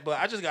was that. But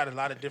I just got a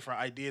lot of different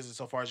ideas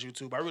so far as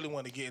YouTube. I really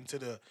want to get into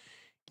the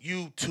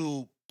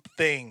YouTube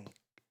thing.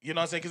 You know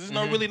what I'm saying? Because there's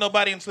Mm-hmm. really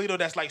nobody in Toledo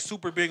that's like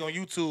super big on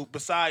YouTube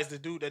besides the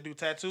dude that do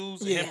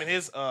tattoos. Yeah. And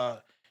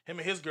him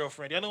and his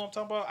girlfriend. Y'all know what I'm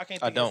talking about? I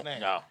can't I think of his don't.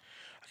 name. no.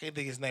 I can't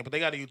think of his name, but they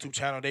got a YouTube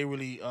channel. They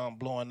really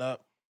blowing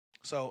up.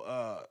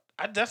 So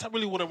that's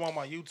really what I want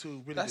my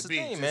YouTube really That's to the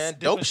be. thing, Just man.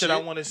 different Dope shit shit. I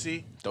want to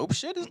see. Dope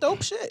shit is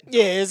dope shit.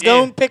 Yeah, it's Yeah.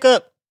 gonna pick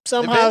up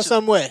somehow, Eventually.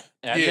 some way.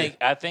 And Yeah.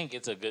 I think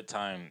it's a good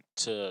time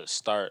to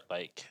start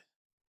like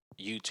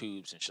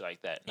YouTubes and shit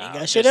like that. Ain't Now,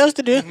 got shit just- else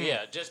to do.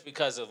 Yeah, just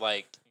because of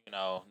like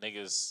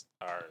niggas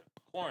are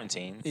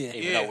quarantined, Yeah.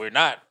 even Yeah. though we're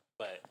not.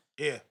 But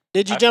Yeah.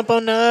 Did you I- jump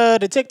on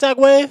the TikTok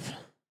wave?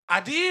 I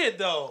did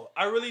though.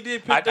 I really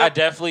did pick I up.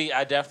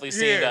 definitely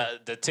seen Yeah.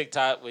 the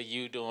TikTok with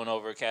you doing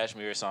over a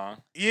Kashmir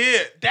song. Yeah,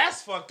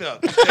 that's fucked up.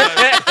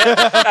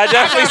 I I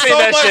definitely got seen so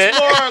that much shit.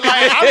 more.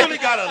 Like I really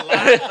got a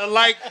lot of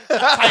like type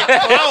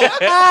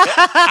clout.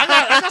 I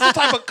got some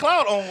type of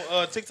clout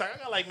on TikTok. I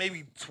got like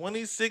maybe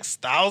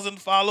 26,000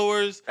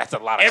 followers. That's a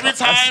lot. Of Every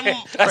clout. time-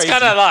 that's Crazy.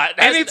 kind of a lot.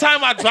 That's-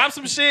 Anytime I drop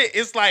some shit,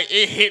 it's like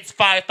it hits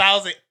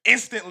 5,000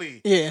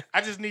 instantly. Yeah, I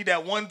just need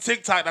that one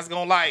TikTok that's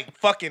gonna like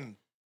fucking.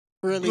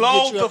 really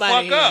Blow get you the up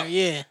outta fuck up.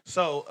 here. Yeah,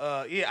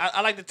 So yeah,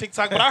 I like the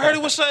TikTok, but I heard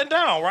it was shutting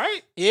down,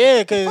 right? yeah,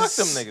 Fuck because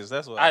them niggas.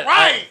 That's why.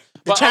 Right. the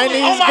But-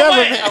 Chinese on my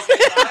government. way. Okay,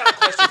 so I got a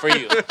question for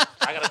you.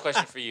 I got a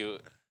question for you.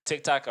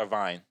 TikTok or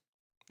Vine?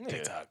 Yeah.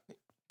 TikTok.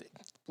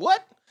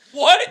 What?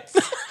 What?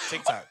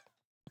 TikTok.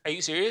 Are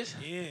you serious?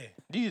 Yeah.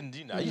 You know,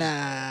 you- No,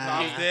 Nah,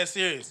 I was dead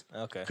serious.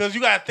 Okay. Because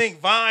you gotta think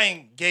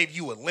Vine gave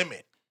you a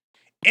limit.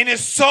 And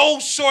it's so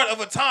short of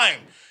a time.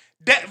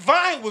 That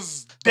Vine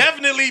was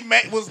definitely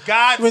was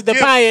God's Was the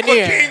gift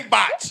pioneer. for King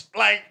Botch.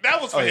 Like that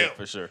was for Oh yeah, him.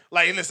 for sure.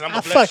 Like, listen, I'm I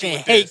gonna bless fucking you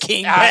with hate this.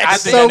 King I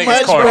Bats think so that nigga's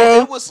much, corny.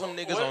 bro. It was some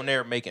niggas on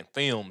there making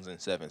films in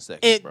 7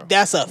 seconds, bro.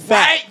 That's a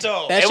fact. Right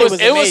though. That It shit was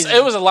was it was amazing.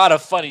 it was a lot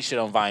of funny shit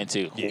on Vine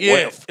too.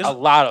 Yeah. a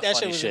lot of That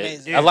shit funny was shit.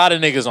 amazing. A lot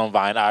of niggas on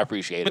Vine. I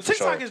appreciate But it. For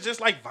TikTok sure. is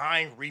just like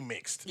Vine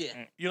remixed. Yeah.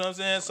 You know what I'm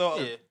saying? So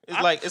Yeah,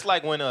 it's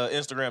like when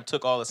Instagram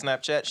took all the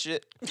Snapchat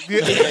shit. give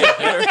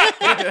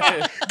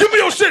me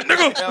your shit,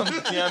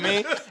 nigga. You know what I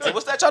mean? Hey,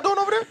 what's that y'all doing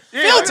over there?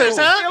 Filters,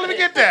 huh? Yeah, let me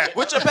get that.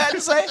 What your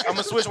patent say? I'm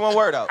gonna switch one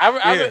word out.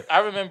 I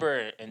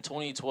remember in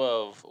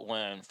 2012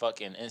 when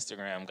fucking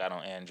Instagram got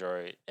on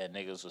Android and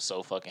niggas was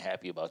so fucking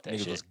happy about that Niggas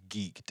shit. was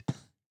geeked.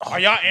 Are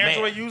y'all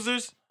Android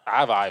users?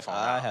 I have an iPhone,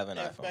 I now, have an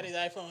iPhone. Everybody's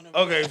iPhone.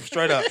 Okay,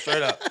 straight up.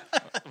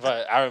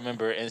 but I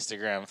remember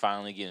Instagram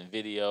finally getting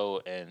video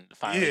and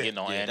finally Yeah. getting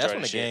on Yeah, Android. that's when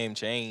and the shit. game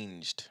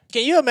changed.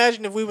 Can you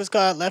imagine if we was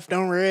called Left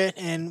on Red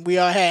and we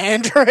all had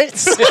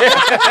Androids?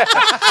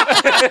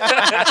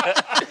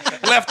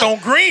 Left on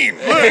green.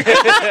 Look.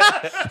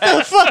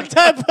 the fuck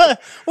type of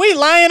we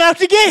lying out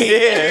the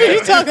gate? What are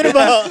you talking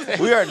about?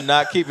 We are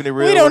not keeping it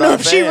real. We don't with know our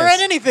if she fans. read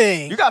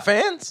anything. You got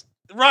fans?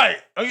 Right.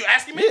 Are you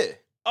asking me? Yeah.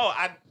 Oh,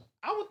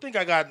 I would think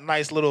I got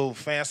nice little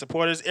fan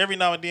supporters. Every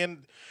now and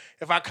then,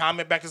 if I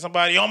comment back to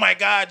somebody, oh my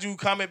God, you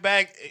comment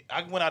back.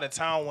 I went out of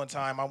town one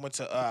time. I went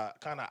to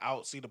kind of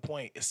out see the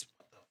point. It's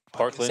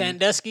Portland.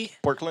 Sandusky.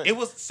 Port Clinton. it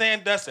was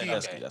Sandusky,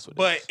 Sandusky, that's what it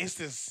but is.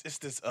 it's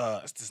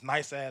this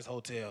nice ass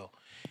hotel,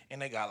 and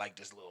they got like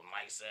this little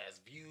nice ass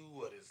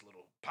view of this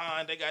little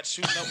pond. They got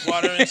shooting up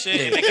water and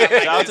shit. And they got,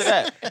 like, Shout out to this-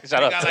 that. Shout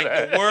They out got to like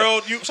that. the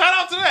world. Shout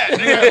out to that.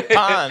 They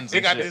got, Ponds. they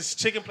and got shit. this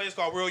chicken place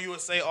called World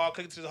USA all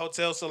connected to the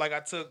hotel. So like I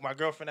took my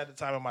girlfriend at the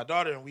time and my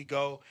daughter, and we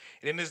go,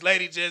 and then this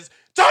lady just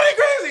Johnny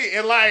Crazy,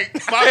 and like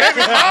my baby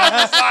mom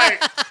was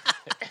like,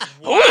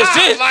 Who is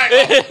this?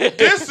 Like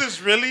this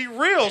is really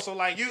real. So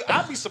like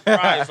I'd be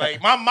surprised.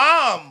 Like my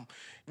mom.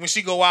 When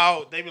she go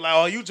out, they be like,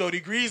 "Oh, you Jody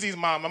Greasy's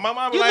mom." And my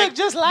mom be You like, look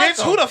just like "Bitch,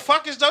 him." who the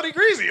fuck is Jody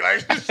Greasy?"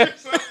 Like,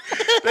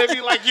 they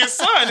be like, "Your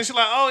son," and she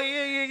like, "Oh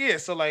yeah."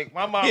 So like,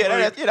 my mom, Yeah,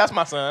 really- that's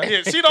my son.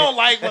 yeah, she don't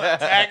like when I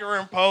tag her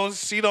in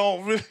posts. She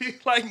don't really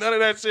like none of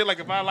that shit. Like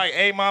if I like,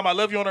 "Hey mom, I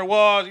love you" on her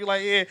wall, you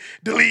like, "Yeah,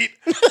 delete."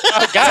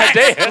 God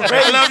damn.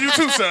 I love you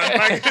too, son.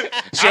 Like,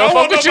 She I don't don't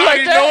want fuck with you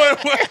nobody like that? knowing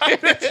what I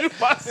did you,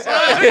 my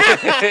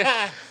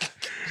son.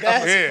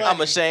 That's Yeah. funny.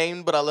 I'm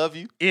ashamed, but I love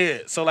you. Yeah,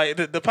 so like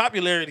the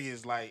popularity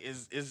is like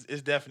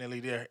is definitely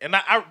there, and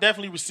I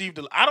definitely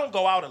received. I don't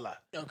go out a lot,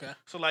 Okay.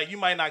 so like you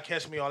might not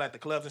catch me all at the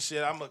clubs and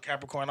shit. I'm a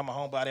Capricorn. I'm a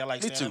homebody. I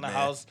like Me staying too, in the man.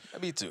 house.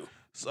 Me too.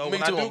 So Me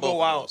when I too do on both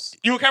go of out, those.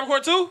 you a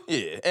Capricorn too?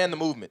 Yeah, and the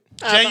movement.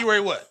 January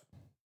what?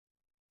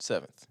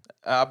 7th.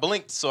 I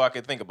blinked so I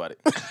could think about it.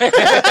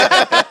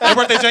 Your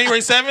birthday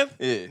January 7th?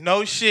 Yeah.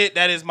 No shit,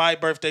 that is my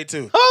birthday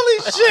too.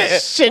 Holy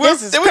shit! Shit,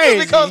 this is Did we just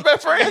crazy. become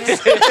best friends?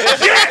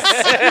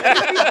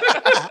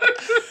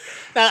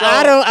 Now,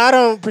 I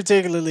don't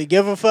particularly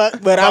give a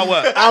fuck, but About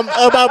what? I'm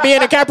about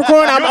being a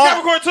Capricorn. You I'm a all,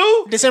 Capricorn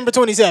too? December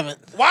 27th.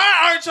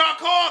 Why aren't y'all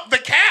called the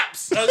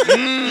Caps? You're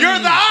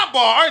the oddball,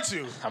 aren't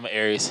you? I'm an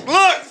Aries.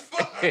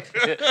 Look,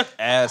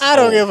 Asshole. I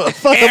don't give a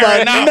fuck Airing about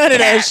out none of that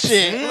cats.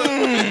 shit.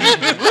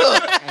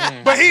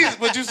 But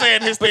you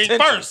saying his thing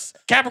first.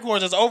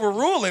 Capricorns is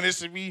overruling. It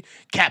should be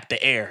cap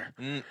the air.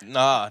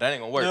 Nah, that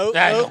ain't gonna work. Nope,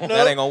 That- nope, That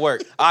nope. ain't gonna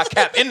work. I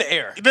cap in the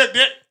air.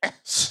 I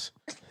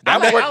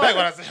That would work like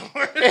better.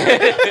 what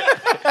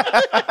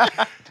I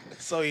said.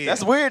 So yeah,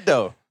 That's weird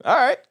though. All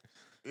right.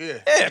 yeah.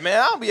 Yeah, man.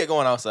 I don't be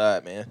going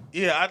outside, man.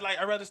 Yeah,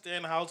 I'd rather stay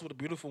in the house with a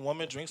beautiful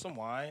woman, drink some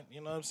wine. You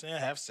know what I'm saying?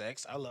 Have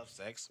sex. I love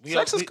sex.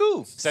 Sex is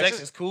cool.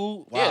 Sex is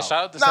cool. Wow. Yeah,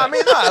 shout out to Nah, I sex.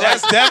 mean, nah.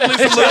 That's Like,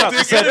 definitely some little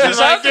dick energy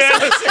right there.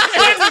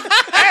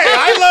 Hey,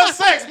 I love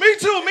sex. Me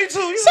too. Me too.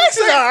 You Sex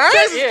is all right.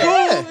 Sex is Yeah.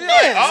 cool.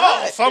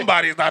 Oh,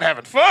 somebody's not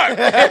having fun.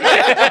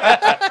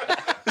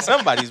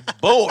 somebody's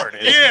bored.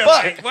 as Yeah,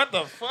 fuck. like what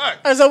the fuck? All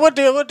right, so what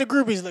the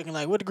groupies looking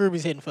like? What the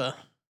groupies hitting for?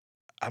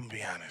 I'm gonna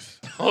be honest.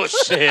 Oh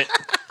shit.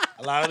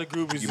 A lot of the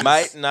groupies. You is-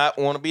 might not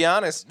want to be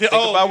honest. Think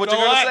Oh, about you what know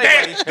you're gonna what?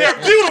 say, buddy.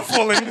 They're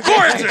beautiful and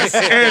gorgeous.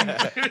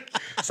 And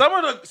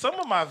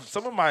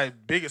some of my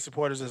biggest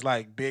supporters is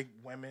like big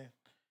women.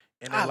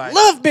 And they're I like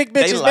love big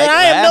they bitches, like man.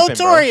 I am laughing,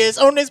 bro. notorious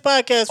on this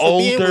podcast for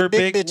being older with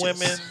big big bitches.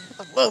 women.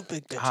 I love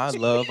big bitches. I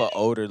love an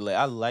older lady.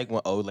 I like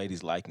when old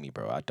ladies like me,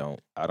 bro. I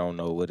don't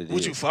know what it is.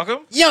 Would you fuck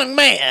them? Young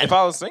man. If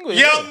I was single,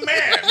 Young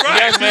man,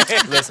 right?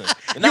 Listen,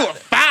 You a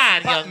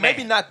fine young man.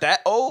 maybe not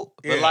that old,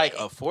 but Yeah. like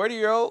a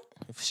 40-year-old.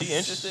 If she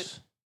interested,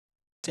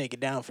 Take it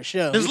down for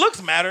sure. His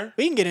looks matter.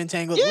 We can get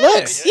entangled. Yeah.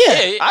 Looks,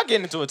 yeah. I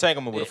get into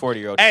entanglement with a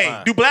 40-year-old.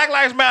 Hey, do Black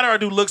Lives matter or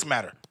do looks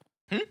matter?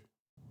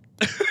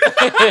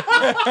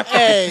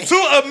 Hey, To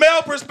a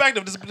male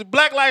perspective, does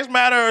Black Lives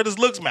matter or does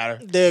looks matter?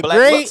 the Black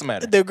great, looks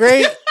matter. the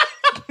great.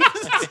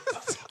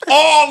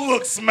 All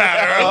looks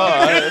matter.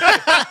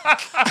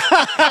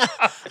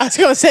 I was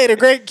gonna say the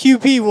great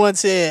QP once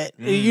said.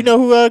 You know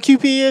who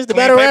QP is? The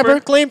Clean battle Paper? rapper,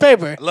 Clean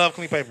Paper. Love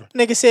clean paper.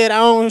 Nigga said I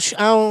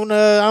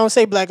don't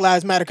say Black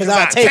Lives Matter because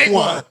I'll take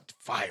one.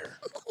 Fire.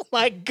 Oh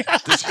my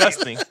God.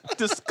 disgusting,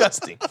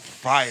 disgusting.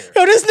 Fire.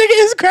 Yo, this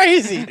nigga is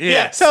crazy.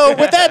 Yeah. So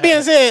with that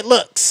being said,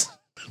 looks.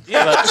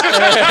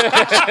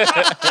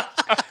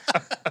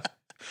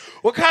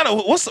 What kind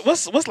of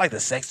what's like the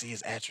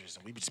sexiest actress?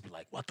 And we would just be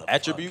like, what the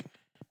Attribute? fuck?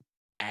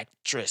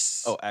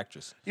 Actress. Oh,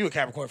 actress. You a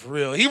Capricorn for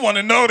real. He want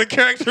to know the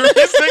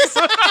characteristics,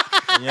 You know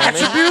what I mean?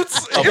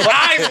 attributes. Your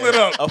eyes lit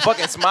up. A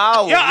fucking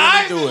smile will Your really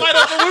eyes do light it.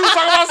 up when we was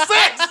talking about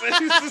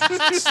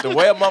sex. The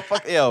way a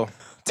motherfucker,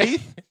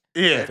 teeth.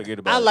 Yeah. Forget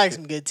about I it. like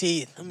some good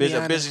teeth. I'm Bitch, be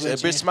a honest bitch, a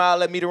with you. bitch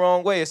smile at me the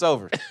wrong way. It's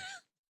over.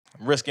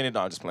 I'm risking it.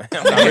 No, I'm just playing.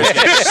 I'm not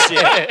risking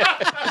shit.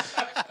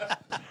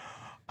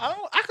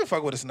 I could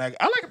fuck with a snag.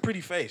 I like a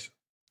pretty face.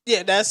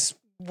 Yeah, that's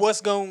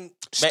what's gonna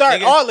start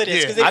nigga, all of this.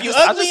 yeah. Because if I you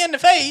just- ugly in the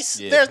face,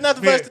 Yeah. there's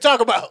nothing for us Yeah. to talk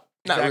about.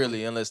 Not Exactly.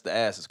 really, unless the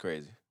ass is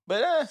crazy. But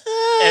That's-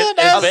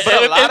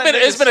 but a lot of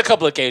It's niggas- been a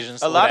couple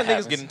occasions. a where lot of that niggas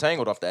happens. get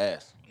entangled off the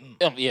ass.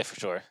 Yeah, for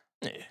sure.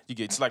 Yeah, you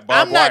get it's like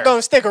barbed I'm not wire.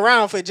 gonna stick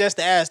around for just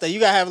the ass though. You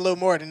gotta have a little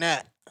more than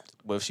that.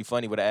 Well, if she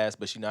funny with the ass,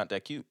 but she not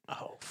that cute.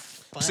 Oh,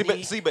 But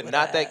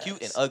not that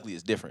cute and ugly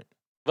is different.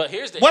 But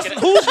here's the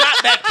Who's not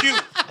that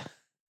cute?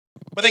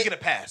 But they get a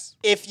pass.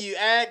 If you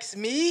ask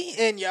me,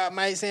 and y'all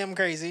might say I'm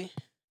crazy,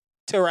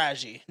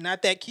 Taraji,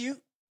 not that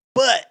cute,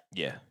 but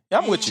Yeah,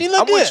 I'm with She you.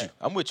 look I'm with good. you.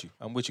 I'm with you.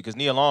 I'm with you. Because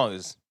Nia Long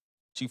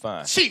she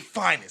fine. She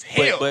fine as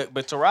hell.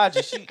 But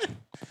Taraji, she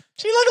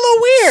she look a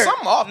little weird.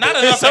 something off. Not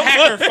there. enough to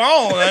hack her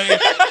phone. I mean,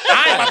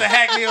 I ain't about to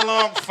hack Nia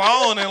Long's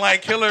phone and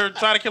like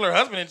try to kill her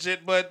husband and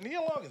shit. But Nia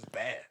Long is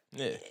bad.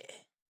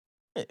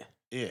 Yeah,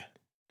 Yeah.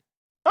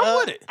 I'm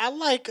with it. I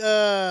like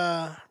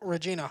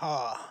Regina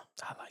Hall.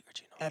 I like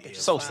Regina. That bitch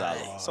is So fine.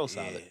 solid. So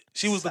solid.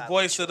 She was the Solid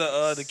voice of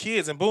the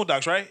kids in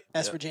Boondocks, right?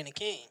 That's Regina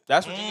King.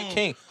 That's Regina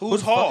King. Who's Who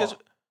the fuck Hall? is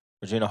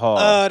Regina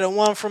Hall? The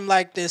one from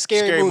like the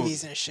scary Scary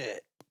movies and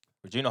shit.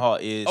 Regina Hall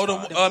is. Oh, the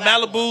fine. black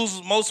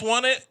Malibu's Most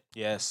Wanted.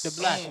 Yes.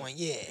 The black one,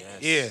 yeah.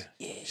 Yeah.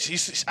 Yeah.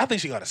 I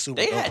think she got a super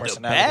They dope had the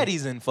personality.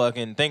 baddies in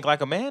fucking Think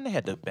Like a Man. They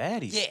had the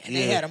baddies. Yeah,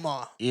 they Yeah. had them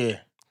all. Yeah.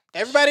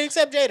 Everybody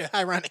except Jada,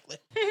 ironically.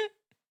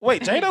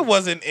 Wait, Jada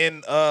wasn't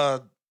in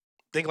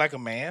Think Like a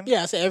Man?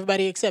 Yeah, I said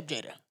everybody except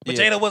Jada. But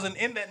Yeah. Jada wasn't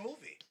in that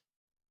movie.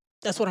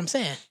 That's what I'm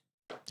saying.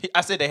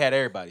 I said they had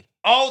everybody.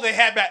 Oh, they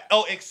had back.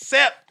 Oh,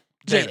 except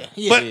Jada. Jada,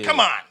 yeah. But Yeah. come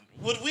on.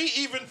 Would we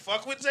even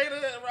fuck with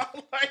Jada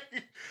around? Like,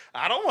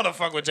 I don't want to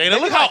fuck with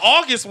Jada. Look how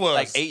August was.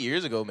 Like 8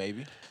 years ago,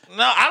 maybe.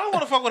 No, I don't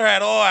want to fuck with her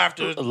at all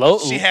after Low-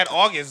 she had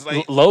August.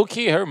 Like, Low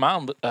key, her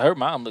mom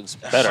looks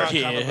better.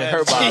 kinda bad.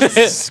 her mom.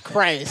 Jesus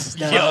Christ.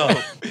 No. yo,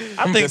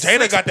 I think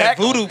Jada got that six-pack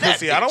on voodoo that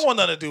pussy. I don't want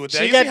nothing to do with that.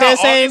 She You got see how that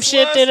same August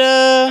shit was?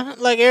 that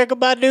like Erica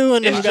Badu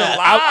and them In got.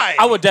 July.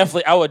 I would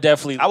definitely. I would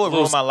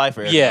ruin lose- my life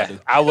for Yeah,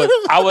 everybody.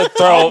 I would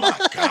throw.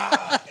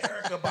 God,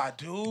 Erica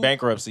Badu.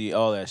 Bankruptcy,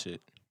 all that shit.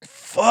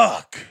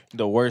 Fuck.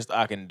 The worst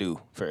I can do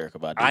for Erica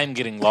Badu. I'm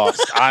getting lost.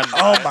 I'm.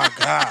 Oh my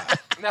God.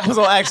 That was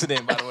on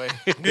accident, by the way.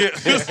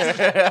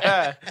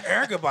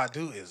 Erica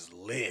Badu is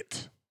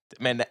lit.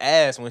 Man, the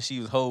ass when she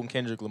was holding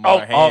Kendrick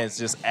Lamar's Oh, hands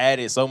just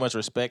added so much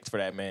respect for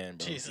that man,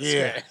 bro. Jesus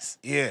Yeah. Christ.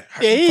 Yeah.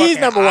 Her Yeah, he's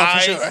fucking number one for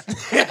eyes. sure.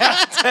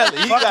 I'm telling you,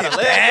 you Fucking gotta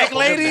let bag go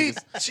of them lady.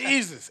 niggas.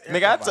 Jesus.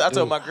 Nigga, I Erica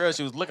told Badu. my girl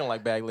she was looking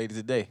like Bag Lady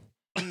today.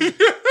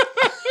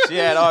 She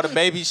had all the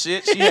baby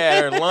shit. She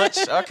had her lunch,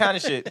 all kind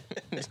of shit.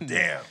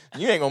 Damn.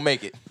 You ain't gonna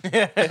make it. Oh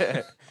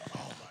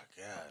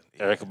my god.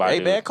 Erica Badu. Hey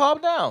man, calm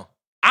down.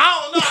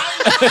 I don't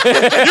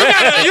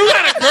know. You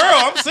got a girl.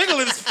 I'm single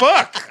as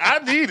fuck. I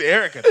need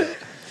Erica. Though.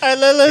 All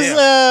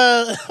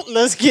right,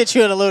 let's get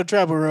you in a little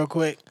trouble real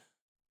quick.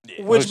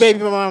 Which baby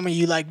mama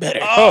you like better?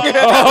 Oh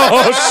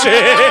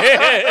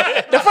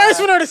shit! The first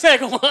one or the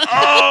second one?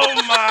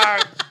 Oh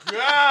my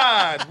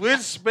god.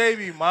 Which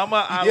baby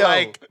mama I Yo.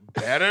 like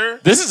better?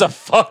 This is a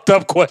fucked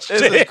up question.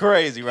 This is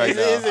crazy right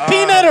now. Is it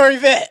Peanut or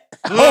Yvette?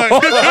 Look.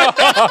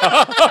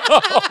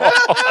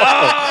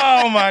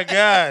 Oh my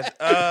god.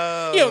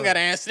 You don't gotta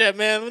answer that,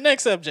 man.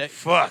 Next subject.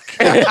 Fuck.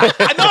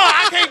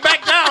 I can't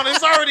back down.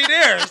 It's already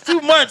there. It's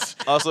too much.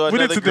 Also, We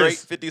another into great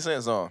this. 50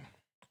 Cent song.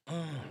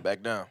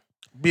 Back down.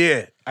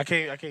 Yeah, I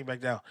can't back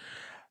down.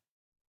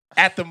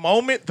 At the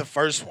moment, the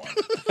first one,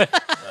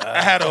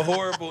 I had a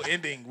horrible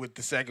ending with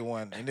the second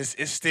one, and it's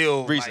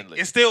still Recently.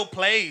 it still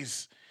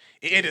plays.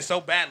 It ended so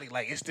badly,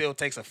 like it still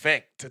takes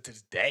effect to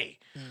this day.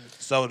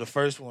 So the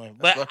first one,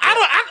 but fucked I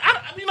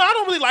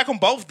don't really like them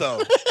both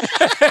though.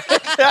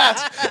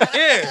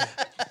 Yeah,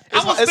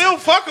 I would still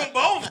fuck them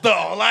both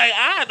though. Like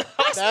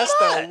That's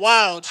the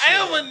wild shit.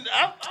 I'm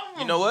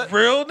You know what?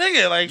 real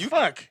nigga. Like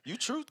fuck. You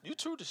true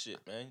to shit,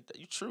 man.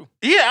 You true.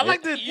 Yeah, I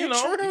like the you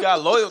know. You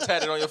got loyal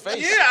tatted on your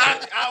face. Yeah,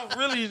 I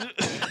really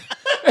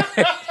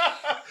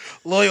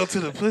loyal to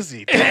the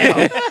pussy.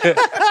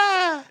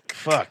 Damn.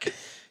 Fuck.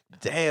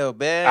 Damn,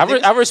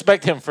 man. I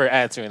respect him for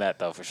answering that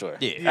though, for sure.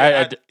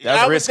 Yeah. That's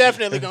I was risky.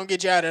 definitely gonna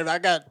get you out of it. I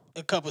got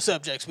a couple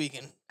subjects we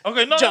can.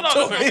 Okay, no. Jump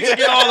to We can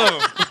get all of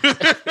them.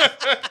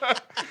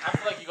 I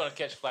feel like you're gonna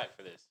catch flack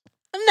for this.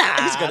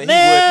 Nah, He's gonna- he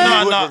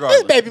man. would No, This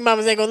regardless. baby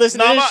mamas ain't gonna listen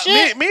to No, this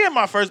shit. me and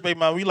my first baby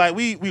mom,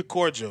 we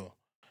cordial.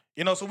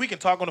 You know, so we can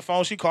talk on the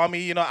phone. She called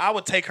me. You know, I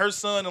would take her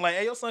son and like,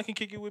 hey, your son can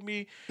kick it with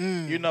me.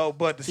 You know,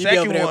 but the You be over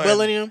second there one,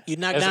 bullying him. You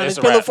knock It's- down it's his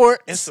a pillow wrap.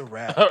 fort. it's a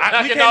wrap.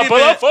 I we cannot can't pull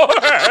even, up for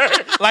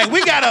her. like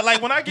we gotta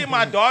like when I get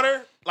my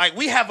daughter, like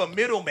we have a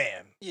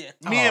middleman. Yeah.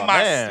 Me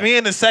man.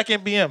 and the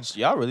second BM.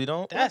 Y'all really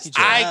don't. That's like each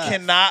other. I tough.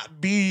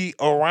 cannot be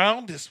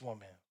around this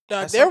woman.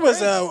 Dog, That's there so was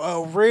crazy.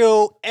 a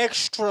real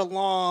extra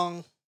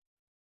long,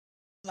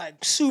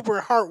 like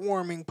super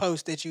heartwarming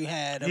post that you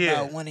had Yeah.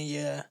 about one of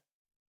your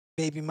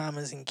baby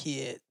mamas and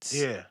kids.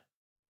 Yeah.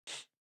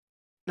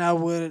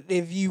 Now,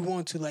 if you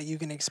want to, like, you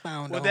can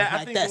expound Well, on that I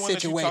like think that the one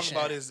that you talking situation.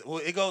 about is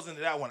it goes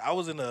into that one. I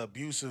was in an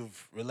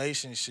abusive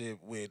relationship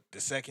with the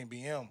second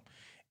BM,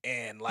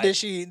 and like Did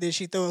she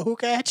throw a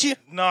hookah at you?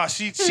 no,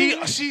 she Shout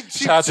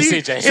out to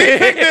CJ. She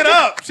picked it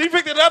up. She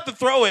picked it up to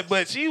throw it,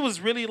 but she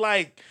was really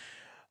like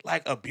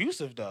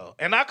abusive though.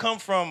 And I come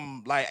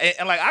from like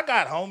and like I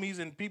got homies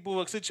and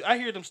people. I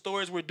hear them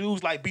stories where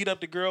dudes like beat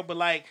up the girl, but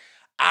like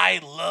I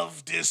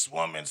love this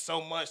woman so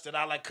much that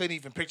I like couldn't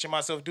even picture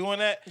myself doing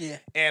that. Yeah.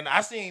 And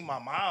I seen my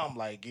mom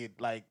like get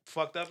like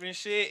fucked up and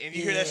shit, and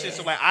you hear that shit.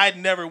 So Yeah. like I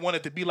never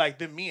wanted to be like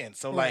them men.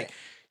 So Right. like.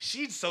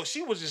 She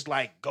was just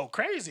like go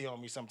crazy on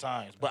me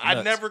sometimes, but I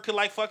Nuts. never could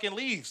like fucking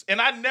leave,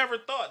 and I never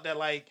thought that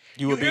like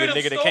You would be hear the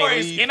them nigga that can't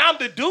stories, leave. and I'm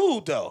the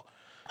dude though.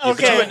 Yeah,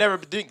 but you would never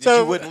think that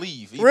So, you wouldn't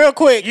leave. either. Real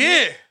quick.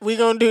 Yeah. We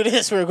gonna do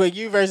this real quick.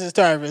 You versus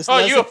Tarvis. Oh,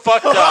 you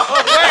fucked up.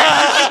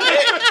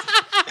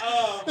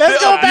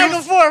 Let's go back abuse-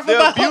 and forth the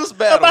about, abuse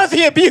battles. about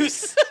the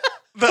abuse.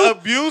 The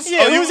abuse.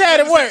 Yeah, who's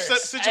had it worse?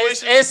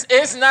 Situation.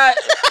 It's not.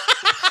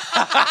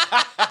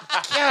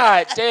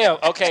 God damn.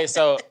 Okay,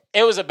 so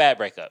it was a bad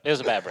breakup. Yeah.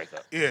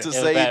 To was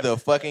say bad. the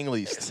fucking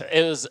least.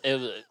 It was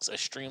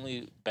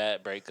extremely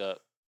bad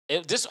breakup.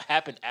 This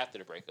happened after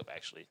the breakup,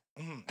 actually.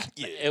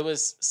 Yeah. It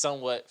was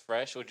somewhat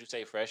fresh. Would you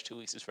say fresh? 2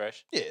 weeks is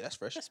fresh. Yeah, that's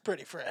fresh. That's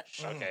pretty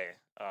fresh. Okay.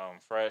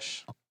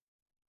 Fresh.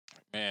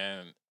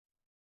 Man,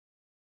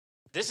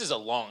 this is a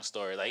long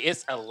story. Like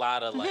it's a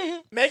lot of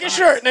like. Make it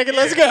short, nigga.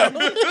 Let's go.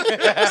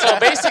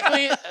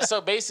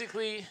 so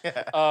basically,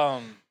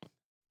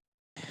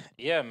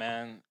 yeah,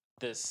 man.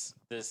 This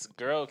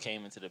girl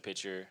came into the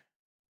picture.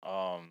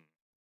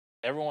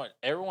 Everyone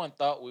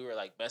thought we were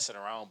like messing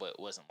around, but it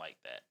wasn't like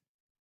that.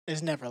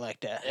 It's never like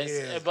that.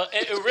 Yeah. But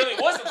it really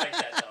wasn't like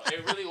that though.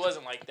 It really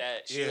wasn't like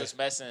that. She Yeah. was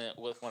messing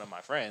with one of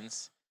my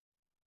friends,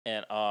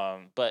 and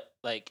but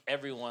like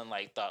everyone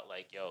like thought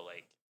like yo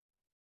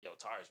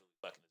Tara's really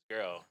fucking this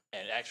girl.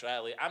 And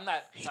actually, I'm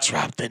not. He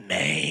dropped the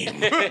name.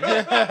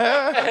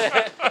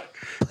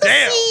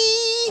 Damn.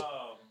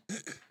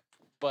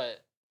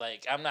 But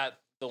like I'm not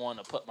the one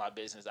to put my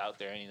business out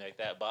there or anything like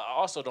that. But I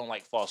also don't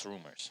like false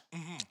rumors.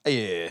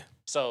 Yeah.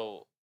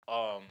 So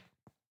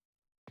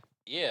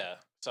yeah.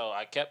 So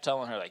I kept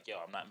telling her like, yo,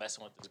 I'm not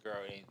messing with this girl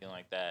or anything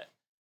like that.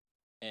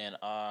 And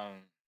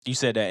You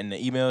said that in the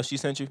email she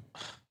sent you?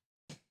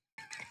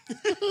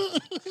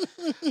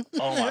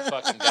 oh my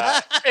fucking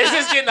god, it's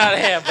just getting out of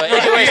hand. But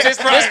anyways, this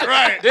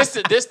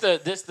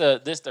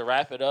to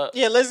wrap it up.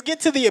 Yeah, let's get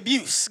to the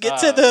abuse. Get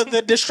to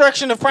the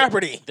destruction of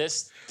property.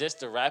 This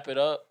to wrap it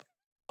up.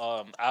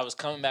 I was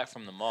coming back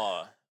from the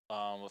mall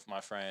with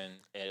my friend,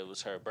 and it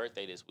was her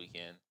birthday this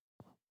weekend.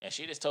 And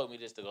she just told me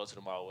just to go to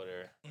the mall with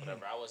her.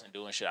 Whatever. I wasn't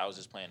doing shit. I was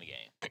just playing the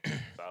game.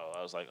 So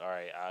I was like, all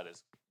right, I'll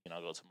just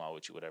go to the mall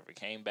with you. Whatever.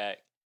 Came back.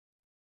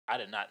 I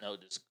did not know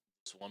this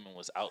woman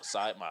was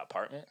outside my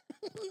apartment.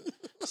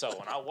 So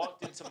when I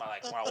walked into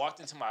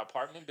my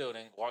apartment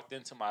building, walked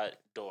into my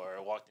door,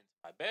 walked into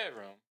my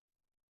bedroom.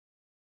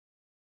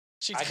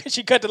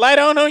 She cut the light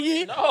on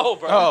you? No,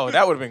 bro. Oh,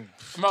 that would have been.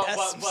 No, That's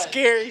but some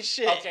scary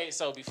shit. okay,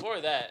 so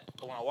before that,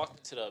 when I walked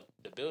into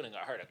the building, I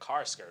heard a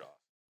car skirt off.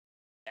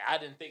 And I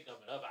didn't think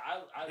nothing of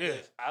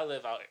it. I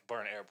live out at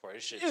Burn Airport.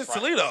 This shit's Yeah, fried.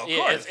 Toledo, of Yeah,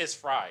 course. it's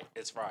fried.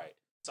 It's fried.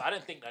 So I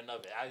didn't think nothing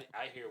of it.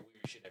 I hear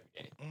weird shit every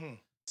day. Mhm.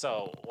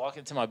 So walk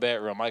into my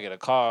bedroom, I get a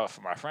call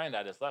from my friend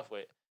I just left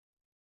with.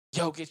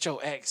 Yo, get your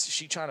ex.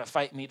 She trying to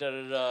fight me. Da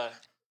da da.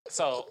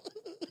 So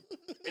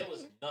it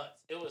was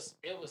nuts. It was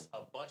a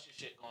bunch of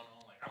shit going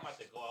on. Like I'm about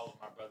to go out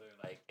with my brother.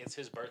 Like it's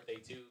his birthday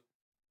too.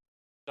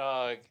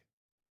 Dog.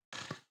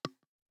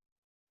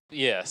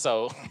 Yeah.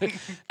 So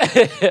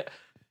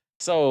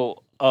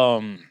so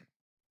I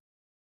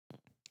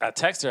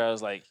text her. I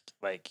was like,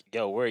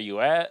 yo, where are you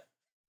at?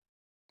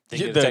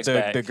 Didn't get a text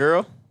back. The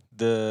girl,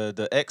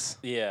 the ex.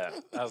 Yeah.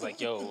 I was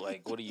like, yo,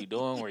 like, what are you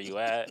doing? Where you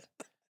at?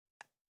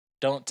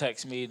 Don't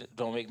text me.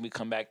 Don't make me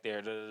come back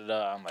there. Da, da,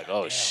 da. I'm like,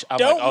 oh,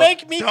 Don't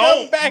make me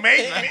come back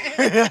make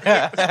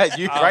there.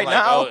 You I'm right like,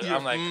 now.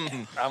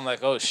 oh, I'm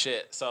like, oh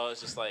shit. So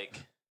it's just like,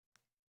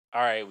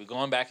 all right, we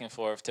going back and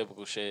forth,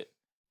 typical shit.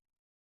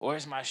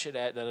 Where's my shit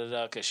at? Da da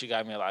da. Because she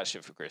got me a lot of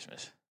shit for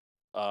Christmas.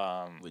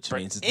 Which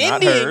means it's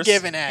not Indian hers.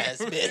 giving ass,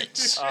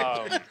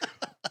 bitch.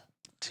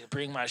 To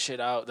bring my shit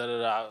out. Da da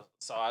da.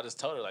 So I just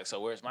told her like, so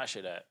where's my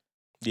shit at?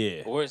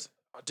 Yeah.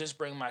 Just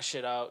bring my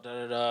shit out. Da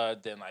da da.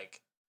 Then like.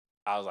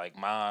 I was like,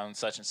 Mom,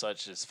 such and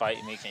such is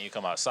fighting me. Can you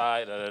come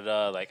outside? Da, da,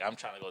 da. Like, I'm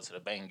trying to go to the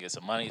bank and get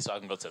some money so I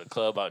can go to the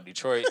club out in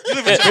Detroit. You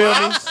live with your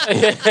moms?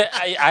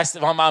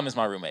 My mom is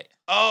my roommate.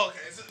 Oh, okay.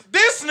 So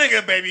this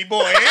nigga, baby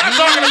boy, ain't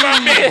talking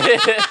about me.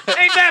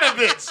 Ain't that a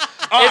bitch?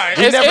 All right.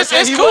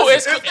 It's cool.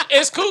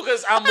 It's cool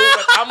because I'm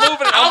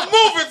moving. I'm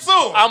moving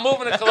soon. I'm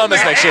moving to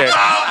Columbus next year.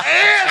 Oh,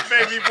 and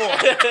baby boy.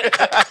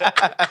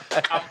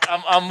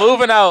 I'm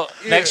moving out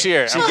next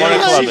year. I'm going to Yeah,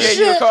 She Columbus.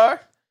 gave you a car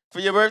for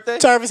your birthday?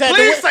 Tarvis had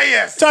Please to say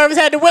yes. Tarvis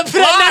had to whip for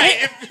that Lie.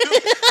 night. If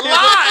you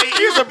lie.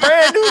 Here's a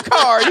brand new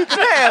car. You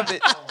can have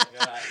it.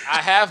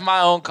 I have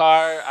my own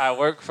car. I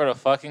work for the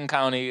fucking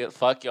county.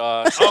 Fuck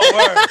y'all.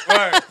 Oh,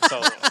 word.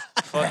 So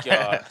fuck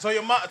y'all.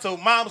 So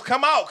moms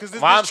come out because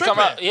this Moms bitch come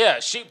tripping. out. Yeah,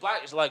 she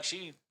black. Like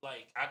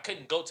I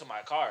couldn't go to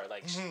my car.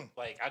 Like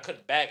like I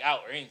couldn't bag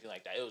out or anything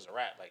like that. It was a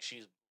wrap. Like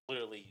she's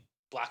literally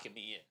blocking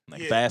me in.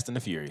 Like Yeah. Fast and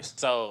the Furious.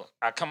 So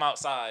I come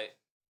outside.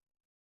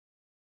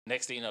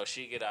 Next thing you know,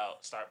 she get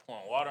out, start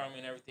pouring water on me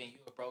and everything. You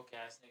a broke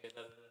ass nigga.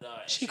 Da, da, da,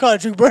 da. And She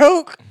called you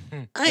broke. I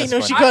ain't That's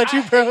know she funny. called you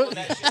I hate broke. when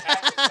that shit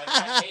happens. Like,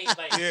 I hate,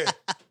 like, Yeah.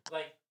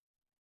 like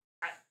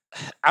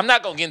I'm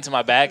not gonna get into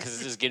my bag because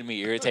it's just getting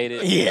me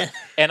irritated. Yeah.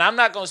 And I'm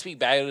not gonna speak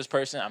bad to this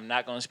person. I'm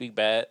not gonna speak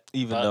bad.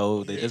 Even But-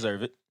 though they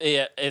deserve it.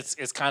 Yeah,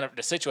 it's kind of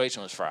the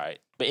situation was fried.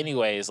 But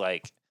anyways,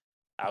 like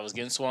I was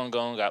getting swung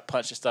on, got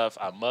punched and stuff.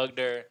 I mugged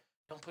her.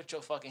 Don't put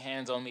your fucking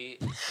hands on me.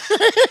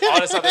 All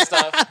this other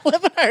stuff.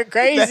 Flipping her That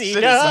crazy, shit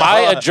is dog.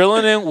 My hard.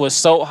 adrenaline was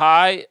so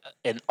high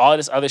and all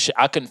this other shit,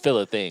 I couldn't feel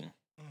a thing.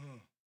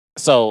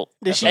 So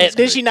Did she and-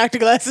 did she knock the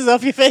glasses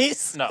off your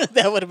face? No.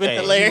 That would have been Hey,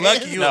 you hilarious.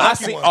 lucky you No, I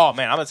lucky see. one. Oh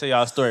man, I'm gonna tell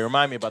y'all a story.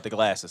 Remind me about the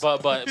glasses.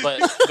 but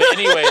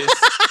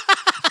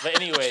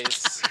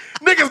anyways,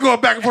 Niggas going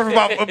back and forth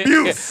about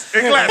abuse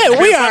in class. Hey,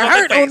 we Bitch, are I'm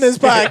hurt the on this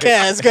face.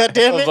 podcast. God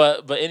damn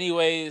it. but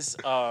anyways,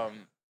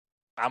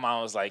 my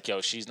mom was like,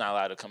 "Yo, she's not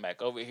allowed to come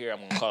back over here. I'm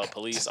gonna call the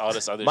police. All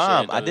this other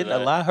Mom, shit." I didn't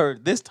allow her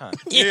this time.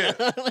 Yeah.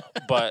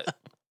 But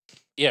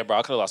yeah, bro,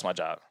 I could have lost my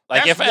job.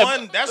 Like That's if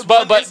one- that's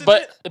but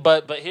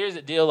one but here's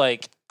the deal.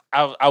 Like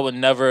I would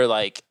never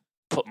like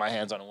put my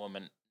hands on a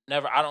woman.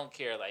 Never. I don't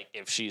care like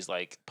if she's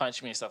like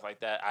punch me and stuff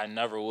like that. I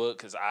never would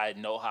because I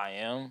know how I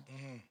am.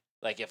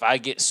 Like if I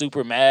get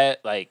super mad,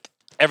 like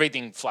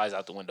everything flies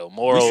out the window.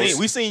 Morals.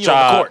 We seen you job,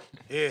 on the court.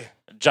 Yeah.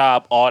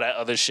 Job, all that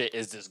other shit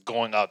is just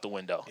going out the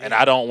window, and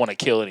I don't want to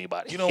kill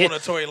anybody. You don't want a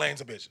Tory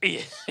Lanez a bitch.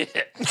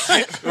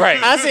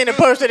 Right. I seen a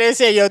poster that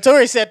said, "Yo,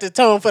 Tory set the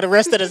tone for the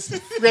rest of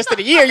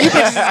the year. You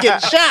bitches is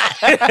getting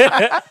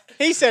shot."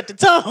 He set the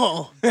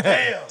tone.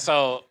 Damn.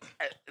 So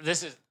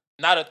this is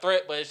not a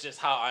threat, but it's just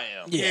how I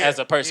am as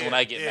a person when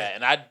I get mad.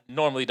 And I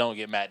normally don't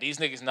get mad. These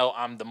niggas know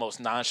I'm the most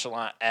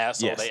nonchalant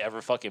asshole Yes. they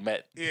ever fucking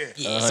met.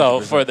 Yeah. So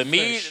for the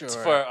me, sure.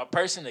 for a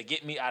person to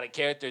get me out of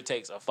character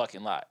takes a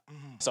fucking lot.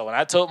 So when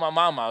I told my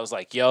mom, I was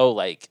like, yo,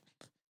 like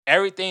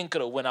everything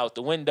could have went out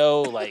the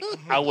window. Like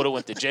I would have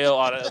went to jail,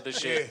 all that other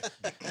shit.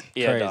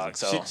 Yeah, Crazy. dog.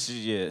 So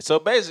Yeah. So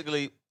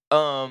basically,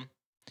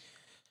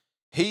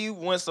 he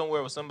went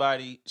somewhere with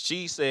somebody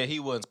she said he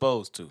wasn't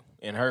supposed to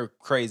in her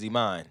crazy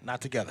mind.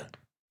 Not together.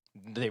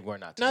 They were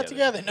not together. Not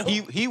together, no.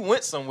 He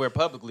went somewhere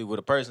publicly with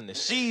a person that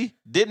she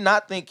did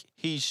not think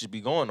he should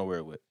be going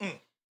nowhere with. And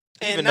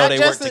Even not though they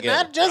work just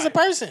together. not just a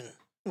person.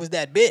 It was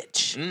that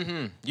bitch.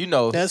 Mm-hmm. You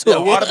know, That's who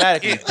it was.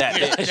 automatically that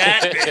bitch.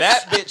 That bitch.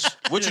 That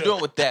bitch. What you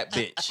doing with that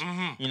bitch?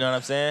 You know what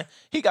I'm saying?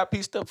 He got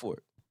pieced up for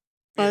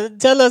it.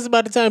 Tell us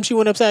about the time she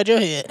went upside your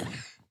head.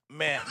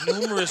 Man,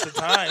 numerous of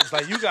times.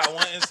 Like, you got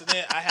one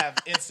incident, I have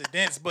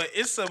incidents, but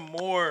it's a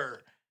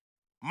more.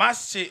 My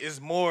shit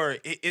is more.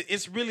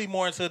 It's really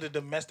more into the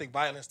domestic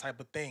violence type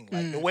of thing.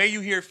 Like the way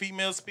you hear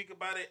females speak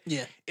about it,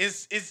 Yeah.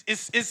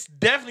 it's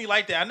definitely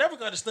like that. I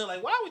never understood.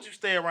 Like, why would you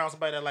stay around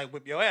somebody that like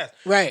whip your ass?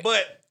 Right.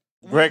 But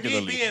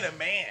Regularly. me being a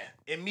man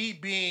and me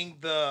being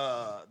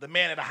the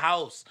man of the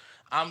house,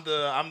 I'm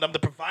the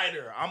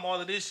provider. I'm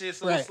all of this shit.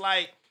 So Right. it's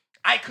like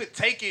I could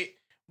take it,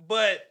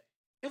 but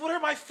it would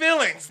hurt my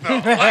feelings though.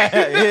 Like,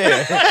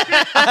 Yeah.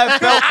 I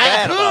felt I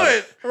bad about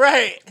it. could,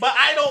 Right. but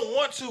I don't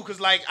want to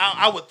because like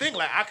I would think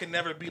like I could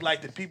never be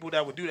like the people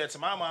that would do that to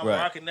my mom, or Right.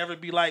 I could never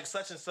be like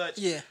such and such.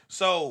 Yeah.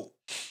 So,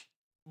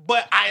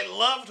 but I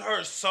loved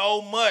her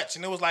so much,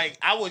 and it was like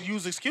I would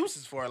use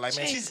excuses for her. Like,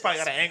 man, she's Jesus. probably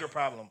got an anger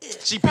problem.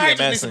 She Probably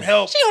just need some PMSing.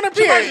 help. She on her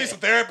She probably period. need some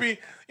therapy.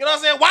 You know what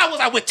I'm saying? Why was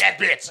I with that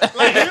bitch?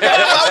 Like, you know,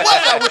 why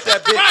was I with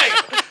that bitch? Right.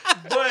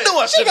 But, Knew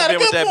I should got have a been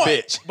with good that point.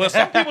 bitch. but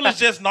some people is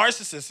just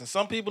narcissists, and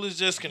some people is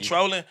just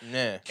controlling.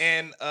 Yeah.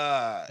 And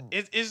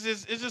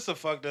it's just a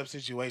fucked up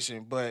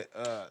situation. But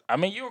I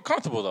mean, you were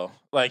comfortable though.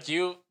 Like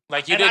you and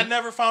I didn't.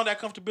 never found that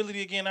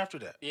comfortability again after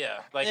that. Yeah,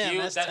 like Damn,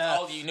 you. that's That's tough.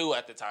 all you knew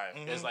at the time.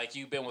 Is like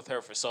you've been with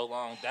her for so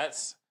long.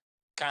 That's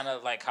kind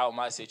of like how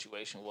my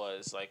situation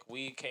was. Like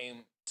we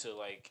came to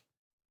like.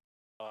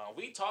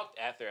 We talked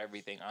after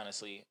everything,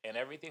 honestly, and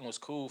everything was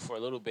cool for a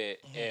little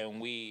bit,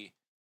 and we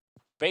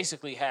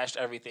basically hashed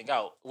everything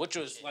out, which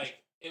was like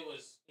it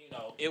was,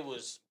 it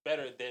was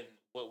better than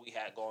what we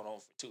had going on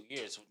for 2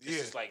 years. This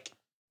Yeah. is like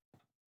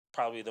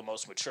probably the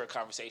most mature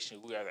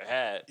conversation we ever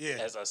had, Yeah.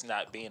 as us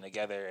not being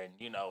together and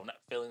not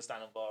feelings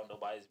not involved,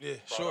 nobody's Yeah,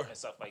 brought sure. up and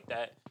stuff like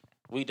that.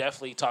 We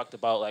definitely talked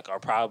about like our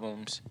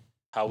problems,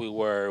 how we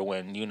were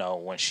when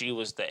when she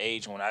was the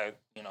age when I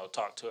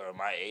talked to her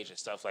my age and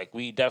stuff. Like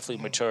we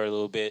definitely matured a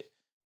little bit,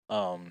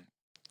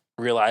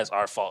 realize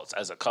our faults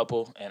as a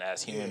couple and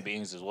as human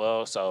beings as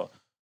well. So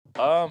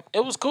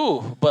it was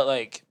cool, but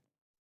like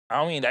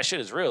I mean that shit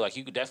is real. Like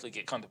you could definitely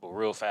get comfortable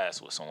real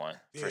fast with someone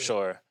for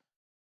sure,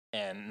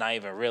 and not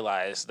even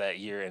realize that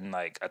you're in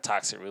like a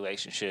toxic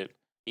relationship.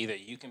 Either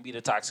you can be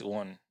the toxic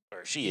one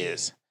or she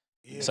is.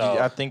 Yeah. So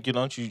I think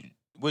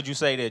would you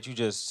say that you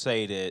just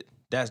say that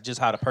that's just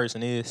how the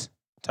person is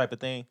type of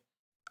thing?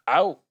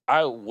 I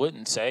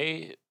wouldn't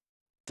say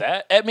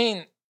that. I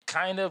mean,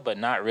 kind of, but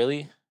not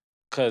really.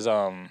 Cause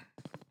man,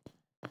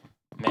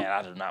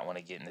 I do not want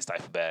to get in this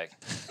type of bag.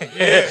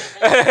 Yeah.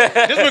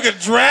 This was a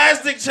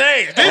drastic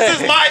change. This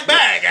is my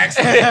bag,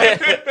 actually.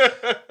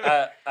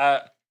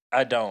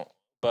 I don't.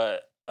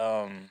 But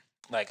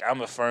like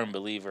I'm a firm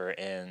believer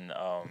in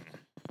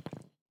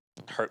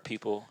hurt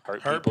people.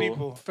 Hurt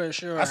people. For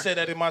sure. I said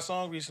that in my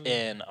song recently.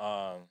 And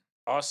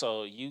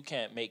also you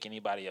can't make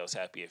anybody else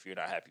happy if you're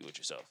not happy with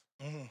yourself.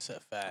 It's a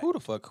fact. Who the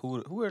fuck?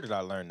 Where did I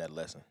learn that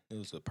lesson? It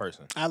was a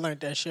person. I learned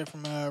that shit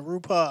from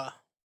RuPaul.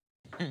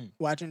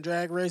 Watching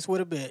Drag Race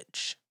with a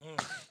bitch.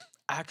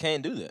 I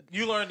can't do that.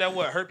 You learned that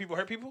what? Hurt people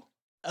hurt people?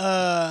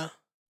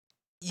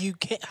 You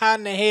can't. How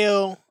in the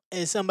hell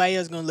is somebody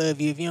else gonna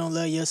love you if you don't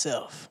love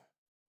yourself?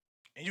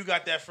 And you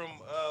got that from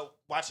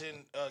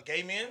watching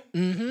gay men?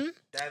 Mm-hmm.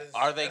 That is.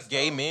 Are they that's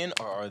gay the- men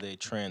or are they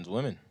trans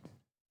women?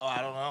 Oh,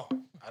 I don't know.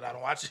 I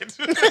don't watch it.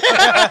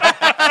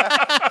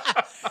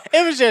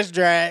 It was just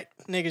drag.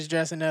 Niggas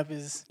dressing up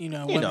as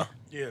women,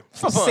 Yeah.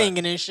 For fun.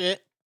 singing and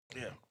shit.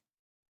 Yeah.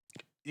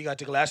 You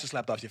got your glasses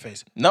slapped off your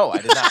face. No, I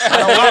did not. I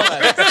don't wear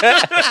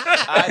glasses.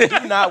 I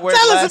do not wear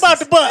Tell glasses. us about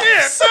the bus.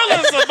 Yeah, tell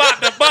us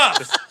about the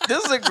bus.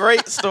 This is a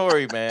great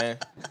story, man.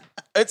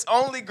 It's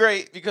only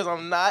great because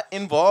I'm not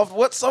involved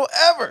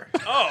whatsoever.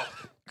 Oh.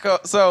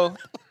 So,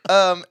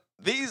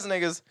 these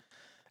niggas,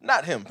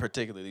 not him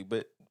particularly,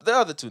 but the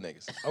other two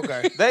niggas.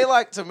 Okay. They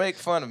like to make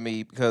fun of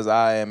me because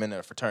I am in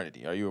a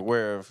fraternity. Are you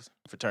aware of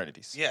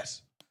fraternities?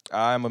 Yes.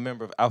 I'm a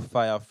member of Alpha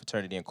Phi Alpha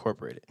Fraternity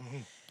Incorporated.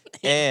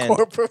 And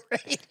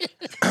Incorporated.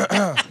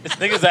 This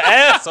nigga's an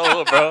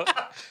asshole, bro.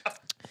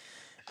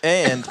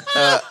 And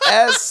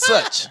as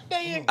such,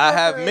 I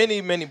have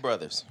many, many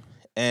brothers.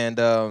 And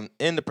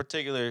in the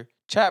particular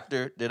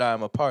chapter that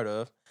I'm a part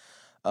of,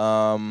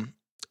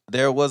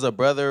 there was a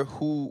brother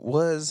who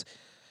was,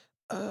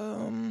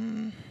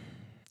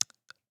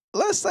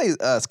 let's say,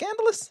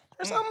 scandalous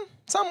or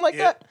something like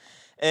that.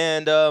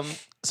 And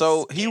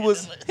so he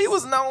was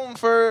known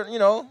for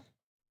knocking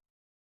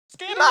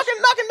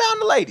down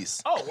the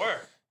ladies. Oh, word.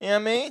 You know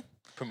what I mean?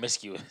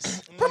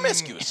 Promiscuous.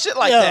 Promiscuous shit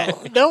like Yo,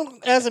 that.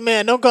 don't as a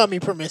man, don't call me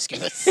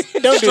promiscuous.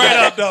 Don't do Straight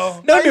that. up,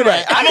 though. Don't do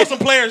that. I'm on some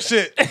player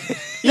shit.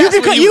 You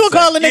can what you you would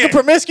can call a say. nigga Yeah.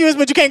 promiscuous,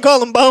 but you can't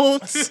call him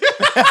bones.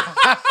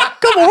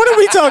 Come on, what are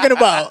we talking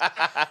about?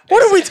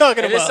 What are we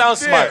talking And it about? sounds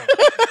smart.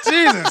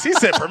 Jesus, he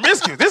said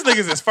promiscuous. This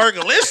nigga's is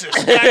Fergalicious.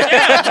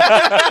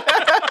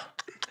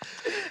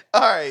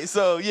 All right,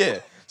 so yeah.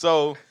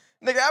 So,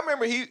 nigga, I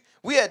remember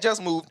we had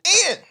just moved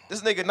in.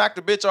 This nigga knocked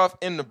the bitch off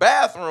in the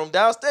bathroom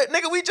downstairs.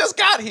 Nigga, we just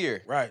got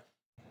here. Right.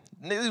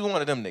 Nigga, he's one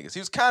of them niggas. He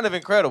was kind of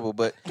incredible,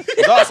 but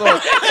he's also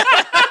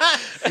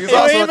It was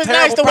a nice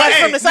terrible to watch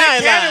person. from the Nick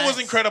sidelines. Cannon was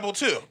incredible,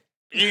 too.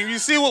 You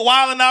see what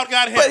Wildin' Out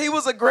got him. But he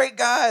was a great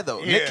guy, though.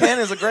 Nick Yeah.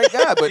 Cannon's a great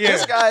guy, but Yeah.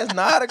 this guy is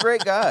not a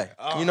great guy.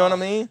 You know what I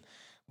mean?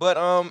 But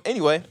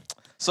anyway,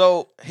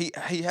 so he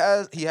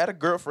had a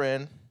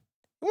girlfriend.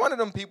 One of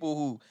them people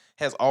who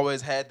has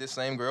always had this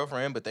same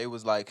girlfriend, but they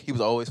was like he was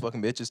always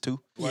fucking bitches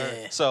too.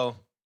 Yeah. So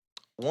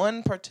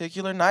one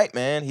particular night,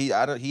 man, he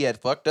had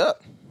fucked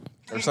up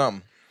or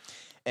something.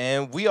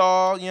 And we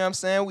all, you know what I'm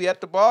saying, we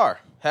at the bar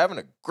having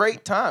a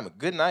great time, a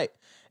good night.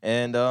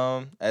 And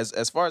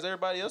as far as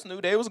everybody else knew,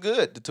 they was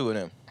good, the two of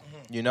them,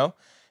 you know?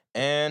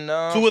 And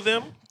Two of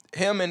them?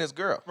 him and his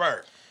girl. Right.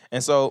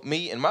 And so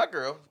me and my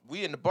girl,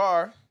 we in the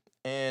bar,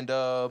 and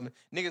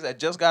niggas that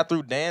just got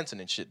through dancing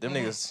and shit. Them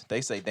niggas,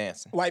 they say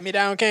dancing. Wipe Me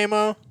Down came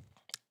on.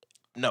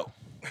 No.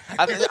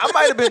 I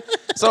might have been.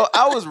 So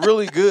I was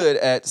really good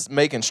at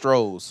making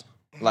strolls,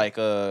 like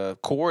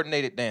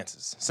coordinated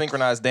dances,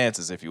 synchronized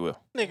dances, if you will.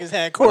 Niggas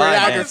had Line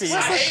choreographies dances.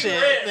 and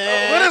shit, What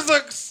man. is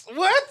a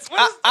what?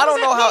 I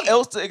don't know how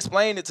else to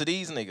explain it to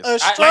these niggas. A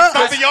Like strut.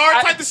 stop the yard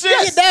type of shit?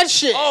 Yeah, that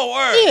shit. Oh,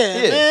 word.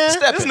 Yeah, man.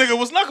 Step This it. nigga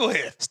was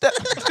knucklehead. Step.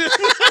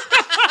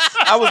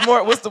 I was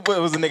more. What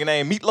was the nigga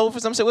name? Meatloaf or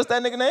some shit. What's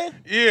that nigga name?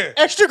 Yeah.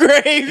 Extra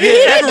gravy.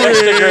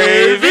 Extra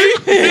gravy.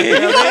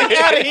 Fuck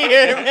out of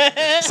here,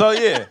 man. So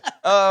yeah.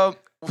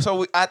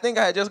 I think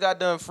I had just got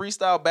done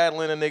freestyle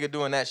battling a nigga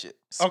doing that shit.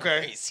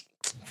 Okay.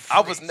 I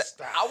was a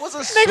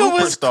Nigga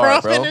was superstar,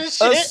 bro. crumping and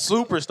shit. A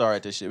superstar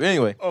at this shit. But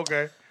anyway,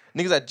 Okay.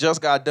 niggas that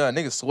just got done,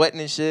 niggas sweating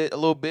and shit a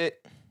little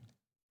bit.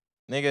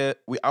 Nigga,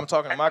 I'm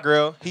talking to my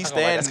girl. He's Not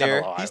gonna lie, standing that's kinda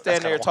there. wild. He's That's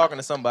standing there kinda talking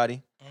to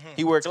somebody.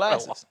 He wear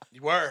glasses.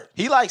 Word.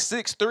 He like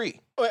 6'3".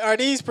 Wait, are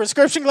these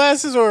prescription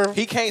glasses or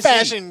He can't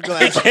fashion see.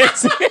 glasses? Okay,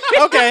 so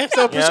You know what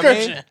I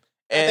prescription. mean?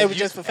 They And were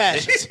just for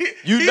fashion.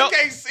 you He know,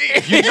 can't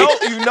see.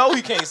 you know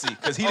he can't see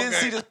because he didn't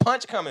Okay. see this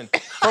punch coming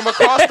from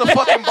across the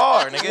fucking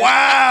bar, nigga.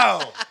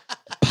 Wow.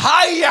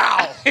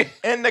 Hi-yow!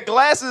 And the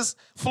glasses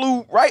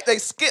flew right, they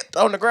skipped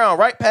on the ground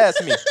right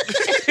past me.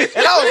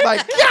 And I was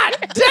like,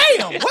 God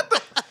damn, what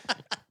the?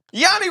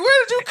 Yanni,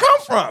 where did you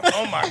come from?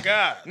 Oh my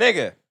God.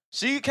 Nigga,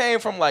 she came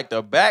from like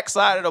the back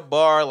side of the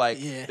bar, like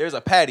Yeah. there's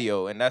a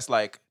patio, and that's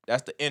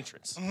the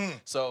entrance.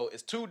 So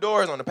it's 2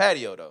 doors on the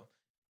patio though.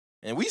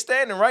 And we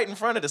standing right in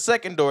front of the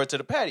second door to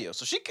the patio.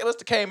 So she must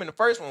have came in the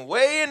first one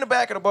way in the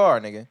back of the bar,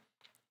 nigga.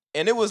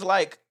 And it was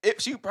like,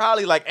 she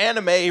probably like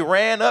anime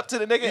ran up to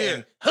the nigga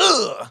and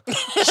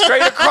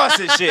straight across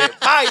his shit.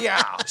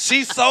 Hi-yow.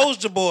 She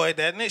Soulja Boy,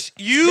 that nigga.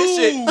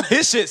 You.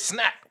 His shit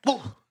snapped. Boo.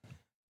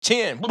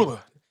 Chin. Boo.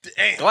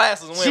 Damn.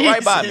 Glasses went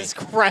right by me. Jesus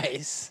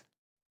Christ.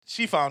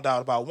 She found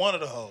out about one of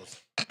the hoes.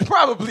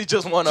 Probably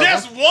just one of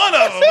Just them. one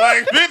of them.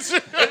 Like,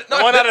 bitch.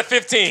 1 out of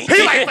 15.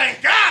 He like,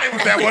 thank God it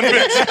was that one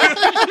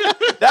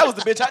bitch. That was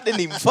the bitch I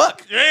didn't even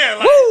fuck. Yeah.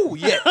 Like, Woo,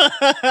 yeah.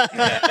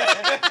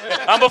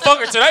 I'm a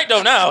fucker tonight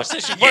though. Now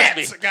since she punched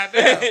me. yes.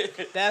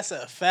 Goddamn. That's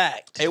a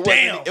fact.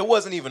 It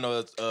wasn't even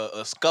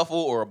a scuffle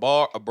or a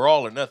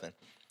brawl or nothing.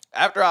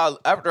 After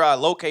I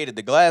located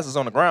the glasses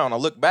on the ground, I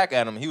looked back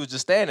at him. He was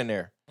just standing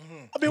there.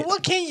 I mean,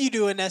 what can you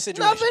do in that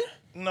situation? Nothing.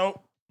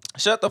 Nope.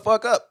 Shut the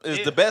fuck up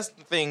is the best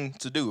thing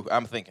to do.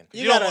 I'm thinking.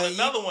 You don't want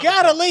another one to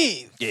gotta come.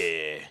 leave.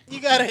 Yeah.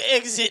 You gotta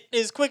exit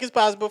as quick as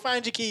possible.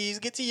 Find your keys.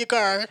 Get to your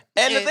car.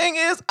 And the thing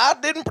is, I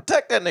didn't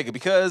protect that nigga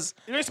because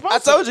You ain't supposed I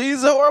told you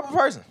he's a horrible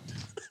person.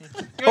 You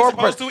ain't horrible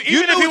supposed to. person. You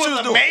Even if knew he what you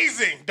was was doing.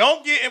 amazing,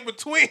 don't get in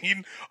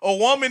between a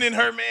woman and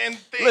her man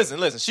thing.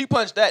 Listen. She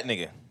punched that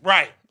nigga.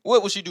 Right.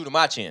 What would she do to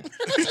my chin?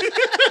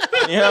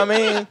 You know what I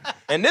mean?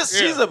 And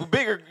she's a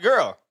bigger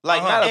girl.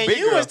 Like, not a And big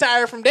you girl. was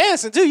tired from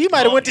dancing too. You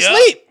might have went to Yep,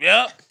 sleep.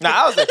 Yep. Nah,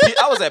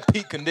 I was at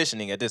peak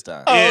conditioning at this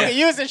time. Oh, Yeah. okay.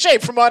 You was in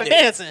shape from all the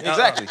dancing.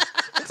 Exactly.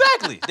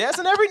 Exactly.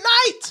 Dancing every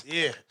night.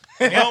 Yeah.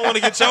 You don't want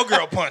to get your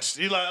girl punched.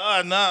 You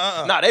like,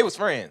 nah. Nah, they was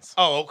friends.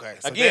 Oh, okay.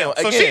 So, Again-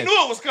 so she again.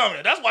 knew it was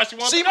coming. That's why she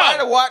wanted She to might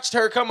go. have watched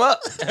her come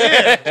up.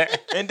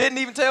 And didn't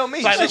even tell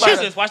me. Like, She watch might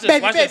this, have- watch this,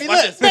 Baby, watch baby, this,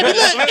 watch look,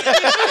 this.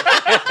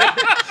 baby, look.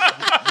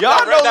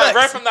 Y'all know Right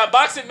Lex. from that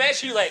boxing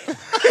match, you like,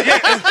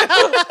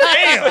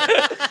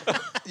 Damn.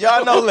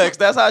 Y'all know Lex.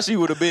 That's how she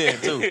would have been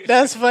too.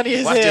 That's funny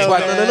as Watch this. hell,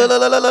 Watch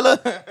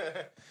man.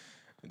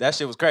 That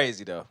shit was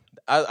crazy though.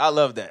 I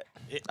love that.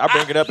 I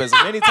bring it up as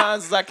many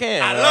times as I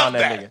can I around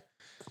love that. nigga.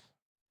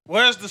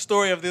 Where's the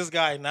story of this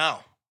guy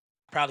now?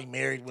 Probably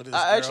married with his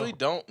girl. I actually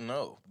don't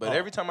know, but Oh.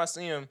 every time I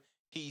see him,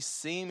 he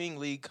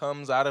seemingly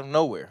comes out of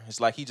nowhere. It's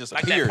like he just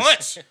like appears. that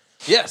punch.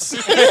 Yes. he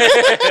took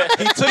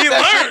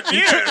that learned, shit. He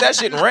yeah. took that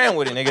shit and ran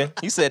with it, nigga.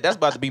 He said that's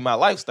about to be my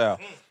lifestyle.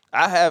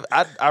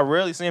 I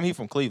rarely see him. He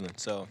from Cleveland,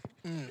 so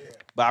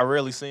but I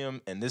rarely see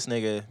him, and this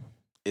nigga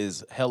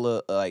is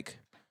hella like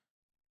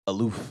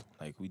aloof.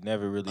 Like we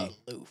never really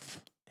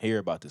Aloof. hear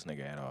about this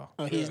nigga at all.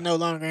 Oh, he's no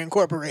longer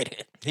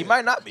incorporated. He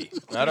might not be.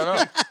 I don't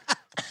know.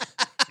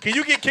 Can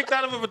you get kicked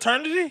out of a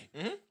fraternity?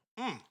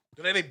 Mhm.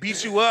 Do they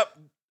beat you up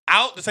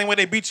out the same way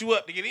they beat you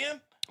up to get in?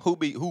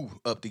 Who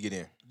up to get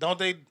in? Don't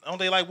they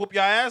like whoop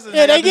your ass? And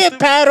Yeah, they y'all do get stupid-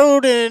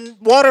 paddled and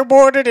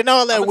waterboarded and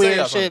all that I'ma tell weird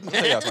y'all shit. something.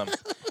 I'ma tell y'all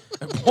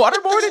something.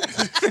 Waterboarded?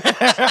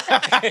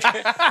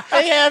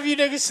 They have you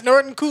niggas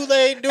snorting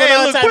Kool-Aid, doing Hey,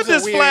 all look, types put this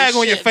of weird flag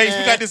on your shit, face. man.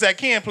 We got this at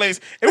Ken Place.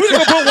 And we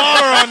just gonna put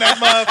water on that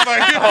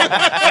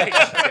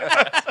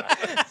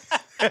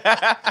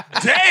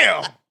motherfucker.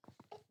 Damn.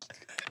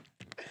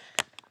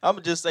 I'm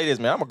gonna just say this,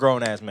 man. I'm a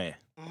grown ass man.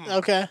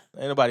 Okay.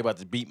 Ain't nobody about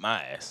to beat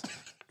my ass.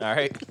 All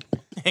right,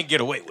 and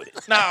get away with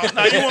it. Now, you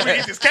want me to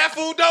eat this cat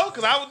food though?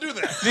 Because I would do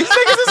that. These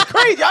niggas is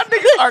crazy. Y'all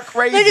niggas are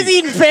crazy. Niggas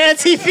eating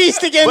fancy feast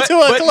to get but,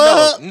 into a but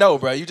club. No,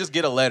 bro. You just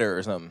get a letter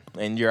or something,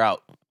 and you're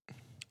out.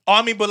 Oh,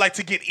 I mean, but like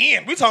to get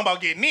in. We talking about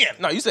getting in.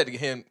 No, you said to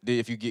him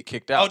if you get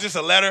kicked out. Oh, just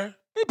a letter?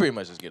 You pretty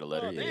much just get a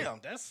letter. Oh, yeah. damn.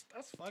 That's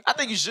fucked I up.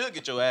 think you should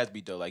get your ass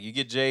beat though. Like you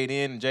get Jade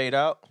in and Jade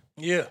out.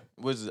 Yeah.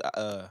 What's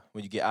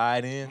when you get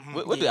eyed in?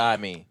 What does I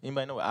mean?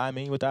 Anybody know what I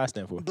mean? What the I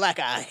stand for? Black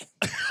eye.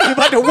 You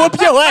about to whoop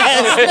your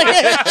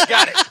ass.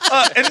 Got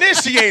it.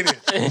 Initiated.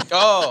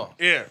 Oh,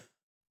 Yeah.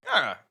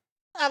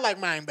 I like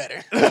mine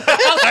better.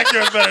 I like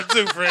yours better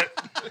too, Fred.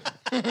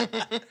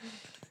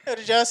 Yo,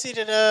 did y'all see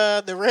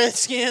that the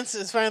Redskins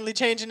is finally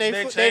changing They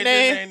their changed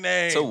name? their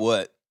name. so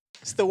what?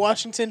 It's the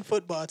Washington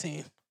football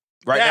team.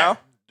 Right now?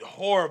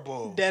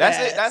 Horrible. Dead That's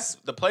ass. it. That's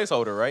the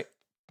placeholder, right?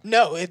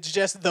 No, it's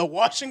just the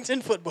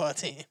Washington football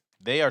team.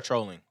 They are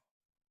trolling.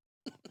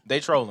 They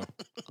trolling.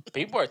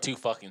 People are too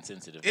fucking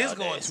sensitive. It's nowadays.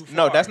 going too far.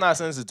 No, that's not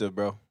sensitive,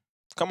 bro.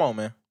 Come on,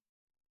 man.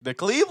 The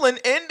Cleveland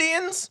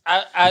Indians.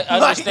 I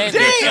understand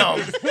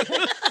that.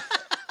 Damn.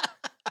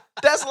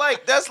 That's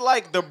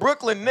like the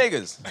Brooklyn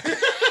niggas.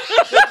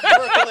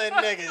 Brooklyn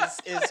niggas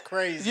is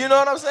crazy. You know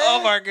what I'm saying?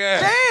 Oh my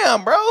God.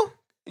 Damn, bro.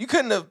 You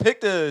couldn't have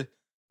picked the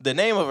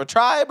name of a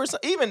tribe or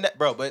something. Even that,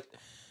 bro. But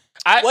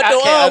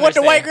What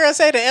the white girl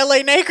say? The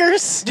L.A.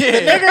 Nakers? Yeah. The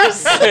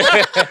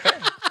niggers?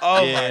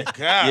 Oh yeah, my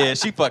God. yeah,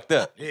 she fucked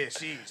up. Yeah,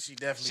 she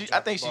definitely. I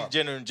think she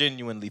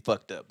genuinely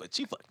fucked up, but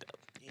she fucked up.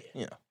 Yeah,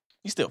 you know,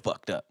 you still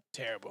fucked up.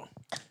 Terrible.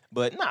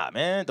 But nah,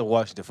 man, the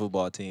Washington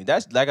football team.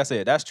 That's like I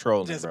said, that's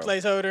trolling, Just a bro.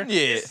 placeholder?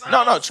 Yeah,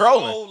 no,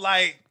 trolling. So,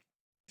 like,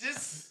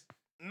 just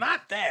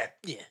not that.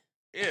 Yeah.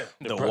 Yeah.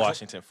 The Brooklyn-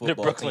 Washington The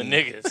football Brooklyn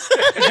team. niggas.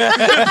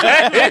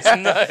 It's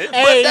nuts.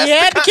 Hey, that's you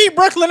had to keep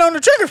Brooklyn on the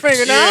trigger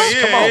finger now.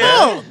 Yeah, Come on,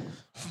 yeah. man.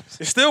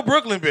 It's still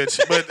Brooklyn, bitch.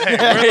 But hey,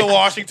 we're the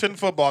Washington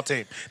football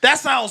team. That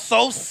sounds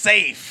so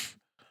safe.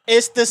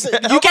 It's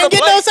you can't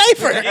get no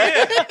safer.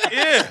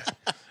 Yeah.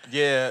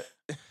 Yeah,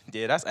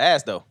 yeah, that's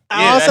ass though.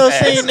 I Yeah, also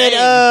That's seen bitch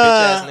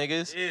ass that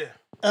niggas.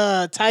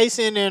 Yeah.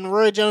 Tyson and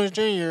Roy Jones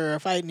Jr. are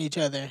fighting each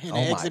other in Oh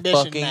an my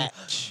exhibition fucking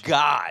match.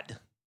 God,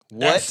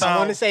 That what? sound- I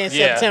want to say in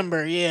Yeah.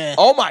 September. Yeah.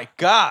 Oh my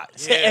God.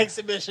 It's an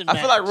exhibition I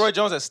match. feel like Roy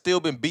Jones has still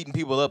been beating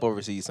people up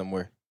overseas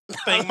somewhere. I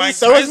think Mike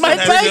So is Mike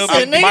has still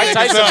Tyson, been nigga. Mike beating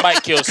Tyson himself.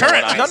 might kill someone.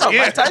 Currently. No, honestly.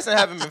 Mike Tyson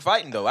haven't been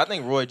fighting though. I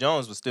think Roy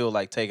Jones was still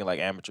like taking like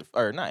amateur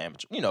or not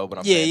amateur, you know, but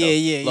I'm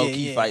saying Yeah, low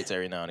key yeah. fights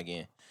every now and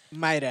again.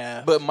 Might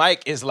have. But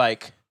Mike is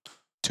like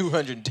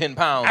 210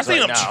 pounds. I seen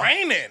right him now.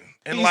 training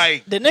and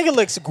like The nigga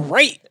looks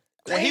great.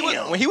 When he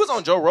was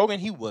on Joe Rogan,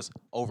 he was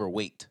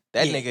overweight.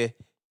 That Yeah. nigga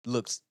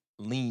looks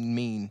lean,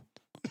 mean,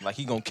 like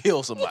he gonna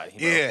kill somebody.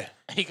 Bro. yeah,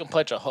 He can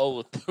punch a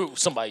hole through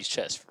somebody's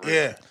chest. For real.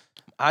 yeah.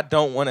 I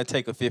don't want to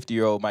take a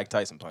 50-year-old Mike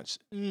Tyson punch.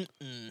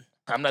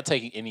 I'm not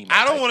taking any.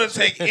 I don't want to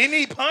take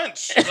any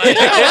punch, like,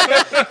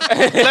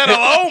 let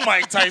alone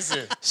Mike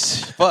Tyson.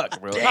 Fuck,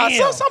 bro. Nah,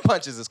 Damn. some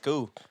punches is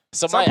cool.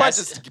 Somebody Some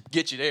punches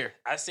get you there.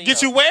 I seen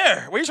Get you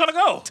where? Where you trying to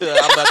go? Till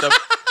I'm about to,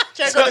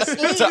 Check on the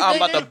sleeve, till I'm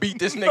about to nigga. beat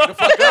this nigga the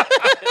fuck up.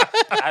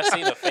 I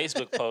seen a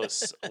Facebook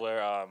post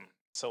where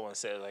someone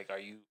said like,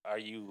 "Are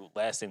you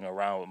lasting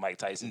around with Mike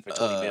Tyson for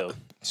 20 mil?"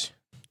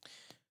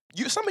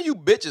 Some of you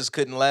bitches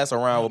couldn't last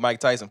around with Mike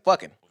Tyson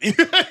fucking.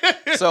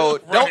 So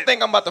don't Right.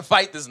 think I'm about to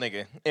fight this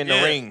nigga in the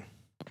Yeah. ring.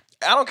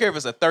 I don't care if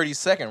it's a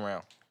 30-second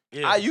round.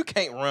 Yeah. You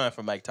can't run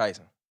from Mike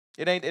Tyson.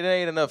 It ain't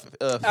enough.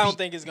 I don't feet.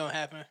 think it's gonna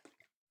happen.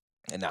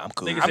 And nah, I'm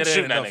cool. Nigga I'm said it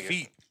shooting ain't that enough nigga.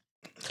 feet.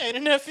 Ain't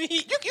enough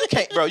feet. You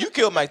can't, bro. You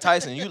kill Mike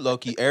Tyson, you low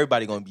key.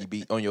 Everybody gonna be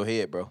beat on your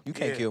head, bro. You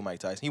can't Yeah. kill Mike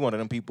Tyson. He one of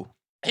them people.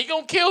 He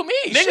gonna kill me.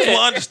 Niggas Shit. will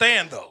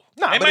understand though.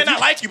 Nah, they but may if not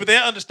you- like you, but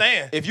they'll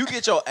understand. If you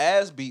get your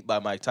ass beat by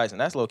Mike Tyson,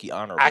 that's low key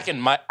honorable.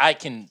 I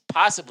can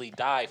possibly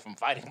die from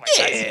fighting Mike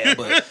Yeah, Tyson.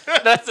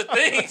 but That's the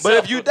thing. but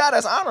if you die,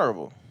 that's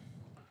honorable.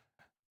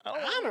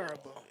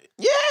 Honorable.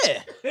 Yeah.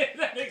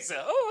 that nigga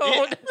said,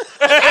 "Oh, I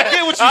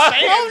get what you're saying.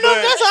 I don't know if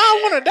but that's how I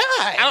want to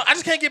die. I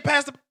just can't get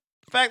past the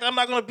fact that I'm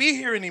not going to be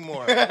here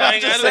anymore.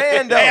 Like, just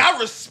saying, though. Hey, I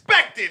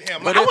respected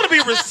him. Like, I want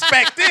to be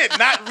respected,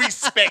 not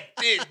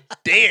respected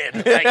dead.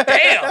 Like,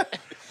 damn. I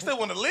still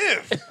want to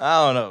live.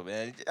 I don't know,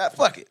 man.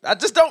 Fuck it. I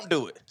just don't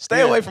do it. Stay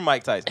Yeah. away from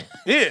Mike Tyson.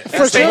 Yeah.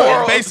 For the sure.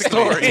 moral of the Basically.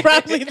 story. It's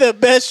probably the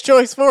best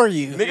choice for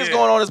you. Niggas Yeah.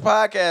 going on this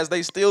podcast,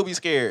 they still be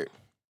scared.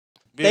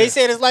 They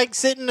said it's like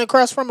sitting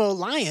across from a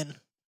lion.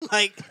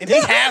 Like And he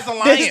has a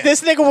lion. this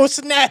nigga will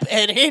snap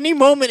at any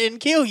moment and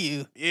kill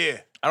you.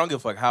 Yeah. I don't give a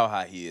fuck how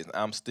high he is.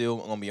 I'm still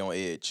gonna be on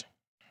edge.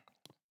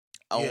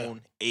 Yeah.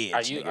 On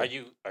edge.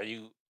 are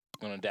you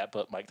gonna dap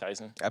up Mike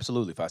Tyson?"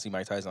 Absolutely. If I see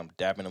Mike Tyson, I'm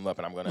dapping him up,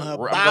 and I'm gonna.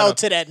 Bow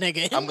to that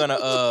nigga. I'm gonna.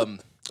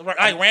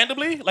 Like,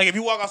 randomly? Like, if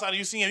you walk outside and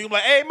you see him, you be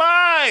like, hey,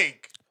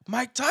 Mike.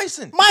 Mike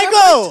Tyson.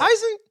 Michael! Mike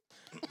Tyson.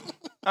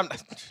 I'm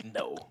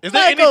no. Is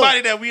there Michael.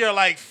 anybody that we are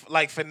like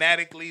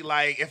fanatically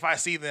like? If I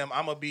see them,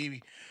 I'm gonna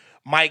be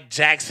Mike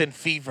Jackson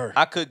fever.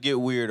 I could get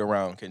weird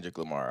around Kendrick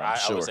Lamar. I'm I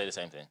sure. would say the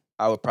same thing.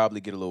 I would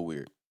probably get a little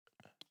weird.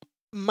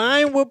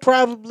 Mine would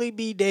probably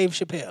be Dave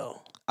Chappelle.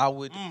 I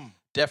would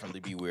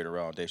definitely be weird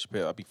around Dave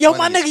Chappelle. I'd be Yo,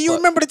 funny my as nigga, you fuck.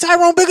 remember the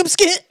Tyrone Bigham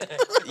skit?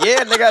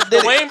 Yeah, nigga, I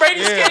did it. Wayne Brady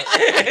Yeah.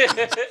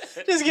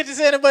 skit. Just get to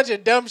saying a bunch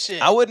of dumb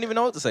shit. I wouldn't even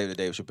know what to say to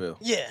Dave Chappelle.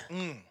 Yeah.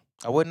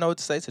 I wouldn't know what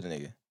to say to the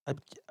nigga.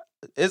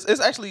 It's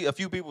actually a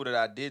few people that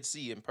I did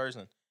see in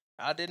person.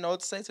 I didn't know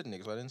what to say to the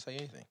nigga, so I didn't say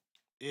anything.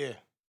 Yeah.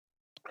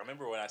 I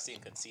remember when I seen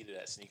Conceited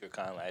at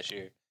SneakerCon last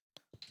year.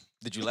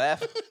 Did you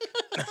laugh?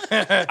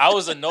 I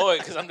was annoyed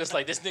because I'm just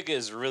like, this nigga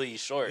is really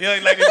short. Yeah,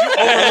 like did you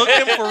overlook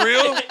him for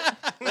real?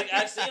 Like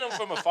I seen him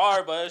from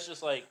afar, but it's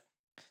just like,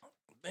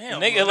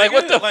 Damn, nigga, bro, like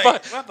what the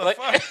fuck? What the Like,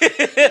 fuck?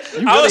 I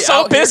really was so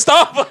out here? pissed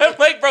off. I'm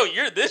like, bro,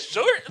 you're this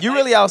short. You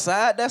really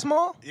outside that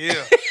small? Yeah.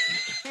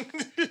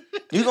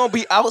 You gonna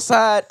be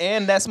outside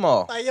and that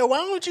small? Like, yo, why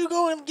don't you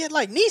go and get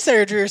like knee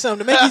surgery or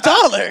something to make you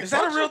taller? Is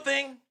that a real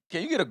thing?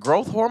 Can you get a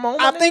growth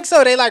hormone? I my think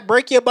so. They like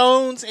break your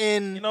bones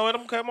and You know what?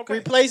 I'm okay.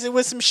 replace it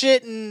with some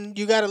shit, and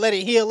you got to let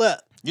it heal up.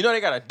 nigga? You know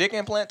they got a dick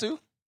implant too?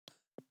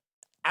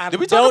 I Did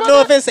we talk don't about know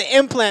that? if it's an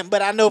implant,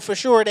 but I know for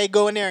sure they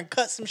go in there and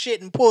cut some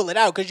shit and pull it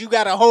out because you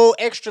got a whole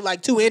extra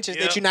like 2 inches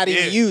Yeah, that you're not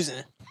even yeah.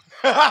 using.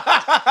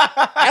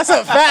 That's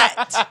a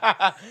fact.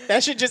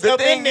 That shit just The up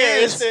in thing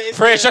there. is, It's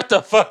Fred, the, shut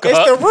the fuck it's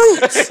up. the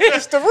roots.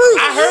 It's the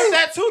roots. I heard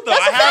that too, though.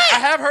 I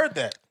have heard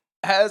that.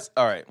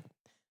 All right.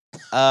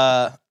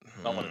 I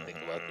want to think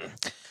about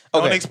this.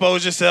 Don't Okay.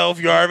 expose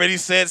yourself. You already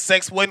said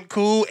sex wasn't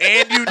cool,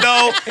 and you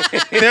know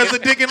there's a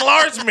dick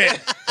enlargement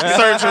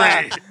surgery.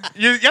 I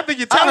think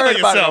you're I telling heard on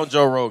about it on yourself.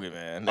 Joe Rogan,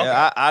 man. Okay.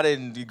 I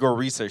didn't go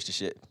research the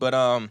shit,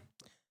 but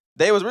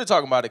they was really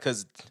talking about it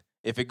because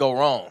if it go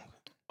wrong,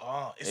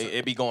 Oh,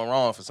 it be going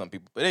wrong for some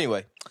people. But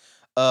anyway,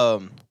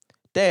 damn,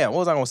 what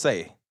was I gonna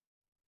say?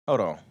 Hold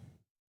on.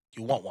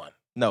 you want one?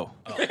 No.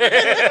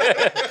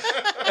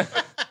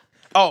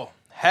 Oh,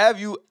 have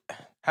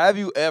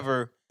you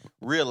ever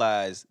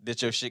realized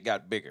that your shit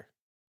got bigger?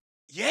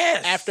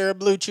 Yes. After a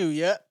blue chew,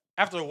 yep.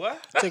 After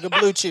what? Took a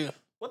blue chew.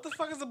 What the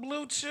fuck is a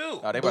blue chew?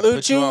 Oh, they about to Blue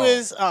put you chew on.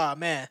 is, oh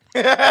man.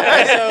 All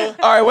So-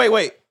 right,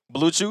 wait.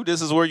 Blue Chew,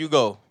 this is where you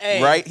go.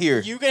 Hey, right here.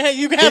 You can have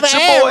Hit an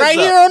your ad boys right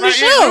up. here on the Right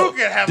here, show. you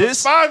can have a This-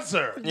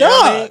 sponsor. You know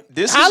what I mean? Dog,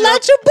 This is holla your-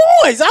 at your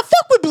boys. I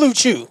fuck with Blue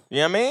Chew. You know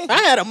what I mean?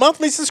 I had a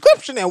monthly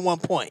subscription at one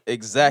point.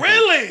 Exactly.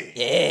 Really?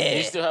 Yeah.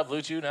 You still have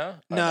Blue Chew now?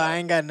 No, I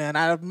ain't got none.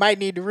 I might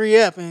need to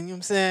re-up and, you know what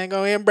I'm saying,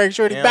 go ahead and break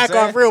Shorty You know what back I'm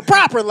off saying? real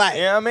proper like.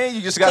 You know what I mean?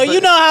 You just got So the, you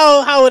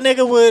know how a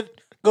nigga would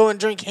go and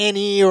drink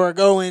Henny or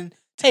go and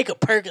take a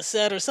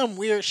Percocet or some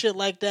weird shit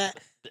like that?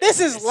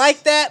 This is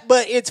like that,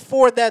 but it's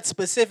for that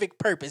specific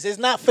purpose. It's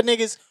not for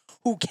niggas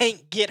who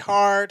can't get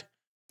hard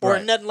or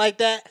Right. nothing like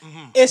that.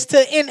 Mhm. It's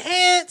to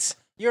enhance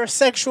your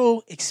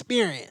sexual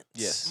experience.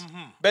 Yes.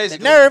 Mhm.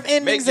 Basically, nerve make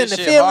endings this and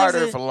the shit feelings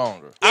harder and- for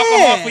longer. Alcohol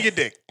Yeah. for your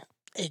dick.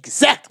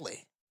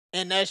 Exactly.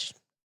 And it's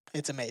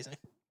amazing.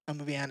 I'm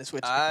gonna be honest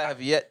with you. I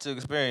have yet to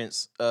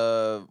experience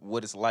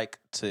what it's like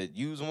to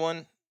use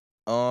one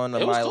on It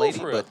was my cool lady,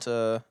 for real.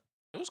 but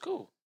It was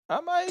cool. I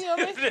might, you know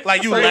what I mean?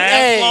 Like you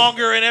Hey. last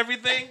longer and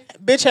everything.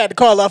 Bitch had to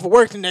call off of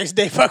work the next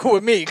day fucking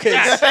with me because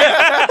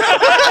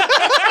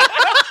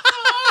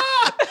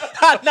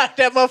I knocked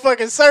that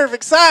motherfucking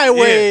cervix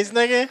sideways,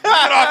 nigga. Get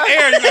off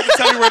air. You got to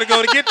tell me where to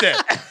go to get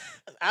that.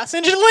 I'll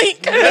send you the link.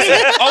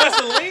 Oh, it's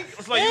a link.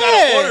 It's like you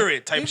gotta order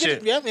it type You shit.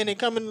 Can, yep, and it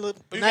come in a You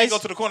nice. can't go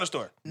to the corner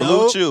store. Blue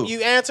No, Chew.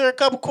 You answer a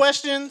couple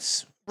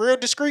questions, real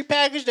discreet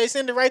package. They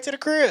send it right to the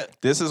crib.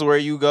 This is where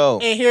you go.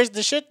 And here's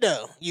the shit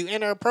though: you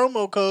enter a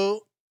promo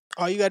code.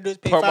 All you gotta do is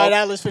pay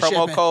 $5 for promo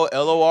shipping. code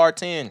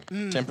LOR10,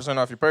 10%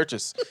 off your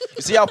purchase.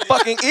 You see how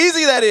fucking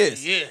easy that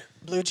is? Yeah.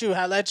 Blue Chew,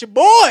 holla at your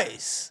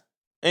boys.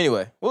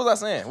 Anyway, what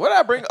was I saying? What did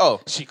I bring? Oh,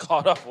 She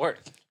called off work.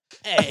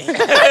 Hey,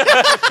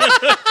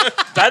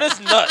 That is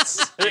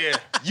nuts. Yeah.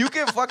 you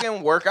can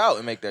fucking work out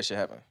and make that shit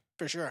happen.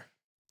 for sure.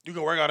 You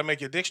can work out to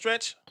make your dick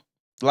stretch.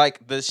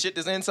 Like the shit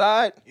that's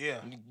inside, Yeah.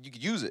 you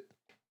can use it.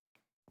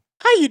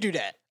 How you do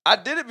that? I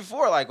did it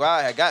before. Like, well,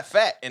 I got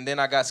fat and then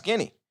I got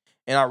skinny.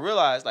 And I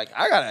realized, like,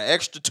 I got an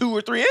extra 2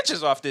 or 3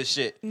 inches off this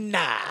shit.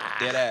 Nah,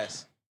 Dead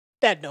ass.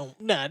 that don't.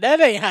 Nah, that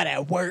ain't how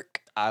that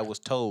work. I was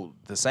told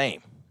the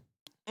same.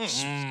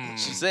 Mm.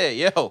 She said,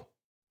 yo,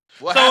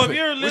 what So happened? if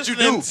you're What you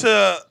listening do?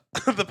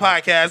 to the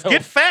podcast,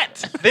 get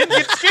fat, then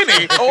get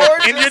skinny, Or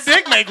and your just-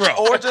 dick may grow.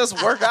 Or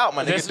just work out,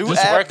 my nigga. Just- Do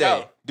just ab work day.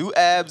 out. Do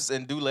abs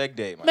and do leg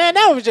day, my Man,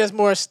 that was just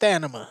more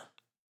stamina.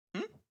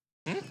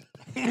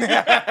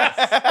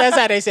 That's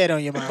how they say it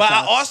on your mind. But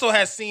I also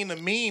had seen a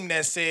meme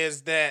that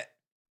says that,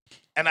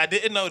 and I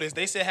didn't notice.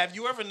 They said, have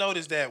you ever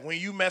noticed that when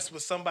you mess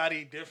with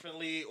somebody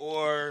differently,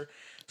 or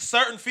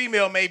certain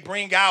female may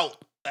bring out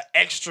an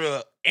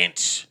extra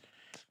inch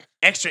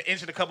and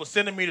a couple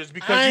centimeters I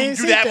because ain't you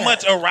seen that that.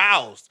 much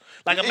aroused.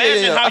 Like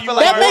imagine Yeah, how I you feel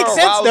like that are- makes more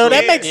sense though. That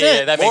arousal. makes Yeah,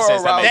 sense. that makes More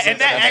sense. That arousal. makes and sense.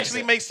 that makes actually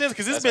sense. makes sense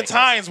because there's That been makes sense.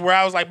 times where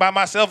I was like by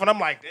myself and I'm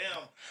like,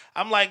 damn,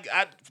 I'm like,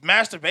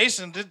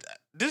 masturbation.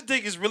 This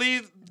dick is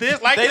really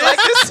this, like They this. like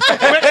this? But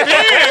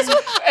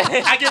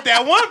then I get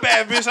that one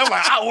bad bitch. I'm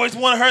like, I always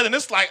want her. Then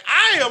it's like,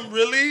 I am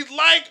really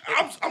like,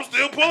 I'm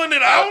still pulling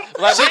it out.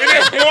 Like- and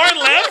there's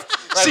more left.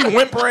 She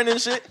whimpering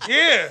and shit.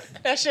 Yeah.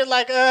 That shit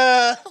like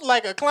a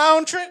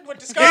clown trick with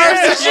the scarves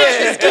and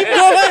shit. Yeah. Just keep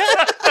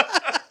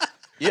going.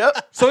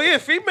 Yep. So yeah,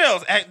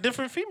 females act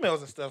different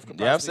females and stuff. You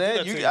know what I'm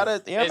saying? You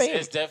gotta, you know what I mean?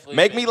 It's definitely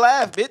Make me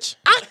laugh, bitch.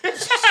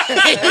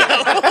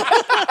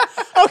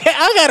 Okay,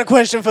 I got a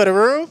question for the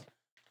room.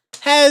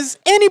 Has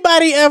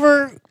anybody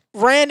ever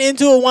ran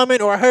into a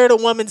woman or heard a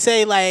woman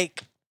say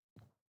like,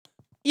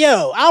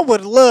 yo, I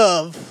would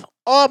love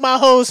all my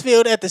hoes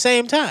filled at the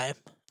same time?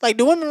 Like,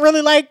 do women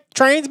really like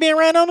trains being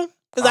ran on them?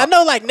 Because I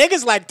know like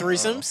niggas like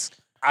threesomes.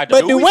 I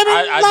But do women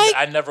like-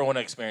 I never want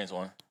to experience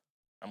one.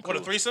 I'm cool.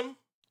 What, a threesome?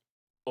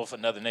 Well, for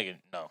another nigga,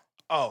 no.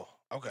 Oh,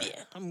 okay.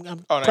 Yeah, I'm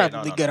Oh, no,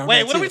 probably no. good on Wait,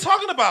 that what are too. we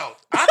talking about?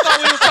 I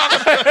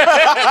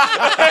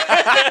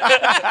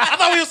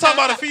thought we was talking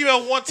about a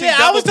female wanting Yeah, I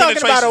double was talking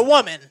about a penetration.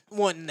 woman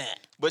wanting that.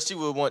 But she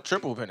would want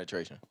triple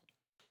penetration.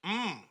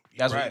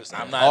 That's what right. he was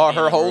saying. I'm not All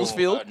being her hoes rude,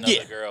 filled? Another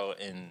Yeah. girl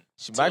and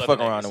She two might other fuck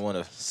around niggas. and want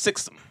to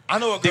six them. I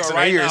know a girl Dicks in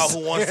her right now ears. who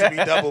wants to be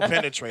double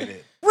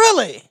penetrated.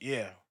 Really?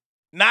 Yeah.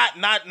 Not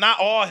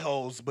all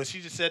hoes, but she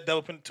just said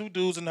double pen. 2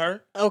 dudes and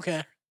her.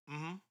 Okay.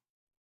 Mm-hmm.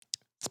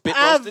 Spit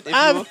roasted, if you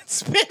will. I've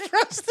spit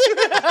roasted.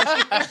 Put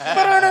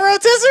her on a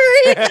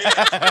rotisserie.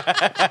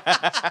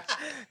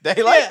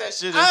 They like that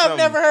shit. or I've something.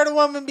 never heard a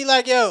woman be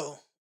like, yo,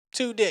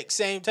 2 dicks,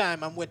 same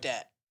time, I'm with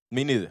that.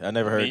 Me neither. I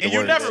never heard Me- the And you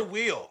word. never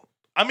will.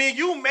 I mean,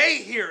 you may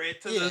hear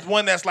it to Yeah. the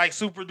one that's like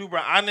super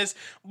duper honest,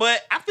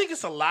 but I think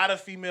it's a lot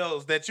of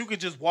females that you could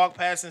just walk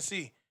past and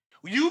see.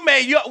 We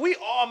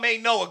all may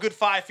know a good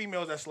 5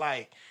 females that's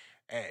like,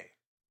 hey,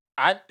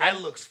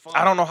 that looks fun.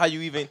 I don't know how you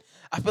even.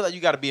 I feel like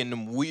you got to be in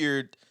them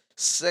weird,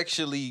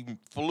 sexually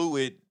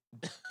fluid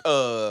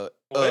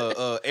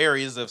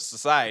areas of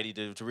society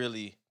to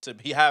really to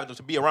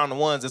be around the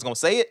ones that's gonna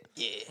say it.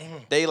 Yeah.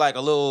 They like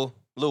a little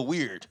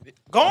weird.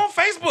 Go on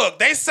Facebook.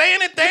 They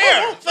saying it there.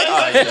 Oh,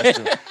 yeah, that's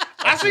true.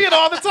 I see it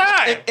all the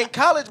time. In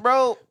college,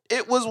 bro,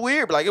 it was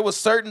weird. Like it was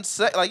certain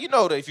like you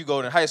know that if you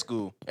go to high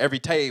school, every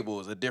table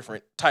is a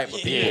different type of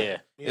people. Yeah.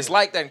 It's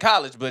like that in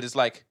college, but it's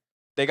like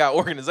they got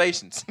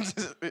organizations.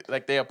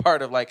 Like they're a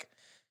part of like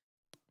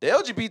the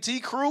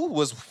LGBT crew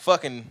was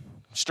fucking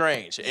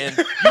strange, and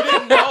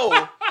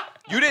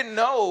you didn't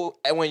know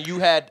when you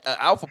had an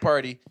alpha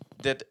party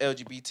that the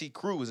LGBT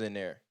crew was in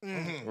there,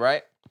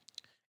 right?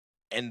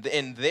 And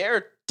in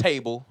their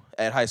table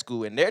at high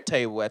school, and their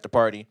table at the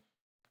party,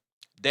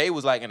 they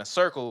was like in a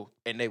circle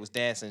and they was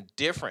dancing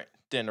different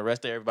than the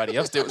rest of everybody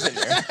else that was in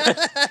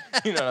there.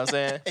 You know what I'm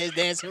saying? They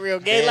dancing real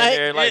gay And like.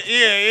 they're like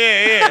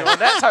Yeah. doing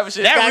that type of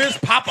shit. That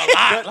wrist pop a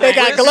lot. They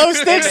got glow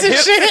sticks and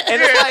shit.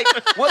 And it's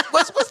like,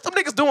 what's them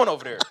niggas doing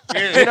over there?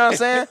 You know what I'm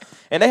saying?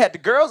 And they had the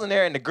girls in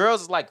there, and the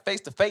girls is like face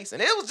to face,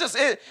 and it was just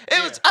it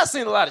was. I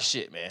seen a lot of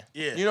shit, man.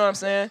 Yeah. You know what I'm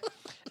saying?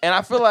 And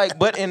I feel like,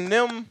 but in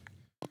them,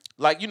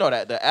 like you know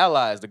that the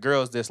allies, the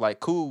girls that's like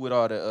cool with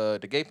all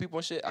the gay people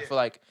and shit. I feel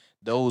like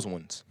those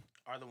ones,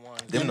 Are the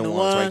ones. them the the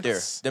ones right there.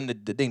 ones. Them the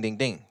ding ding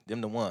ding. Them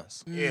the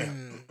ones. Yeah.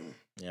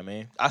 You know what I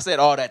mean? I said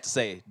all that to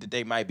say that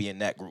they might be in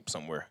that group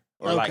somewhere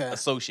or like Okay.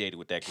 associated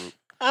with that group.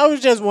 I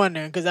was just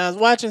wondering because I was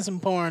watching some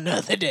porn the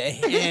other day,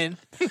 and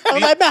I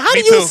was like, man, how do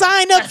me you too.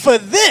 sign up for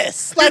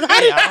this? Like,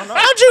 I don't know.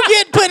 how'd you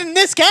get put in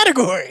this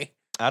category?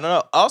 I don't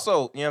know. Also, you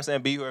know what I'm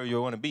saying? Be whoever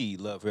you want to be.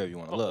 Love whoever you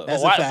want to love.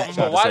 That's But why, a fact. but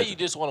why do Conversation. you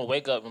just want to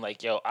wake up and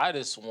like, yo, I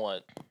just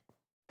want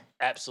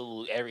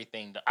absolute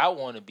everything. I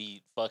want to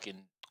be fucking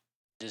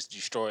just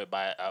destroyed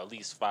by at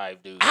least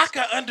 5 dudes. I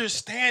can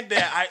understand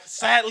that.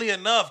 Sadly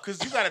enough,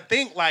 because you got to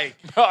think like.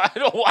 Bro,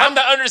 I'm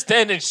not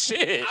understanding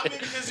shit. I mean,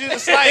 because you're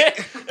just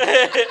like.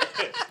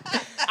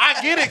 I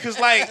get it, because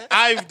like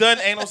I've done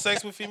anal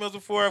sex with females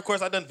before. Of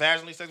course, I've done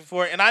vaginally sex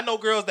before, and I know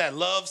girls that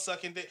love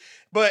sucking dick,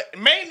 but they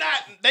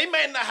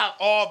may not have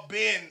all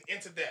been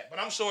into that. But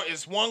I'm sure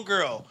it's one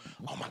girl.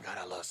 Oh my god,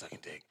 I love sucking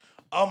dick.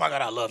 Oh my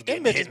god, I love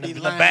getting bitches hit in be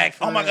the lying back.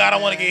 for Oh my real, god, I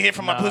want to man. get hit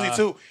from my pussy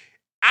too.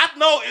 I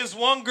know it's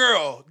one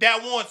girl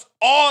that wants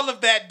all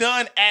of that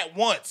done at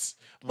once,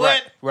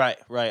 but Right.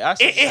 I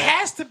see it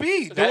has to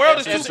be. The That- world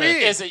is it's too a-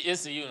 big.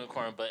 It's a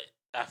unicorn, but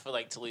I feel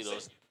like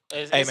Toledo's.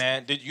 Hey it's-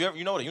 man, did you ever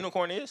know what a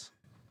unicorn is?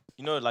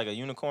 You know like a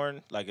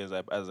unicorn, like as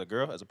a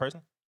girl, as a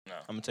person? No.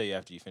 I'm gonna tell you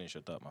after you finish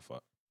your thought, my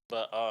fault.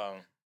 But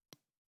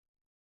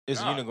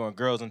It's a No. unicorn.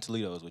 Girls in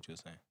Toledo is what you were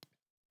saying.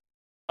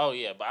 oh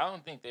yeah, but I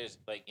don't think there's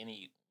like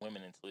any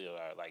women in Toledo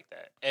that are like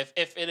that.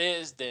 If it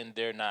is, then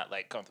they're not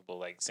like comfortable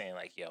like saying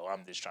like, yo,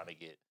 I'm just trying to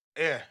get.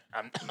 Yeah,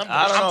 I'm I don't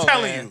I'm know,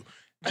 telling man. you,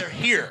 they're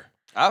here.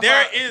 I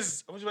There follow,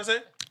 is. What you about to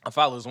say? I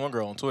follow this one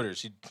girl on Twitter.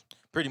 She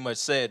pretty much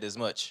said as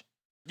much.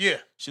 Yeah.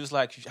 She was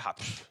like,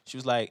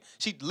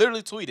 she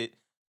literally tweeted,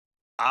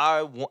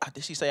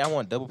 did she say I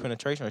want double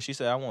penetration, or she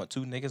said I want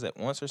 2 niggas at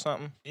once or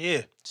something?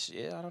 Yeah.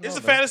 Shit, I don't know. It's a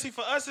man. fantasy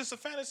for us. It's a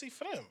fantasy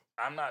for them.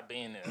 I'm not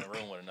being in a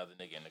room with another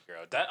nigga and a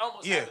girl. That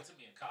almost Yeah. happened to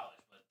me in college,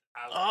 but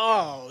I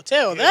was Oh,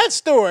 tell that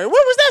story. Where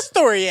was that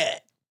story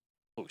at?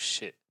 oh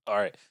shit. All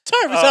right.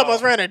 Tarvis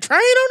almost ran a train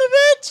on the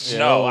bitch.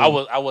 No,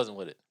 I wasn't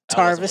with it.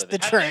 Tarvis the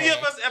Have any train.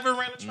 of us ever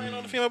ran a train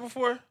on the female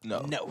before?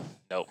 No.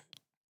 No.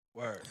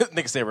 Word.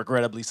 Nigga said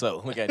regrettably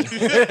so. Look at you.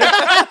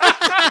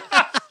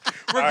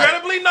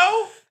 Regrettably,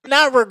 no.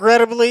 Not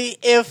regrettably.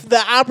 If the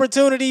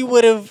opportunity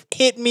would have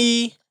hit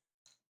me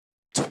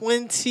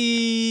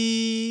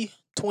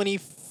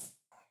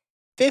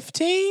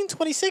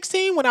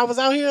 2016, when I was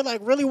out here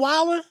like really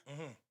wilding,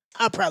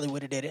 I probably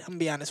would have did it. I'm gonna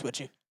be honest with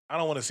you. I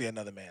don't want to see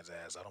another man's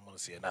ass. I don't want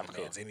to see another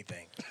man's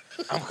anything.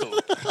 I'm cool.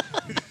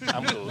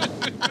 I'm cool.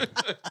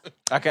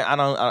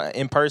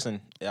 In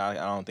person, I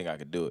don't think I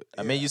could do it.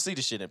 I mean, you see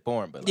the shit in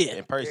porn, but like, Yeah.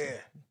 in person, Yeah.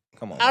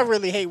 come on. I man.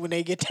 really hate when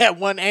they get that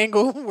one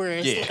angle where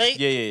it's Yeah, like,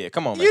 yeah.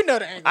 Come on, man. you know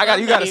the angle.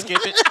 You gotta skip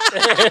it.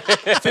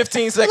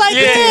 15 seconds. Like,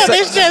 15 damn,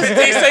 seconds.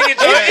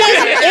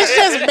 it's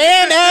just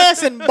man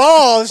ass and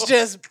balls.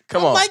 Just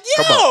Come I'm on. like,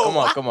 yo,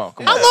 Come on.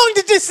 how long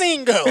did this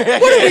scene go?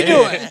 What are we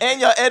doing?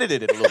 And y'all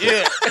edited it a little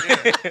bit.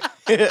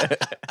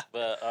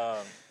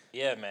 But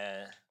yeah,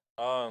 man.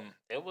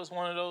 It was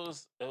one of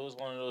those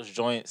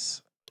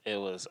joints. It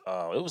was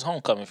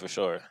homecoming for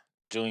sure.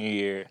 Junior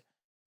year.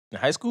 In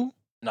high school?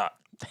 Nah.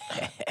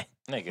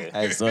 Nigga.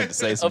 I just wanted to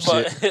say some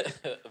shit.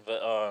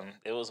 But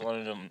it was one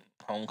of them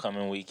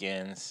homecoming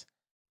weekends.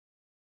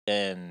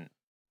 And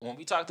when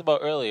we talked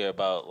about earlier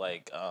about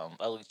like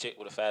ugly chick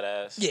with a fat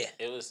ass, Yeah.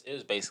 it was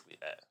basically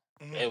that.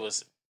 It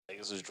was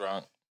niggas was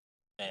drunk,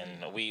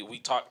 and we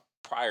talked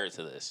prior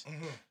to this.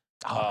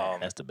 Oh, man,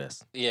 that's the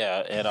best.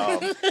 Yeah, and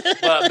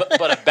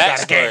but a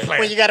backstory.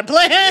 When you got a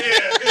plan?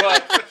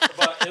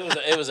 but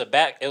it was a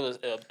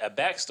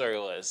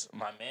backstory was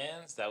my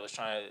man's that was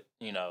trying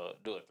to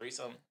do a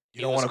threesome.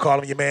 You don't want to call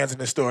him your man's in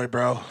this story,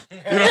 bro. You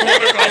don't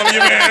want to call him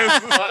your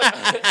man's.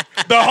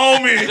 The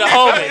homie.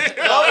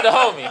 The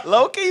homie.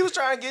 Low-key, he was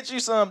trying to get you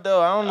some,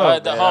 though. I don't know.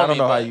 The man. homie. I don't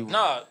know how you...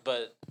 No,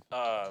 but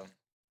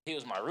he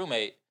was my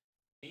roommate.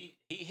 He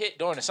hit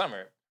during the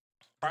summer.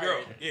 Girl,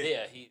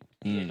 Yeah, he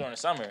hit during the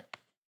summer.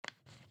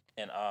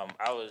 And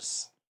I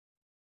was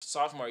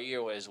sophomore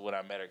year was when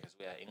I met her because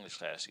we had English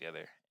class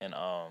together. And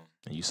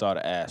And you saw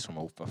the ass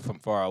from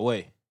far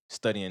away,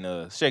 studying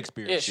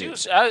Shakespeare. yeah, and she shit.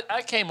 was.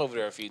 I came over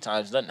there a few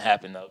times. Nothing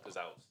happened though because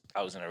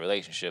I was in a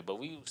relationship, but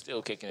we were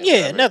still kicking it. Yeah,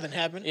 whatever. nothing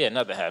happened. Yeah,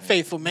 nothing happened.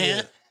 Faithful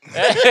man.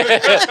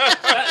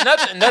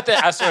 nothing.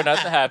 I swear,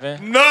 nothing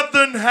happened.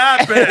 Nothing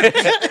happened.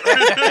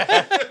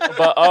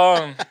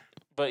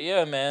 But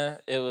yeah, man,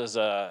 it was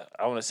I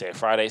want to say a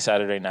Friday,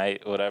 Saturday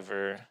night,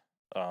 whatever.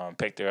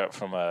 Picked her up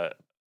from a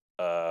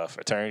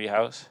fraternity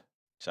house.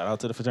 Shout out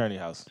to the fraternity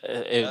house.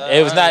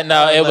 It was not.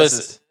 No, it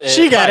was.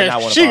 She got probably not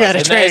one a of she ours. got a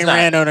It's train not-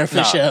 ran on her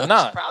for sure.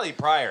 No, Probably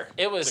prior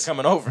it to was.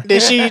 coming over.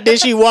 Did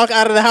she walk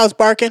out of the house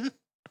barking?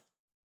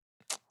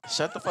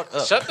 Shut the fuck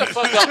up. Shut the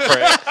fuck up,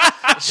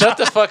 Fred. Shut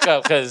the fuck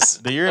up, because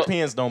The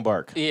Europeans don't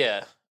bark.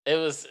 yeah, it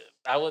was.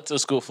 I went to a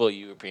school full of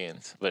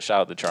Europeans, but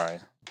shout out to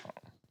trying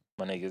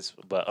my niggas.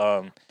 But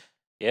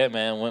yeah,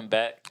 man, went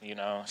back.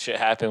 Shit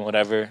happened.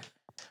 Whatever.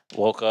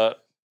 Woke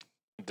up.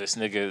 This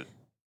nigga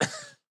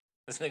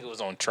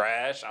was on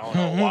trash. I don't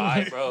know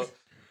why, bro.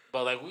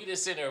 But like we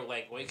just sitting there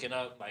like waking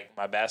up. Like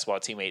my basketball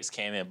teammates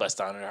came in, bust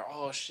down there.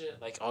 Oh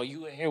shit! Like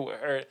you in here with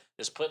her?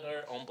 Just putting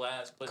her on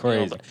blast.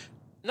 Crazy.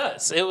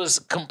 Nuts. It was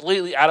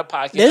completely out of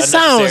pocket. This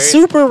sounds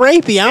unnecessary. super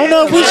rapey. I don't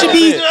know if we should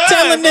be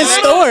telling this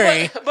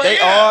story.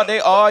 But They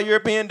all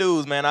European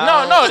dudes, man.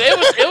 No,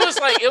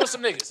 it was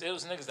some niggas. It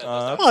was niggas that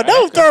was Oh,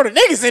 don't throw the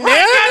niggas in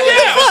there.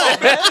 What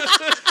the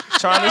fuck?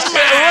 trying to.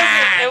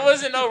 it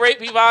wasn't no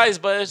rapey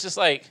vibes, but it's just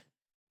like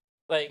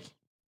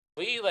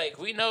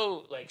we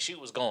know like she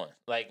was going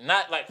like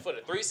not like for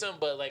the threesome,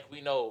 but like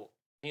we know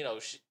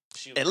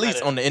she was At least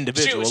kinda, on the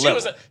individual she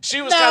level.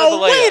 she was kind of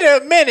Now, a layup.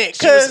 wait a minute,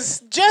 She was-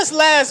 because just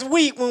last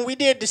week when we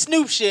did the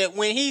Snoop shit,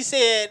 when he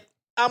said,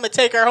 I'm going to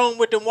take her home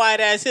with them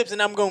wide-ass hips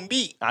and I'm going to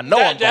beat. I know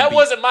I'm gonna that beat.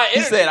 wasn't my energy.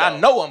 He said, though. I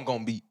know I'm going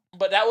to beat.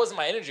 But that wasn't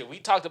my energy. We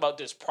talked about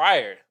this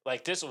prior.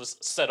 Like this was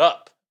set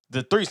up.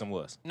 The threesome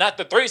was. Not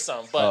the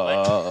threesome, but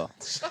like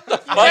shut the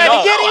fuck tried to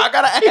up. get him? I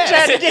got to He ask.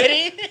 tried to get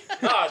him.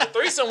 No, the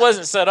threesome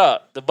wasn't set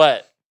up.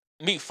 But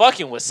me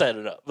fucking was set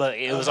it up. Like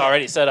it was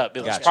already set up.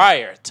 It was Gotcha.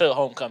 prior to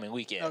homecoming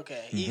weekend.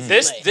 Okay. Easy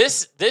This play.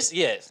 this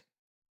yeah,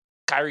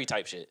 Kyrie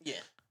type shit. Yeah.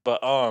 But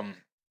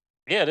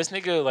yeah, this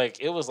nigga like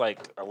it was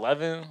like 10,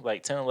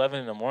 11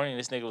 in the morning.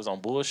 This nigga was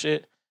on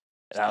bullshit.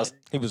 And I was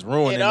He was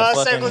ruining It the all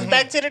fucking. circles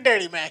back to the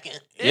dirty macking.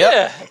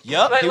 yeah.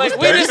 Yep. Like, he was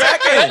we dirty just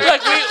back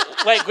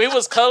in. like we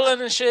was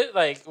cuddling and shit.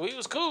 Like we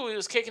was cool. We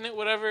was kicking it,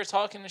 whatever,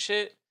 talking and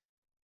shit.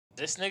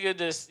 This nigga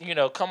just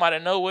come out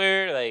of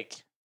nowhere, like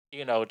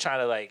trying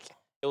to like.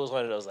 It was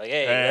one of those like,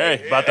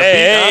 hey, about to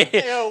hey,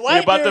 beat, Yo, You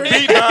white about to dude.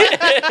 beat,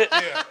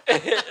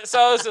 huh?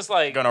 So it's just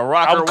like Gonna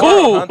rock I'm her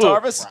cool. world, huh,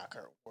 Tarvis?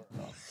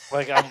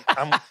 like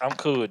I'm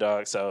cool,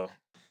 dog. So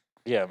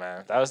yeah,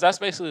 man, that's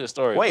basically the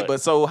story. Wait,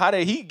 but so how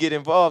did he get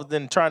involved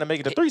in trying to make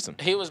it a threesome?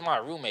 he was my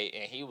roommate,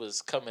 and he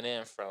was coming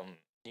in from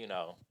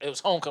it was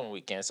homecoming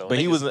weekend, so But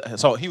he niggas-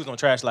 was gonna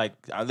trash like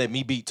I let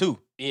me beat too.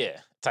 yeah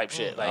type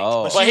shit. Like,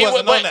 Oh. But but she he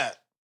wasn't but, on that.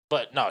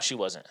 But no, she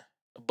wasn't.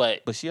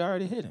 But But she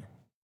already hit him.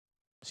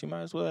 She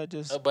might as well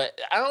just. But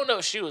I don't know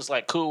if she was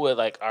like cool with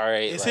like, all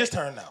right, It's like, his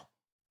turn now.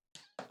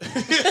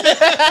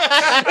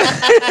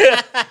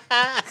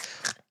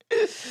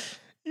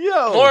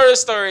 Yo. Moral of the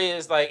story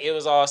is like it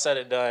was all said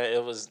and done.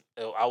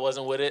 I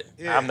wasn't with it.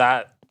 Yeah. I'm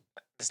not.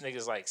 This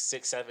nigga's like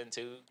 6'7"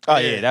 too. Oh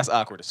yeah, that's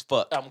awkward as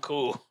fuck. I'm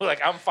cool.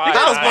 Like I'm You fine.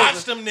 gotta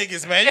watch them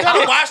niggas, man. You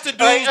gotta watch the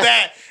dudes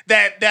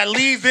that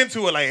leads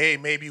into it. Like, hey,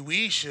 maybe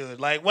we should.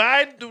 Like,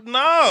 why?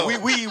 No. We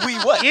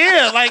what?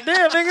 Yeah, like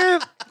damn, nigga.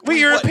 We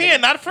We what,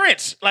 European, not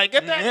French. Like,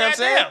 get that. You know what I'm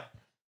saying? Goddamn.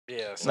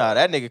 Yeah. So Nah,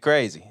 that nigga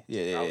crazy.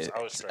 Yeah.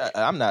 I was straight.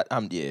 I'm not.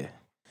 I'm yeah.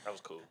 that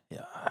was cool. Yeah.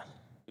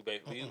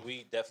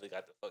 We definitely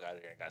got the fuck out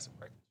of there and got some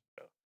breakfast.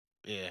 Bro.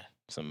 Yeah.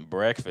 Some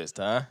breakfast,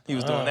 huh? He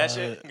was doing that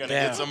shit. Gonna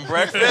damn. get some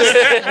breakfast.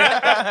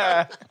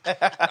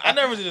 I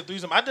never did a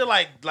threesome. I did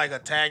like a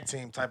tag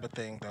team type of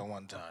thing that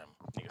one time.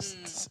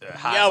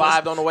 High Y'all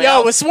fived on the way Yo,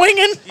 out. was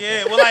swinging.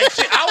 Yeah, well, like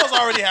shit, I was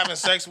already having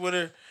sex with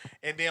her,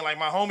 and then like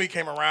my homie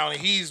came around,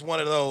 and he's one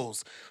of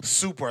those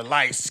super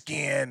light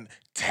skinned,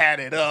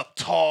 tatted up,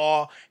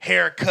 tall,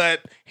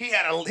 haircut. He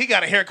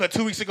got a haircut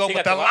 2 weeks ago, He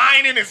but got the the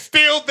line- lining is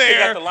still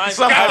there. got the lines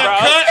Got in the his eyebrows.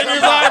 cut in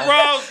his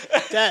eyebrows.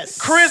 That's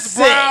Chris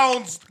sick.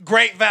 Brown's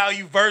Great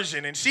Value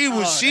version, and she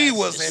was that's in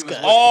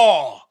disgusting.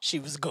 awe. She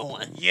was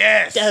going.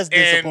 Yes, That's and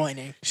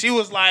disappointing. She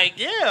was like,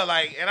 yeah,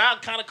 like, and I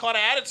kind of caught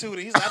an attitude.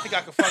 He's like, I think I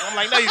can fuck. I'm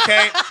like, no, you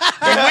can't.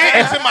 We went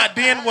into my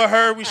den with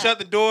her. We shut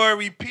the door.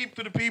 We peeped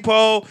through the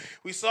peephole.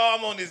 We saw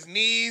him on his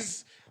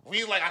knees.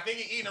 We like, I think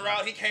he eating her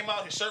out. He came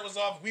out. His shirt was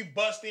off. We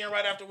bust in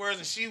right afterwards,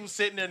 and she was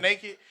sitting there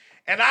naked.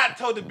 And I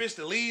told the bitch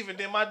to leave, and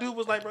then my dude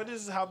was like, bro,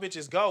 this is how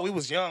bitches go. We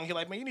was young. He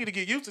like, man, you need to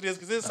get used to this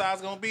because this is how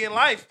it's going to be in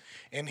life.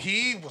 And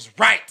he was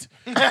right.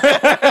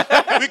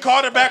 We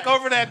called her back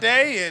over that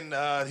day,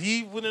 and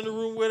he went in the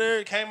room with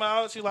her, came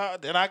out, she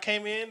like, then I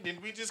came in, then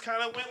we just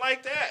kind of went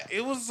like that.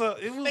 It was Niggas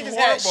horrible.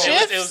 had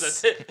shifts? It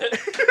was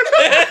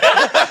a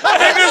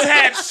Niggas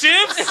had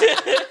shifts.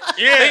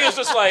 Yeah. niggas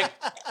just like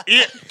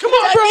Yeah. Come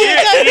on, bro.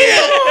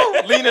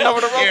 Yeah. Leaning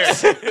over the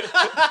ropes.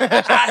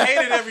 I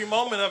hated every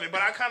moment of it,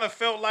 but I kind of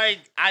felt like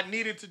I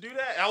needed to do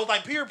that. I was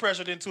like peer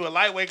pressured into a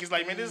lightweight because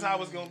like, man, this is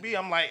how it's gonna be.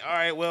 I'm like, all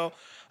right, well,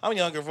 I'm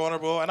young and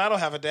vulnerable, and I don't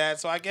have a dad,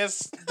 so I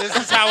guess this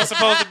is how it's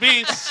supposed to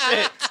be.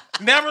 Shit.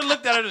 Never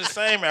looked at her the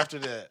same after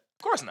that.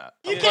 Of course not.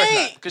 You Of course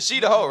can't. not. Cause she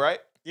the hoe, right?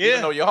 Yeah.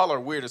 Even though y'all are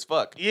weird as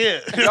fuck. Yeah.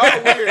 Y'all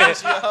are weird and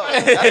she a hoe.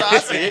 That's how I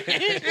see it.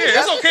 Yeah,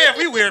 it's okay if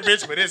we weird,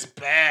 bitch, but it's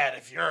bad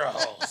if you're a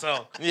hoe.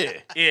 So Yeah.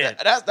 yeah.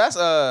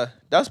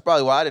 That's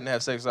probably why I didn't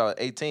have sex until I was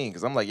 18.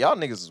 Cause I'm like, y'all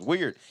niggas is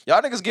weird.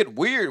 Y'all niggas get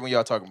weird when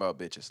y'all talking about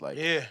bitches. Like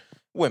Yeah.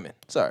 women.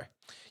 Sorry.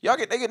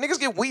 Niggas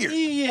get weird.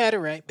 You had it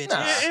right, bitch.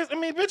 Nah. Yeah, I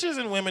mean, bitches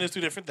and women is two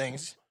different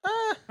things. Uh,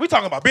 We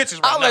talking about bitches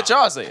right I'll now. let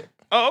y'all say it.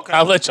 Oh, okay.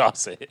 I'll let y'all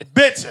say it.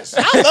 Bitches.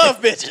 I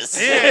love bitches.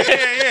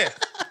 Yeah.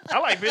 I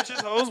like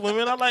bitches, hoes,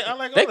 women. I like all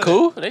They of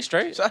cool. They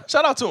straight. Shout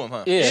out to him,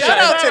 huh? Yeah. Shout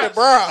out to the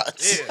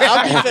bras. Yeah.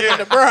 I'll be feeling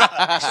the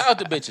bras. Shout out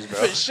to bitches, bro.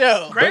 For sure.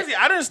 that. Crazy.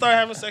 I didn't start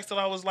having sex till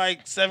I was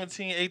like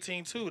 17,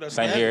 18 too. That's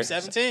Same crazy. here.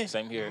 17.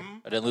 Same here. Mm-hmm.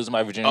 I didn't lose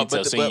my virginity until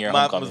but senior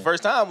my homecoming.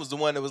 first time was the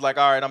one that was like,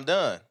 all right, I'm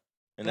done.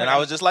 And then I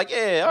was just like,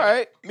 yeah, all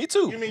right, me You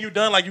too. mean you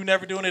done like you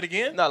never doing it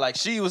again? No, like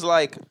she was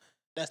like,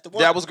 That's the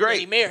one. That was great.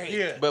 He married.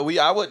 Yeah. but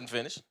I wouldn't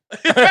finish.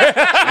 We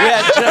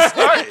had just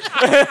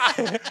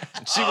started.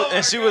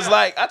 She was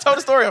like, I told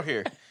the story up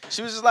here.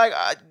 She was just like,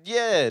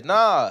 yeah,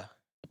 nah.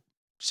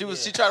 She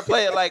tried to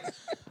play it like,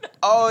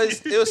 oh,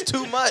 it was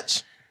too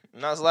much.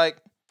 And I was like,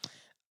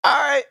 all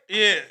right.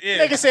 Yeah.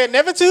 Nigga said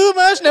never too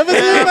much, never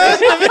too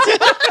much, never too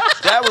much.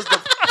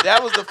 That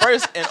was the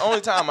first and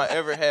only time I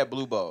ever had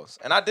blue balls.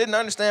 And I didn't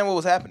understand what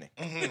was happening.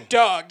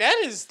 Dog,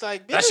 that is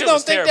like, That bitches shit don't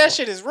was think terrible. that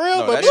shit is real,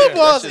 No, but that blue shit- that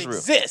balls shit's real.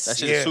 exist. That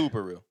shit Yeah. is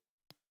super real.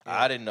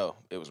 I didn't know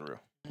it was real.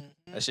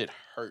 That shit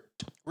hurt.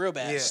 Real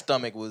bad. Yeah.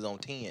 Stomach was on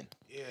 10.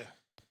 Yeah.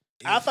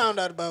 I found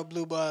out about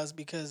blue balls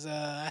because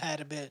I had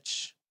a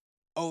bitch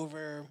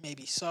over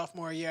maybe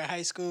sophomore year of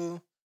high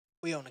school.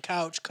 We on the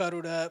couch,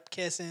 cuddled up,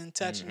 kissing,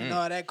 touching, and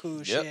all that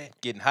cool shit.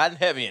 Yep. Getting hot and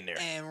heavy in there.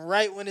 And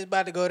right when it's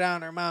about to go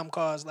down, her mom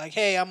calls like,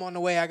 "Hey, I'm on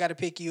the way. I got to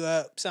pick you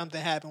up. Something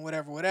happened.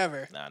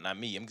 Whatever." Nah, not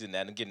me. I'm getting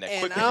that And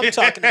quick. I'm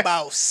talking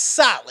about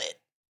solid.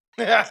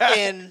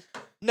 And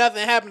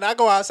nothing happened. I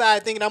go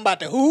outside thinking I'm about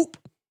to hoop.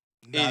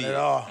 Not Idiot. at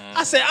all.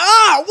 I said,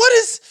 what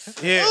is?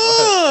 Yeah.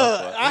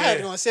 I had to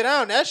Yeah. go and sit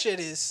down. That shit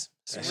is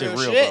some That shit real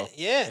real, shit. bro.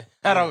 Yeah.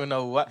 I don't even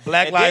know what.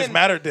 Black And Lives then-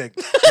 Matter dick.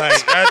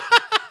 Like,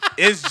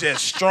 it's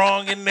just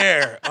strong in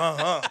there.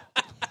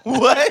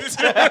 What?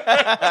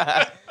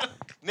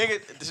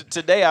 Nigga,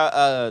 today,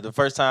 the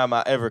first time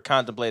I ever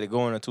contemplated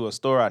going into a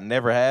store, I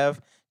never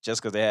have,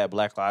 just because they had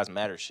Black Lives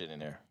Matter shit in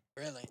there.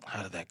 Really?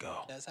 How did that go?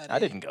 That's how I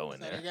they- didn't go in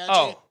that's how there. they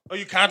got you? Oh,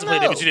 you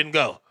contemplated, but you didn't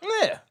go.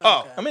 Yeah.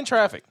 Oh, I'm in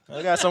traffic.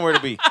 I got somewhere to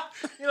be.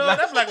 you know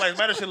that Black Lives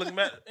Matter shit looking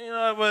mad. You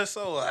know, but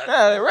so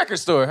Nah, the record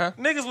store, huh?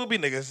 niggas will be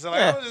niggas. So like,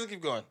 Yeah. I'll just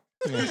keep going.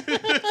 You know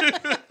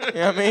what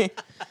I mean?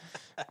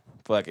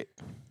 Fuck it.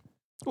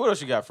 What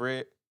else you got,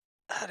 Fred?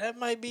 That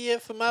might be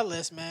it for my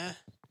list, man.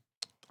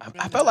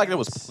 I felt like there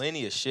was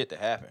plenty of shit to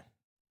happen.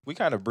 We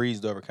kind of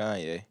breezed over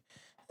Kanye.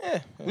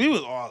 Yeah. We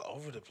was all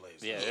over the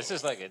place. Yeah, this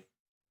is like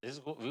a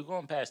We're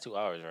going past 2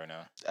 hours right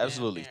now.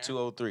 Absolutely. man.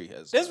 203.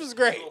 This was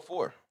great.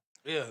 204.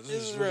 Yeah, This this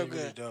is is real really, good.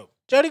 really dope.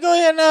 Jody, go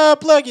ahead and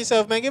plug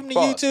yourself, man. Give them the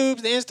Pause.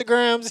 YouTubes, the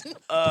Instagrams.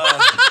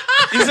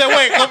 You said,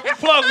 wait,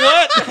 plug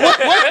what?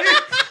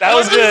 That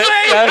was good.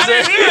 That was I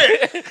didn't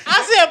hear it.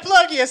 I said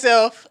plug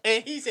yourself,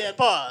 and he said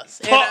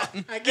pause.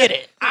 And I get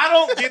it. I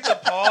don't get the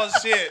pause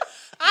shit.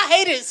 I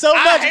hate it so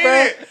I much, hate bro.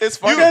 it. It's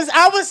funny. Because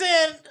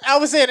I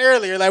was saying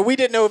earlier, like we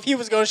didn't know if he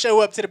was gonna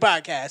show up to the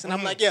podcast, and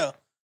I'm like, yo,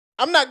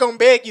 I'm not gonna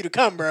beg you to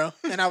come, bro.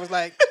 And I was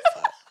like,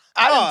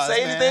 I Pause, didn't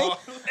say man. anything.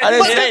 I didn't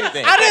But say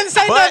anything. I didn't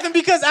say But- nothing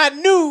because I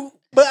knew,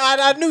 but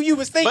I knew you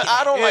was thinking. But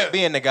I don't Yeah. like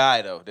being the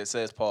guy though that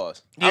says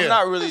pause. Yeah. I'm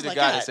not I really was the like,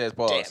 guy God that says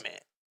pause. Damn it.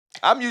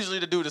 I'm usually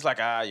the dude that's like,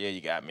 yeah,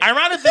 you got me.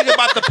 Ironic thing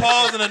about the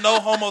pause and the no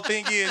homo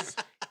thing is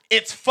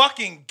it's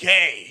fucking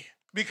gay.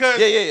 Because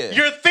Yeah.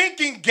 you're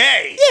thinking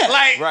gay. Yeah.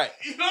 Like, Right.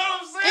 you know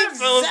what I'm saying?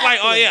 So it's like,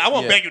 oh Exactly. yeah, I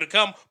won't Yeah. beg you to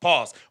come.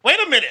 Pause. Wait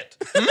a minute.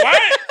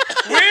 Why?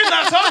 We're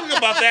not talking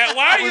about that.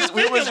 Why are you we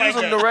thinking was like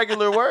using that? the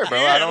regular word, bro.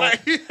 Yeah, I don't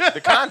like-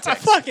 the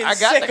context. Fucking I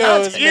got the sickos,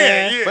 context.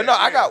 man. Yeah. But no,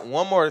 I got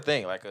one more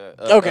thing, like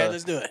Okay,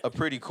 let's do it. a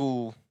pretty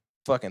cool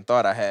fucking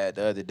thought I had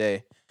the other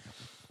day.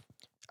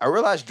 I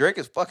realized Drake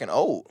is fucking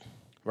old,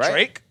 right?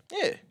 Drake?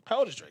 Yeah, How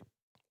old is Drake?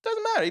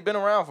 doesn't matter. He's been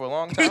around for a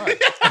long time.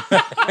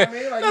 How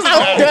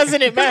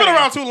doesn't it He's matter? been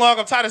around too long.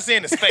 I'm tired of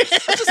seeing his face.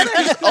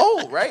 He's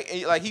old, right?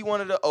 And, like he one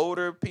of the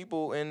older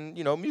people in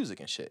music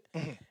and shit.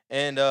 Mhm.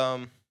 And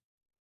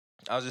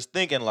I was just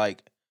thinking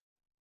like,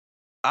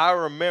 I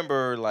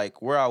remember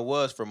like where I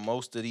was for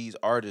most of these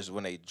artists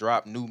when they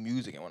drop new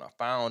music and when I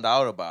found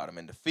out about them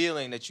and the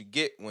feeling that you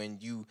get when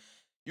you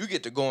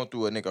get to going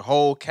through a nigga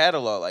whole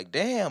catalog like,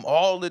 damn,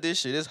 all of this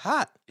shit is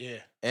hot. Yeah.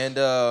 And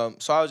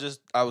so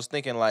I was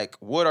thinking like,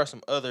 what are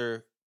some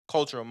other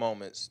cultural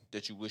moments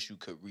that you wish you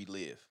could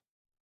relive?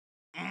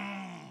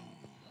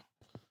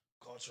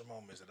 Culture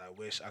moments that I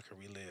wish I could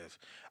relive.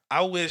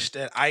 I wish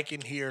that I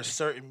can hear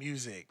certain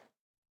music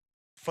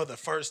for the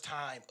first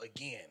time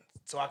again,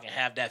 so I can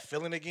have that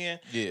feeling again.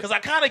 Yeah. Because I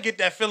kind of get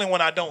that feeling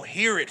when I don't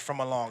hear it from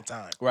a long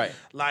time. Right.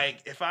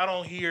 Like if I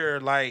don't hear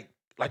like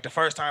the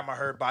first time I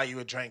heard "Buy You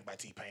a Drink" by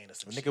T-Pain or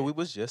some shit. Nigga, we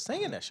was just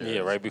singing that shit.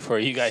 Yeah, right before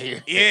you got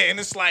here. Yeah, and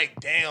it's like,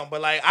 damn, but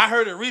like I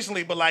heard it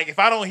recently, but like if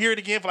I don't hear it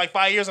again for like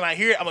 5 years and I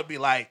hear it, I'm gonna be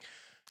like,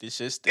 This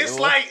shit still. it's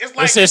like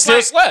It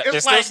still slept. It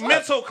It's still like slept.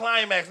 mental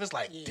climax, and it's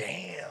like,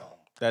 damn.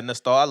 That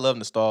nostalgia. I love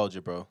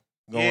nostalgia, bro.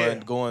 Yeah.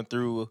 Going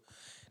through.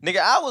 Nigga,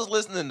 I was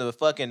listening to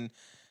fucking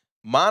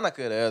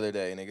Monica the other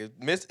day, nigga.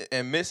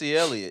 Missy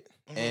Elliott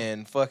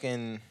and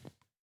fucking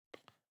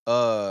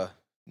nigga,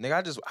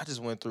 I just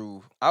went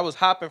through. I was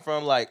hopping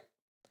from like,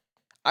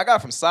 I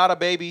got from Sada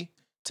Baby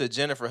to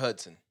Jennifer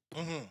Hudson.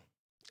 Mm-hmm.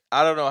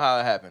 I don't know how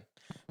it happened,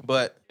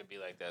 but It'd be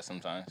like that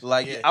sometimes.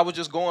 like Yeah. I was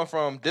just going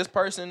from this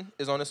person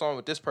is on this song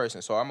with this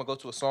person, so I'm gonna go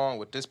to a song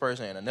with this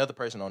person and another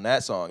person on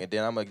that song, and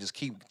then I'm gonna just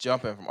keep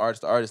jumping from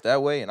artist to artist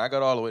that way, and I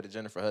got all the way to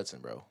Jennifer Hudson,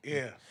 bro.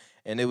 Yeah.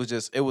 And it was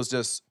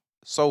just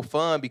so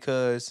fun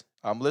because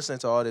I'm listening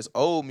to all this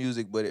old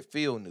music, but it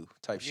feel new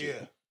type shit.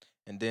 Yeah.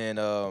 And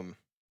then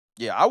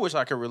yeah, I wish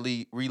I could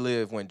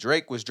relive when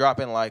Drake was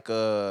dropping like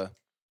So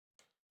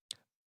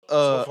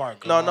far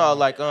no gone.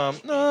 like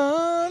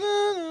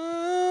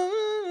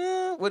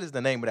what is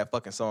the name of that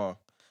fucking song?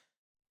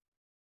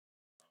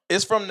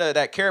 It's from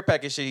that care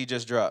package shit he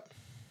just dropped.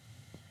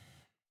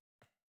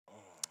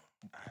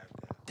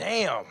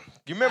 Damn.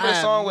 You remember I the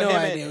have song with no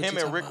him idea and what him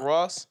you're and Rick talking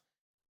Ross?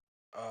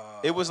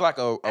 It was like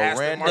a Aston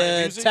random Martin.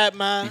 The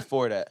music?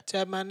 before that.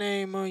 tap my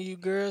name on you,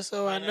 girl,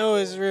 so I know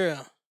it's real.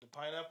 The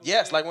pineapple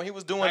Yes, shit? like when he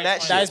was doing Dice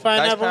that shit. Dice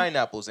Pineapple?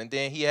 Pineapples. And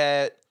then he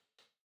had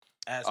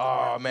Aston oh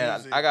Martin man,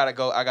 music. I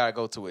gotta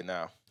go to it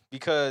now.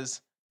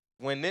 Because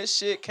when this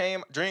shit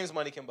came, Dreams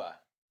Money Can Buy.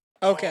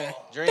 Okay.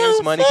 Dreams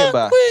Don't Money Can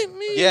fuck Buy. with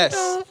me, Yes.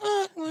 don't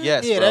fuck with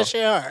Yes, Yeah, bro. that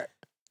shit hard.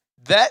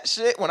 That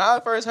shit, when I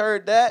first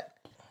heard that,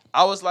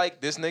 I was like,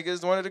 this nigga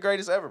is one of the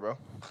greatest ever, bro.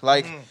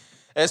 Like,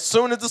 as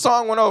soon as the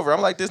song went over,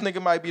 I'm like, this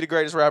nigga might be the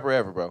greatest rapper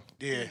ever, bro.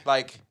 Yeah.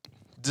 Like,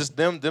 just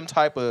them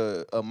type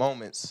of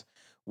moments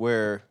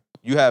where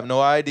you have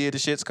no idea the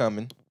shit's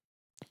coming.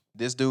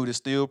 This dude is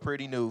still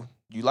pretty new.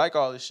 You like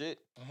all this shit.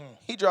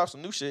 He dropped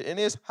some new shit, and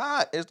it's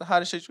hot. It's the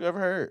hottest shit you ever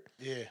heard.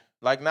 Yeah.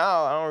 Like,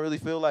 now, I don't really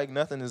feel like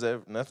nothing is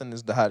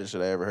the hottest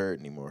shit I ever heard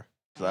anymore.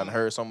 Because I done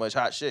heard so much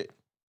hot shit.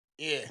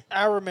 Yeah.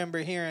 I remember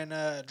hearing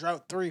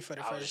Drought 3 for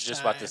the I first was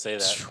just time. about to say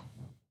that.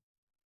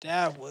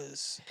 That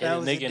was Hit a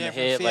a nigga in the different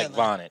head like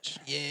feeling. Vonage.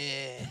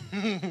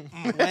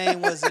 Yeah.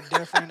 Wayne was a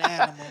different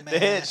animal, man. The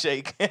head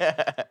shake.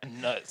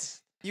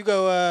 Nuts. You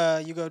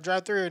go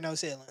Drought 3 or No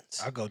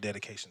Ceilings? I go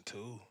dedication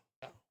 2.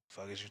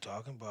 Fuck is you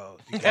talking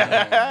about? You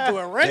Do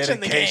a wrench in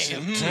the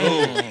dedication game. 2.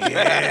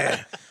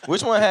 Yeah.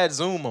 Which one had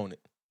Zoom on it?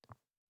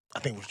 I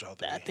think it was Draw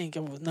 3. I think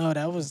it was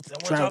that was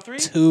that one Drought Drought 3?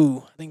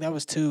 2. I think that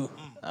was 2.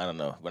 I don't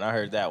know. When I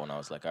heard that one, I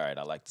was like, all right,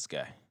 I like this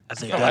guy. I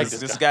think I that like was-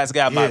 this guy's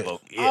got my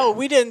vote. Yeah. Oh,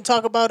 we didn't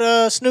talk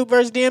about Snoop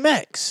versus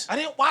DMX. I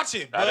didn't watch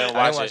it, but I didn't I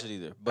watch didn't watch it. it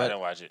either. I But didn't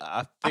watch it. I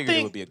I figured it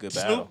think would be a good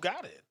Snoop battle.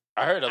 got it.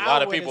 I heard a I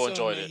lot of would people assume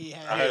enjoyed that it. he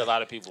had I heard it. a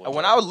lot of people. When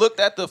enjoyed I looked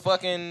at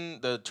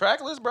the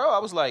track list, bro, I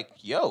was like,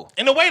 yo.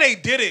 And the way they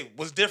did it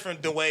was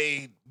different the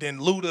way than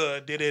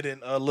Luda did it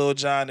and Lil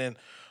Jon and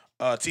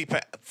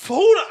T-Pain.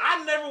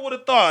 I never would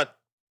have thought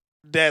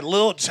that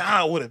Lil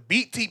Jon would have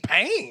beat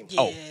T-Pain.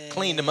 Oh,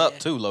 cleaned him up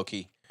too, low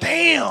key.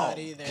 Damn.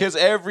 Because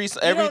every You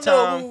don't know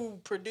time. who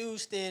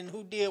produced and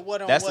who did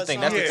what on That's the what thing,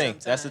 song that's the thing,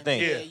 sometimes. that's the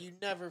thing. Yeah, Yeah. you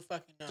never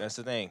fucking know. That's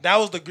the thing.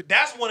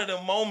 That's one of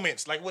the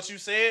moments, like what you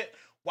said,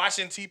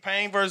 watching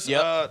T-Pain versus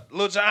Yep.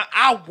 Lil Jon.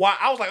 I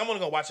was like, I'm only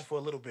gonna watch it for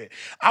a little bit.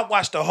 I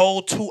watched the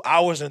whole 2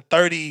 hours and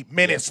 30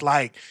 minutes,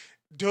 like,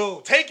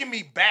 dude, taking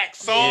me back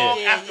song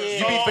Yeah, after yeah.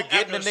 You be song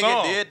forgetting the after nigga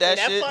song. did that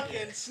that shit.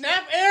 fucking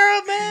Snap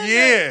era, man.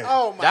 Yeah.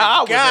 Oh my I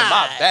was god. in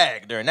my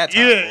bag during that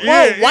time. Yeah, boy.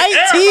 yeah. Whoa, White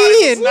Everybody Tee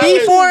was and snapping,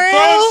 B4L?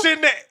 throwing shit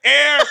in the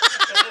air,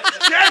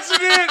 catching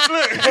it.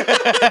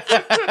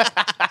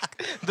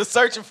 Look. The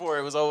searching for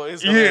it was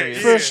always Yeah,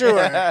 hilarious. For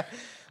sure.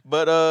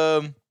 But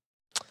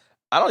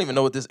I don't even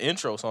know what this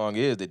intro song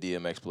is that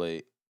DMX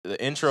played.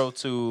 The intro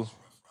to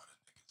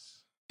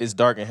 "It's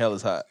Dark and Hell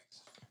Is Hot."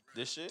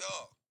 This shit.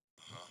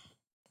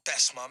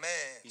 That's my man.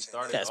 He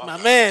started That's off- my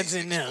man's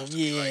in them.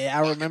 Yeah,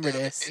 I remember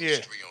this. Yeah. He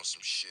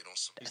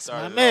That's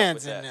started my it off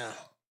man's with in that. them.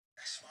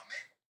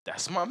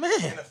 That's my And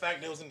man. the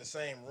fact they was in the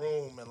same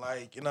room and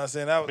like, you know what I'm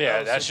saying? That was,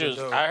 Yeah, that was shit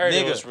super was. dope. I heard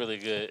it Nigga. was really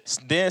good.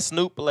 Then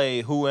Snoop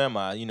played "Who Am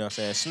I?" You know what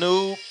I'm saying?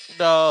 Snoop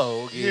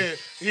Dogg.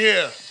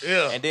 Yeah.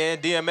 And then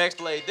DMX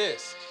played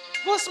this.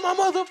 What's my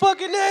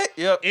motherfucking name?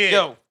 Yep. Yeah.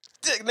 Yo,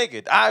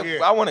 nigga, I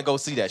Yeah. want to go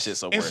see that shit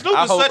somewhere. And Snoop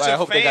I is hope, such a I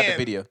hope they got the fan.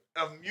 video.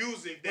 Of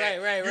music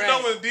that Right, you right.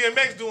 know when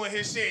DMX doing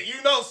his shit,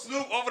 you know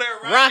Snoop over there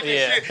rocking Rocking.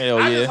 Yeah. shit. Hell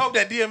I yeah. just hope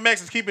that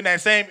DMX is keeping that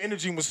same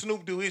energy when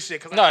Snoop do his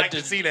shit because No, I like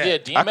to see that. Yeah,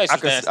 DMX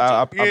was nasty.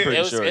 I'm too. Yeah.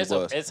 pretty sure it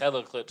was. It's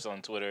hella clips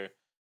on Twitter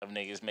of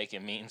niggas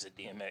making memes of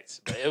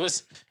DMX. But it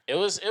was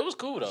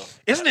cool though.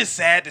 Isn't it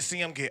sad to see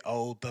him get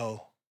old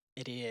though?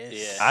 It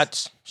is. Yeah.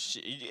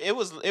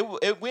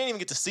 We didn't even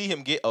get to see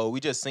him get old.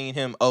 We just seen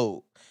him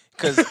old.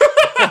 Because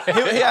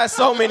he had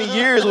so many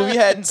years where we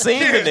hadn't seen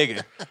the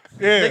nigga.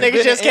 Yeah. The nigga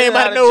Been just in came and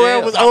out out of of nowhere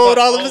and jail. was old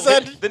all of a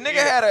sudden. The nigga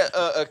had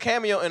a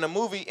cameo in a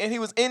movie and he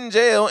was in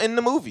jail in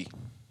the movie.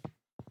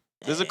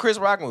 There's a Chris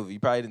Rock movie. You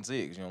probably didn't see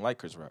it because you don't like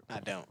Chris Rock. I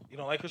don't. You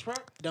don't like Chris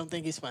Rock? Don't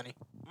think he's funny.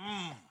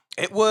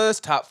 It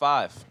was top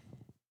 5. It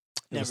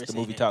Never was the seen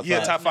movie it. top 5. Yeah,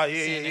 top 5.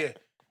 Never seen Yeah. it.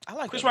 I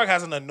like Chris that Rock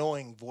has an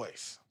annoying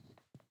voice.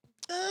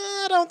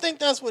 I don't think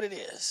that's what it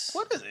is.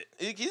 What is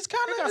it? He's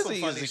kind He got of some is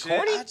funny he shit.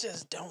 corny? I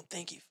just don't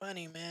think he's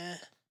funny, man.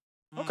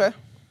 Okay.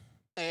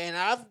 And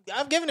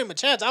I've given him a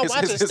chance. I'll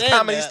watch His his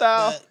comedy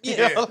stand-up, style. but You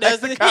Yeah, don't like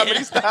that's the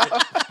comedy style.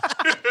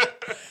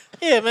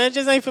 Yeah, man, it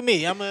just ain't for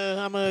me. I'm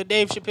a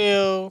Dave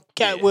Chappelle,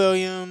 Cat Yeah.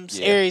 Williams,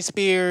 Yeah. Ari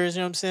Spears.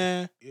 You know what I'm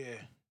saying? Yeah.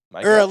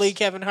 Mike Early Epps?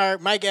 Kevin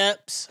Hart, Mike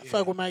Epps. I Yeah.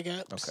 fuck with Mike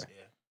Epps. Okay.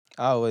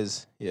 I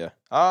always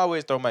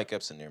throw Mike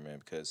Epps in there, man,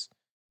 because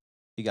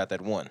he got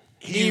that one.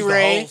 He used the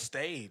D-Ray. whole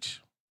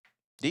stage.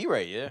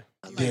 D-Ray, yeah.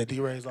 I like Yeah,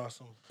 D-Ray's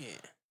awesome. Yeah.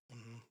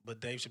 But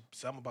Dave,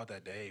 something about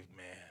that Dave,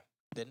 man.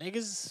 The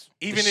niggas.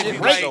 Even The if shit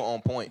you was like, so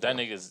on point. That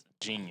nigga's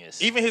genius.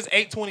 even his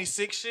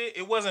 826 shit,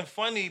 it wasn't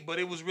funny, but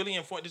it was really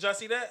informative. Did y'all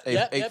see that? Eight-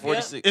 Yep, yep,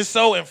 846. It's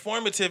so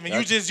informative, and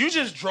That's- you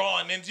just draw,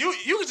 and then you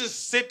can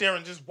just sit there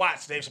and just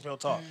watch Dave Chappelle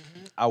talk.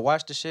 I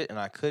watched the shit and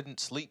I couldn't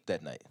sleep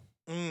that night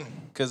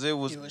because it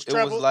was You was it was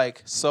troubled?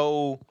 like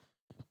so.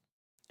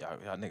 Y'all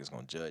niggas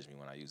gonna judge me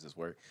when I use this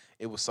word.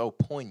 It was so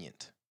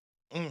poignant.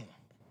 Mm.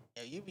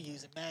 Yo, you be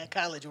using mad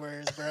college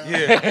words, bro.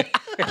 Yeah,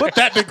 put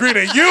that degree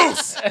to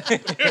use.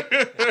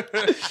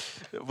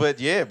 But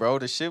yeah, bro,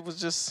 the shit was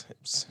just it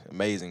was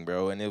amazing,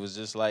 bro. And it was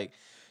just like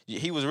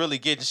he was really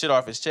getting shit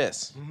off his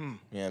chest. Mm-hmm. You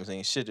know what I'm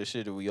saying? Shit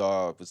that we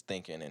all was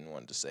thinking and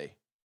wanted to say.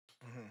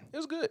 It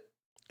was good.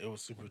 It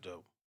was super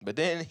dope. But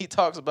then he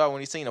talks about when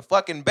he seen a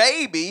fucking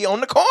baby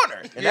on the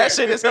corner. And that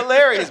shit is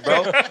hilarious,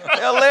 bro.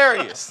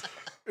 Hilarious.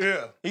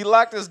 Yeah, He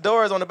locked his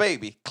doors on the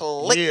baby.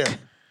 Click. yeah.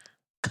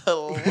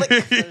 Click.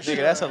 Nigga,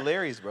 that's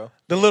hilarious, bro.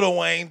 The Lil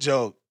Wayne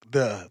joke,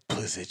 the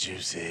pussy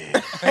juicy,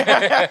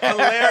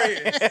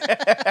 hilarious,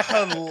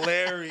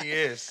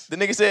 hilarious. The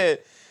nigga said,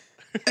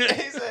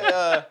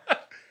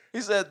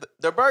 he said,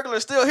 the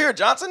burglar's still here,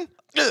 Johnson.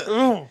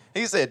 Mm.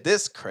 He said,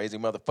 this crazy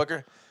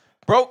motherfucker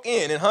broke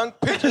in and hung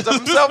pictures of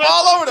himself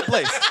all over the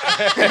place.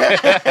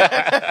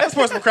 Let's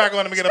pour some crack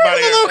on him and get him out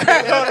of here.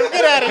 Crack on him.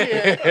 Get out of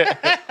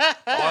here.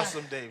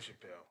 Awesome, Dave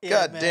Chappelle.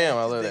 God damn,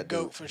 I he's love the that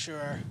goat dude. for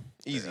sure.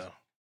 Easy.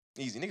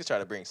 Easy. Niggas try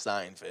to bring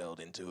Seinfeld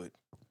into it.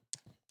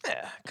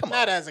 Yeah, come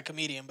Not on. as a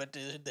comedian, but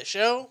the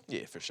show,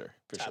 Yeah, for sure.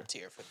 For top sure.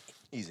 tier for me.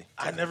 Easy.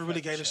 I never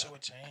really gave the show a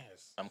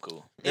chance. I'm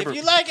cool. Never- If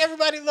you like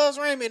Everybody Loves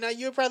Raymond, now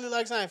you'll probably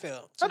like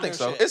Seinfeld. I Some think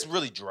real so. shit. It's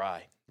really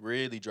dry.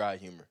 Really dry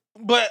humor.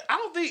 But I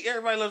don't think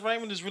Everybody Loves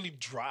Raymond is really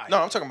dry. No,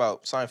 I'm talking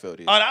about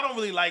Seinfeld. Is. I don't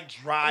really like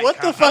dry. What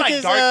the I fuck like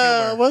is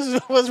dark humor.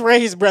 what's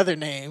Ray's brother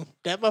name?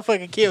 That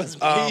motherfucker kills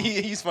me.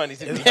 He's funny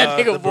too. that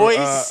nigga the-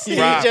 voice, he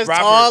Rob- just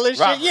Robert- tall and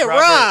shit. Robert- Yeah,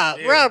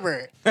 Robert,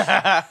 Robert.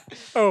 yeah.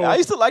 Oh, I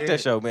used to like Yeah.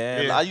 that show,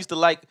 man. Yeah. I used to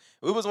like.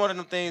 It was one of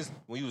them things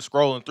when you was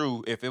scrolling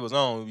through. If it was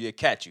on, it'd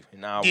catch you.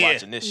 And now I'm Yeah.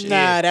 watching this shit.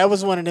 nah, that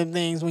was one of them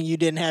things when you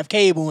didn't have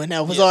cable and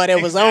that was all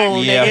that was on.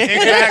 Yeah. Nigga.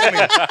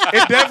 Exactly.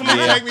 It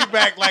definitely Yeah. take me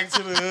back like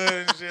to the hood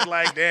and shit.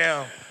 Like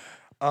damn.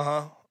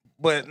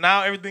 But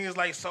now everything is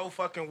like so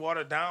fucking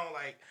watered down.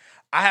 Like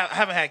I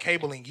haven't had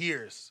cable in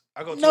years.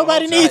 I go to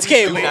Nobody a hotel needs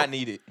cable. Do recently. not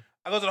need it.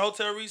 I go to the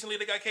hotel recently.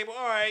 They got cable.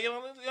 All right, you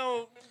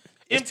know,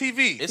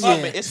 MTV. It's Yeah.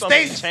 so many, it's so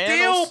They many still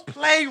channels.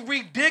 play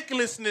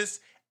ridiculousness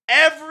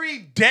every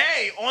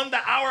day on the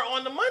hour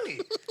on the money.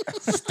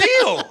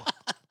 Still.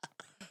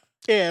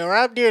 Yeah,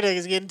 Rob Dyrdek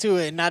is getting to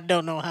it and I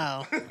don't know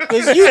how.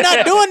 Because you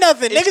not doing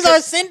nothing. It's Niggas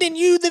are sending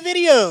you the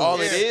videos. All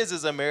Yeah. it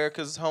is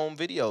America's home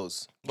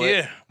videos. But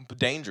Yeah.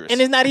 dangerous.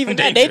 And it's not even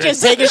that. They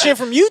just taking shit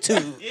from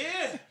YouTube.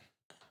 Yeah.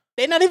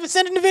 They not even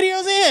sending the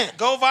videos in.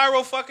 Go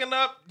viral fucking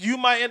up. You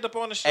might end up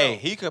on the show. Hey,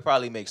 he could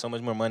probably make so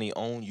much more money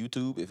on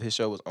YouTube if his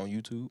show was on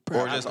YouTube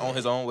or just on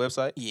his own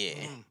website. Yeah.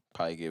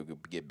 Probably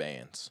get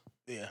bans.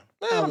 Yeah.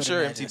 Man, I I'm would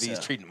sure imagine MTV's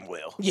so. treating him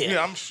well. Yeah.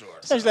 Yeah, I'm sure.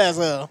 Especially as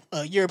a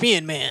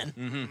European man.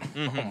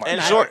 And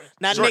Not, short,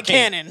 not short Nick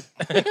king. Cannon.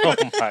 Oh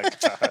my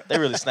god. They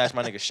really snatched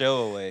my nigga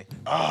show away.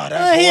 Oh,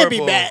 that's He'll horrible.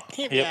 be back.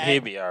 He'll be He'll, back.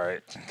 he'll be all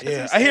right.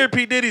 Yeah, I hear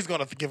P Diddy's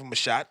gonna give him a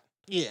shot.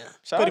 Yeah.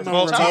 Shout Put out, him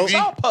on shout out- remote.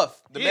 shout out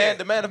Puff, Yeah.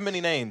 the man of many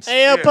names.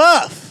 Hey, Yeah.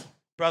 Puff.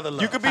 Brother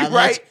love. You could be Holla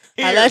right at-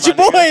 here, holla at my your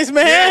nigga. boys,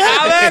 man.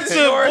 Holla at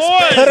your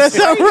Put us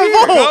boys. on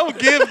remote. Go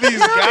give these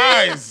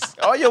guys.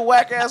 All your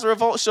whack ass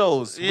revolt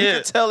shows. We Yeah.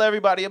 could tell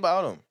everybody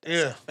about them.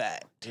 Yeah.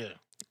 Fact. Yeah.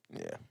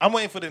 Yeah. I'm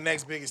waiting for the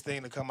next biggest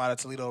thing to come out of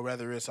Toledo,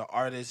 whether it's an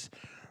artist,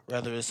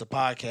 whether it's a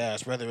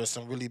podcast, whether it's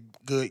some really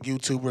good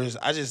YouTubers.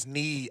 I just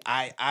need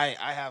I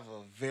have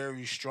a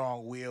very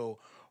strong will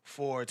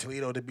for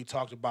Toledo to be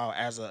talked about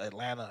as a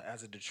Atlanta,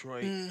 as a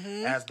Detroit,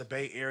 as the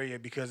Bay Area,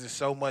 because there's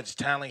so much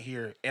talent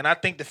here. And I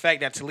think the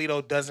fact that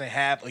Toledo doesn't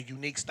have a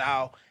unique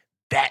style,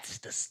 that's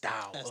the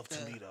style of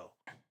Toledo.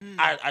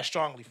 I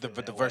strongly feel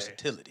The that way.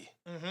 versatility.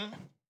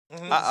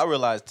 I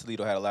realized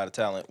Toledo had a lot of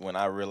talent when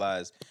I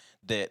realized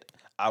that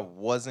I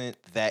wasn't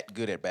that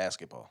good at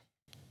basketball.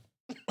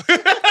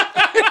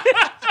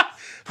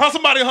 How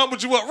somebody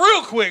humbled you up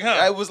real quick, huh?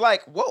 I was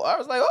like, whoa. I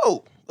was like,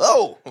 oh.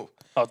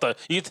 I thought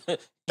you thought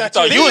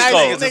you you was the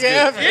cold. nicest nigga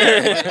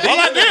ever. All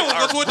I did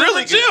was go to a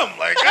really different gym.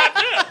 Like,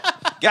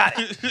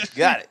 goddamn.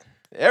 Got it.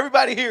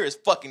 Everybody here is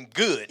fucking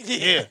good.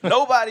 Yeah.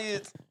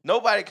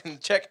 Nobody can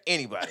check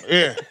anybody.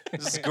 Yeah.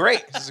 This is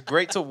great. This is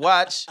great to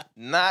watch,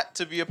 not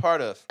to be a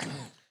part of.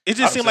 It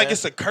just I'm seems like saying.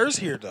 it's a curse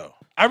here, though.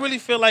 I really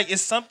feel like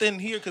it's something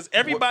here because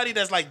everybody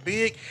that's like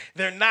big,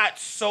 they're not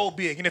so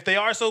big. And if they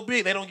are so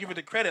big, they don't give it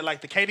the credit.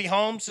 Like the Katie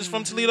Holmes is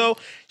from Toledo.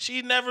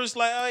 She never's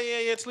like, oh,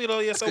 yeah, Toledo,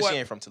 yeah, so Because what? she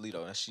ain't from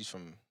Toledo. She's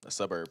from a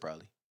suburb,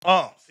 probably.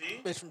 Oh, see?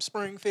 Bitch from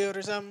Springfield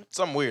or something.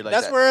 Something weird like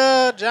That's that.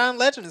 where John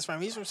Legend is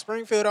from. He's from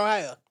Springfield,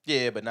 Ohio.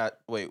 Yeah, but not.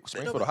 Wait,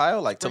 Springfield,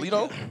 Ohio? Like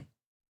Toledo?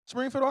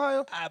 Springfield,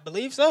 Ohio? I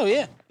believe so,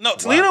 yeah. No,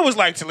 Toledo was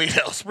like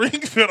Toledo.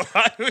 Springfield,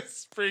 Ohio is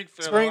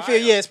Springfield. Springfield,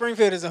 Ohio. yeah,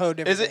 Springfield is a whole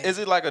different thing. Is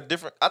it like a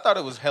different? I thought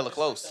it was hella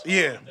close.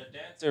 Yeah. The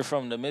dancer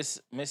from the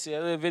Missy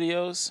Elliott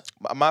videos.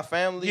 My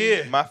family,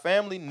 Yeah. my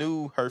family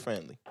knew her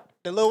family.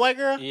 The little white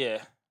girl? Yeah,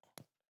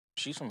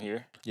 she's from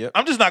here.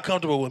 I'm just not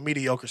comfortable with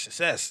mediocre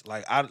success.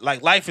 Like,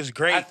 life is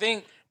great, I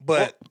think,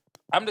 but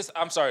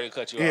I'm sorry to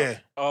cut you Yeah.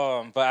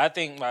 off. But I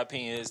think my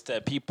opinion is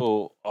that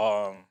people,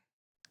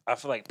 I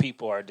feel like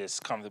people are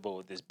just comfortable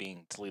with this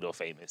being Toledo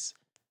famous,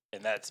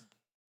 and that's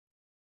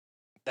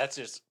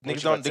just what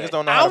Niggas you about to say.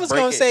 don't know how I to was break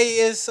gonna it. say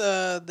it's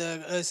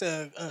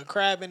a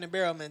crab in the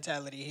barrel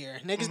mentality here.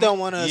 Niggas don't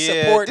want to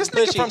Yeah, support this and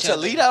push nigga from each other.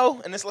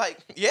 Toledo, and it's like,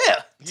 yeah,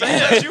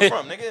 that's you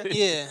from, nigga.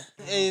 Yeah,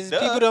 is Duh.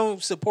 people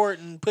don't support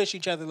and push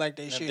each other like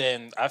they And should.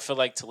 then I feel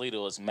like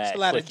Toledo is mad. It's a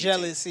lot of clicky,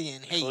 jealousy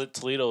and too. hate.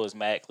 Toledo is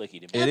mad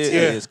clicky to me. It is,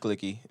 Yeah. it is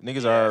clicky.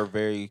 Niggas are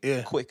very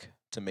Yeah. quick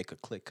to make a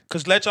click.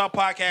 because Let Y'all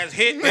Podcast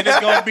hit, and it's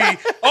going to be,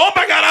 oh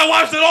my God, I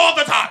watched it all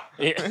the time.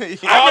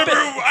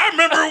 I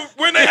remember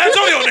when they had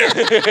Joey on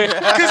there.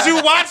 Because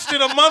you watched it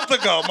a month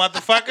ago,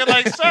 motherfucker.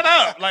 Like, shut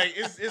up. Like,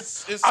 it's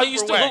super I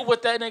used to whack. hoop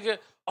with that nigga.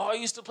 Oh, I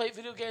used to play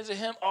video games with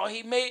him. Oh,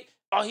 he made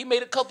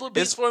a couple of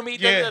beats It's- for me.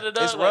 yeah,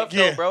 It's rough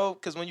Yeah. though, bro,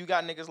 because when you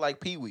got niggas like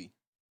Pee Wee,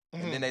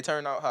 and then they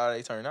turn out how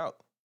they turn out.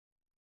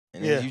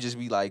 And then Yeah. you just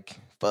be like,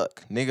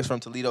 fuck, niggas from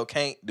Toledo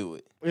can't do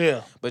it.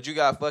 Yeah. But you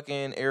got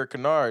fucking Eric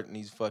Kennard, and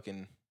he's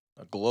fucking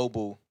a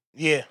global,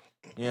 Yeah.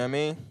 you know what I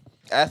mean?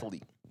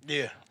 Athlete.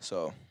 Yeah.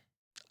 So,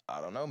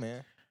 I don't know,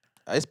 man.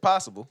 It's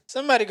possible.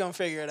 Somebody gonna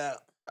figure it out.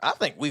 I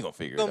think we gonna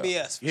figure It's gonna it be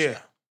out. us. for Yeah.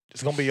 sure.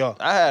 It's going to be y'all.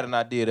 I had an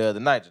idea the other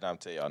night that I'm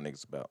tell y'all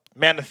niggas about.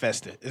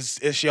 Manifest it.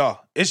 It's y'all.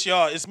 It's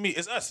y'all. It's me.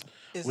 It's us.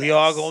 It's We us.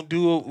 all gonna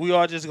do it. We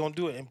all just gonna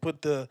do it and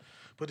put the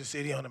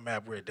city on the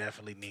map where it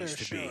definitely needs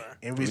For to be. sure.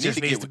 And We we need just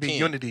to needs get to with be Ken.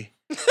 unity.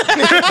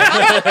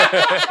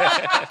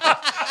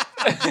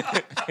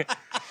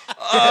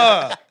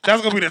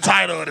 That's gonna be the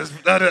title of this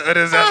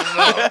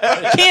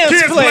episode.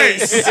 Ken's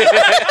place.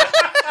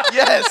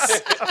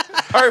 Yes.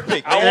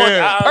 Perfect. I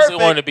honestly Perfect.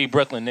 wanted to be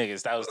Brooklyn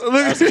niggas. That was the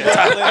Look at good time.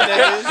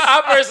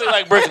 I personally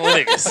like Brooklyn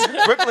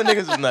niggas. Brooklyn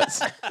niggas is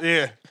nuts.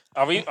 Yeah.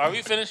 Are we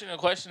finishing the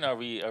question? Are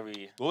we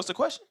What's the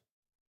question?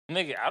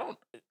 nigga? I don't.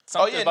 Oh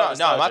something yeah, about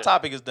no. My nostalgia.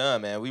 topic is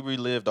done, man. We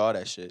relived all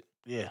that shit.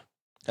 Yeah.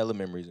 Hella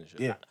memories and shit.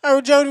 Yeah. All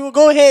right, Jody, well,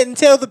 go ahead and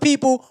tell the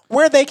people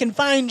where they can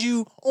find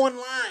you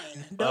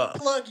online. Don't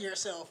plug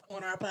yourself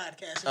on our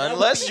podcast. That would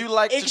Unless be you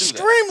like to do that.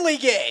 extremely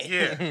gay.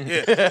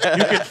 Yeah.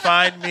 You can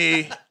find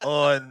me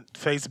on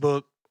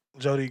Facebook,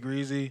 Jody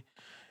Greasy,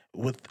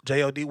 with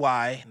Jody,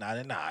 not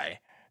an I.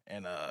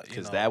 And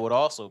Because that would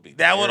also be.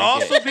 that would very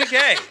also gay. be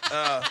gay.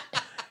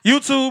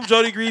 YouTube,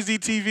 Jody Greasy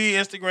TV,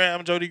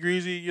 Instagram, Jody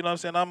Greasy. You know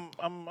what I'm saying?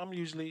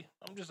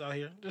 I'm just out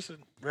here, just a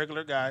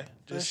regular guy.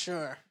 For Just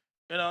sure.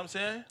 you know what I'm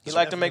saying? He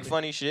like to make Definitely.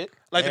 funny shit.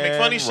 Like to make and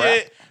funny rap.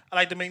 shit. I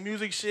like to make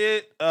music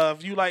shit.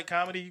 If you like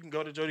comedy, you can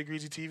go to Jody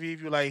Greasy TV.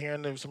 If you like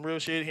hearing some real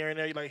shit here and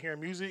there, you like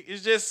hearing music.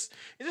 It's just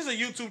a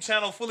YouTube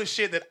channel full of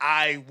shit that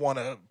I want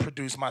to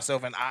produce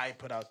myself and I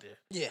put out there.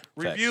 Yeah.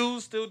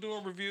 Reviews, still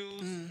doing reviews.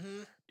 Mm-hmm.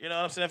 You know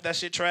what I'm saying? If that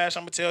shit trash,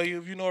 I'm gonna tell you.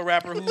 If you know a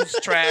rapper who's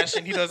trash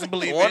and he doesn't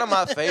believe One it, of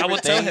my I favorite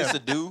would tell things him. to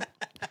do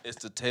is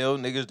to tell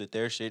niggas that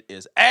their shit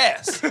is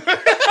ass.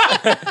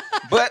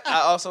 But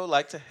I also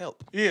like to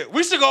help. Yeah,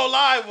 we should go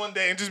live one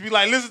day and just be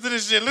like, listen to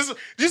this shit. Listen,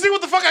 do you see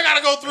what the fuck I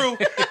gotta go through?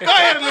 Go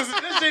ahead and listen.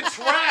 This shit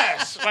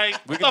trash. Like,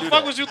 We what can the do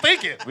fuck that. was you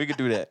thinking? We could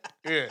do that.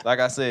 Yeah. Like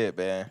I said,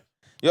 man.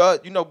 Yo,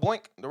 you know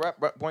Boink, the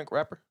Boink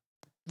rapper?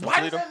 From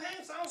Why does Toledo? that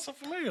name sound so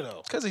familiar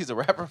though? Because he's a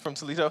rapper from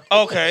Toledo.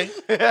 Okay.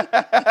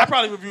 I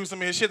probably reviewed some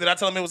of his shit. Did I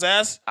tell him it was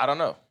ass? I don't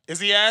know. Is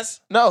he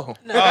ass? No.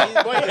 No,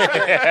 he's boy-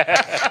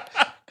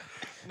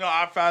 No,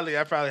 I probably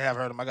have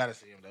heard him. I gotta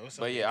see him though. It's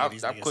But something yeah, with I'm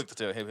these niggas. quick to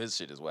tell him his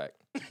shit is whack.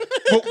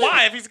 But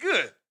why if he's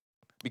good?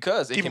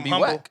 Because it Keep can him be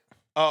humble. whack.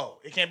 Oh,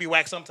 it can't be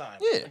whack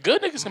sometimes. Yeah.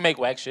 Good niggas can make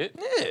whack shit.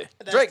 Yeah.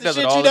 that's Drake the does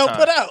shit it all you the don't time.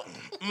 put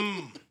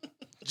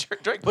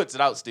out. Drake puts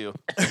it out still.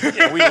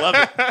 Yeah, we love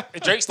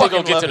it. Drake still Fucking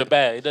gonna get love to the it.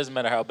 bad. It doesn't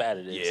matter how bad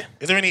it is. Yeah.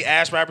 Is there any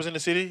ass rappers in the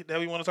city that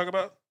we want to talk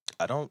about?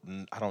 I don't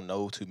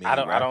know too many. I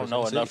don't rappers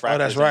know in the enough city. rappers.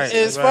 that's in the right. city.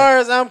 As far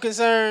as I'm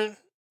concerned,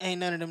 ain't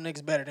none of them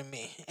niggas better than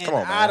me. And Come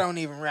on, man. I don't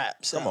even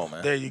rap. So Come on,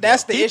 man. There you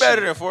That's go. the He issue.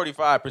 better than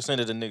 45%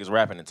 of the niggas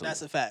rapping in Toledo.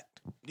 That's a fact.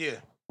 Yeah.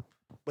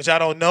 But y'all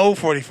don't know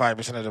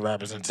 45% of the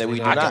rappers in That we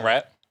Toledo. do I not. can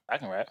rap. I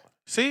can rap.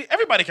 See,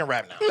 everybody can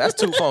rap now. That's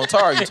two phone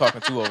tar you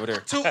talking to over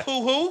there.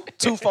 Who?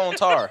 Two phone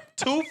tar.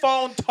 Two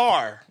phone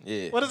tar.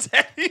 Yeah. What does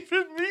that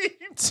even mean?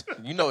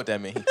 You know what that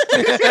means.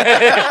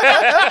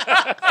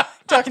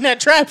 Talking that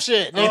trap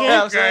shit, You know nigga.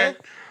 what I'm saying?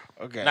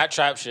 Okay. Not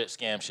trap shit,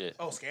 scam shit.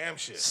 oh, scam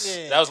shit.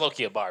 Yeah. That was low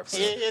key a bar.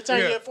 It turn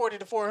Yeah. you at 40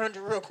 to 400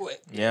 real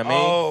quick. Yeah, I mean,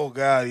 Oh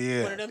God,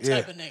 yeah. One of them yeah.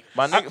 type of niggas.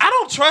 my I nigga,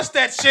 don't trust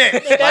that shit.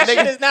 That nigga-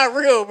 shit is not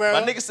real, bro.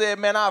 my nigga said,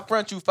 man, I'll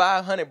front you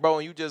 500, bro,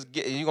 and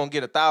you gonna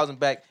get 1,000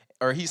 back.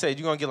 Or he said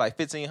you gonna get like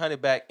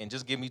 1,500 back and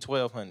just give me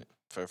 1,200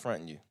 for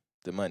fronting you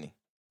the money.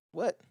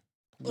 What?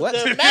 What?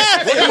 The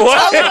math is What?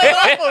 all the way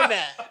off on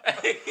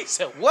that. He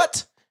said,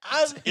 What?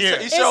 Yeah.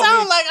 He It showed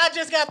sounds me. like I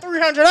just got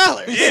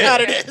 $300 Yeah.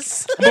 out of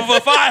this. But for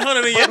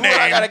 500 in your But what I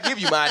name. gotta give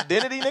you my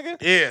identity, nigga.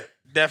 Yeah,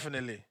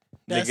 definitely.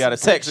 That's Nigga got a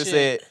some sick text.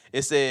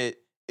 shit.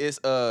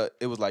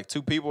 It was like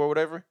 2 people or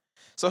whatever.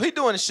 So he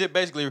doing the shit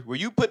basically where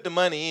you put the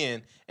money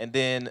in and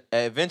then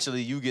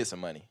eventually you get some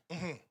money.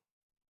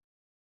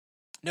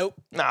 Nope.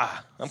 Nah,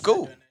 I'm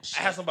cool.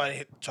 I had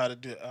somebody try to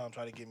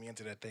get me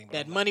into that thing. but That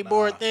I'm like, money nah.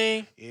 board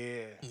thing?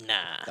 Yeah. Nah.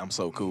 I'm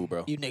so cool,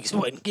 bro. You niggas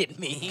wasn't getting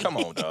me. Come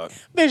on, dog.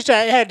 Bitch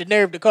had the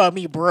nerve to call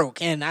me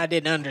broke, and I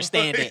didn't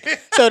understand it.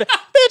 So, bitch,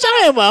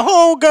 I am a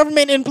whole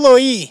government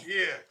employee.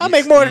 Yeah. I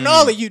make more than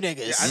all of you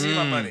niggas. I need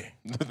my money.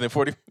 The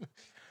 40.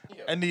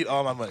 I need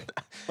all my money.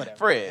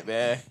 Fred,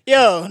 man.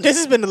 Yo, this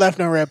has been the Left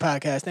No Red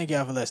podcast. Thank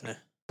y'all for listening.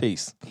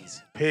 Peace.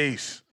 Peace.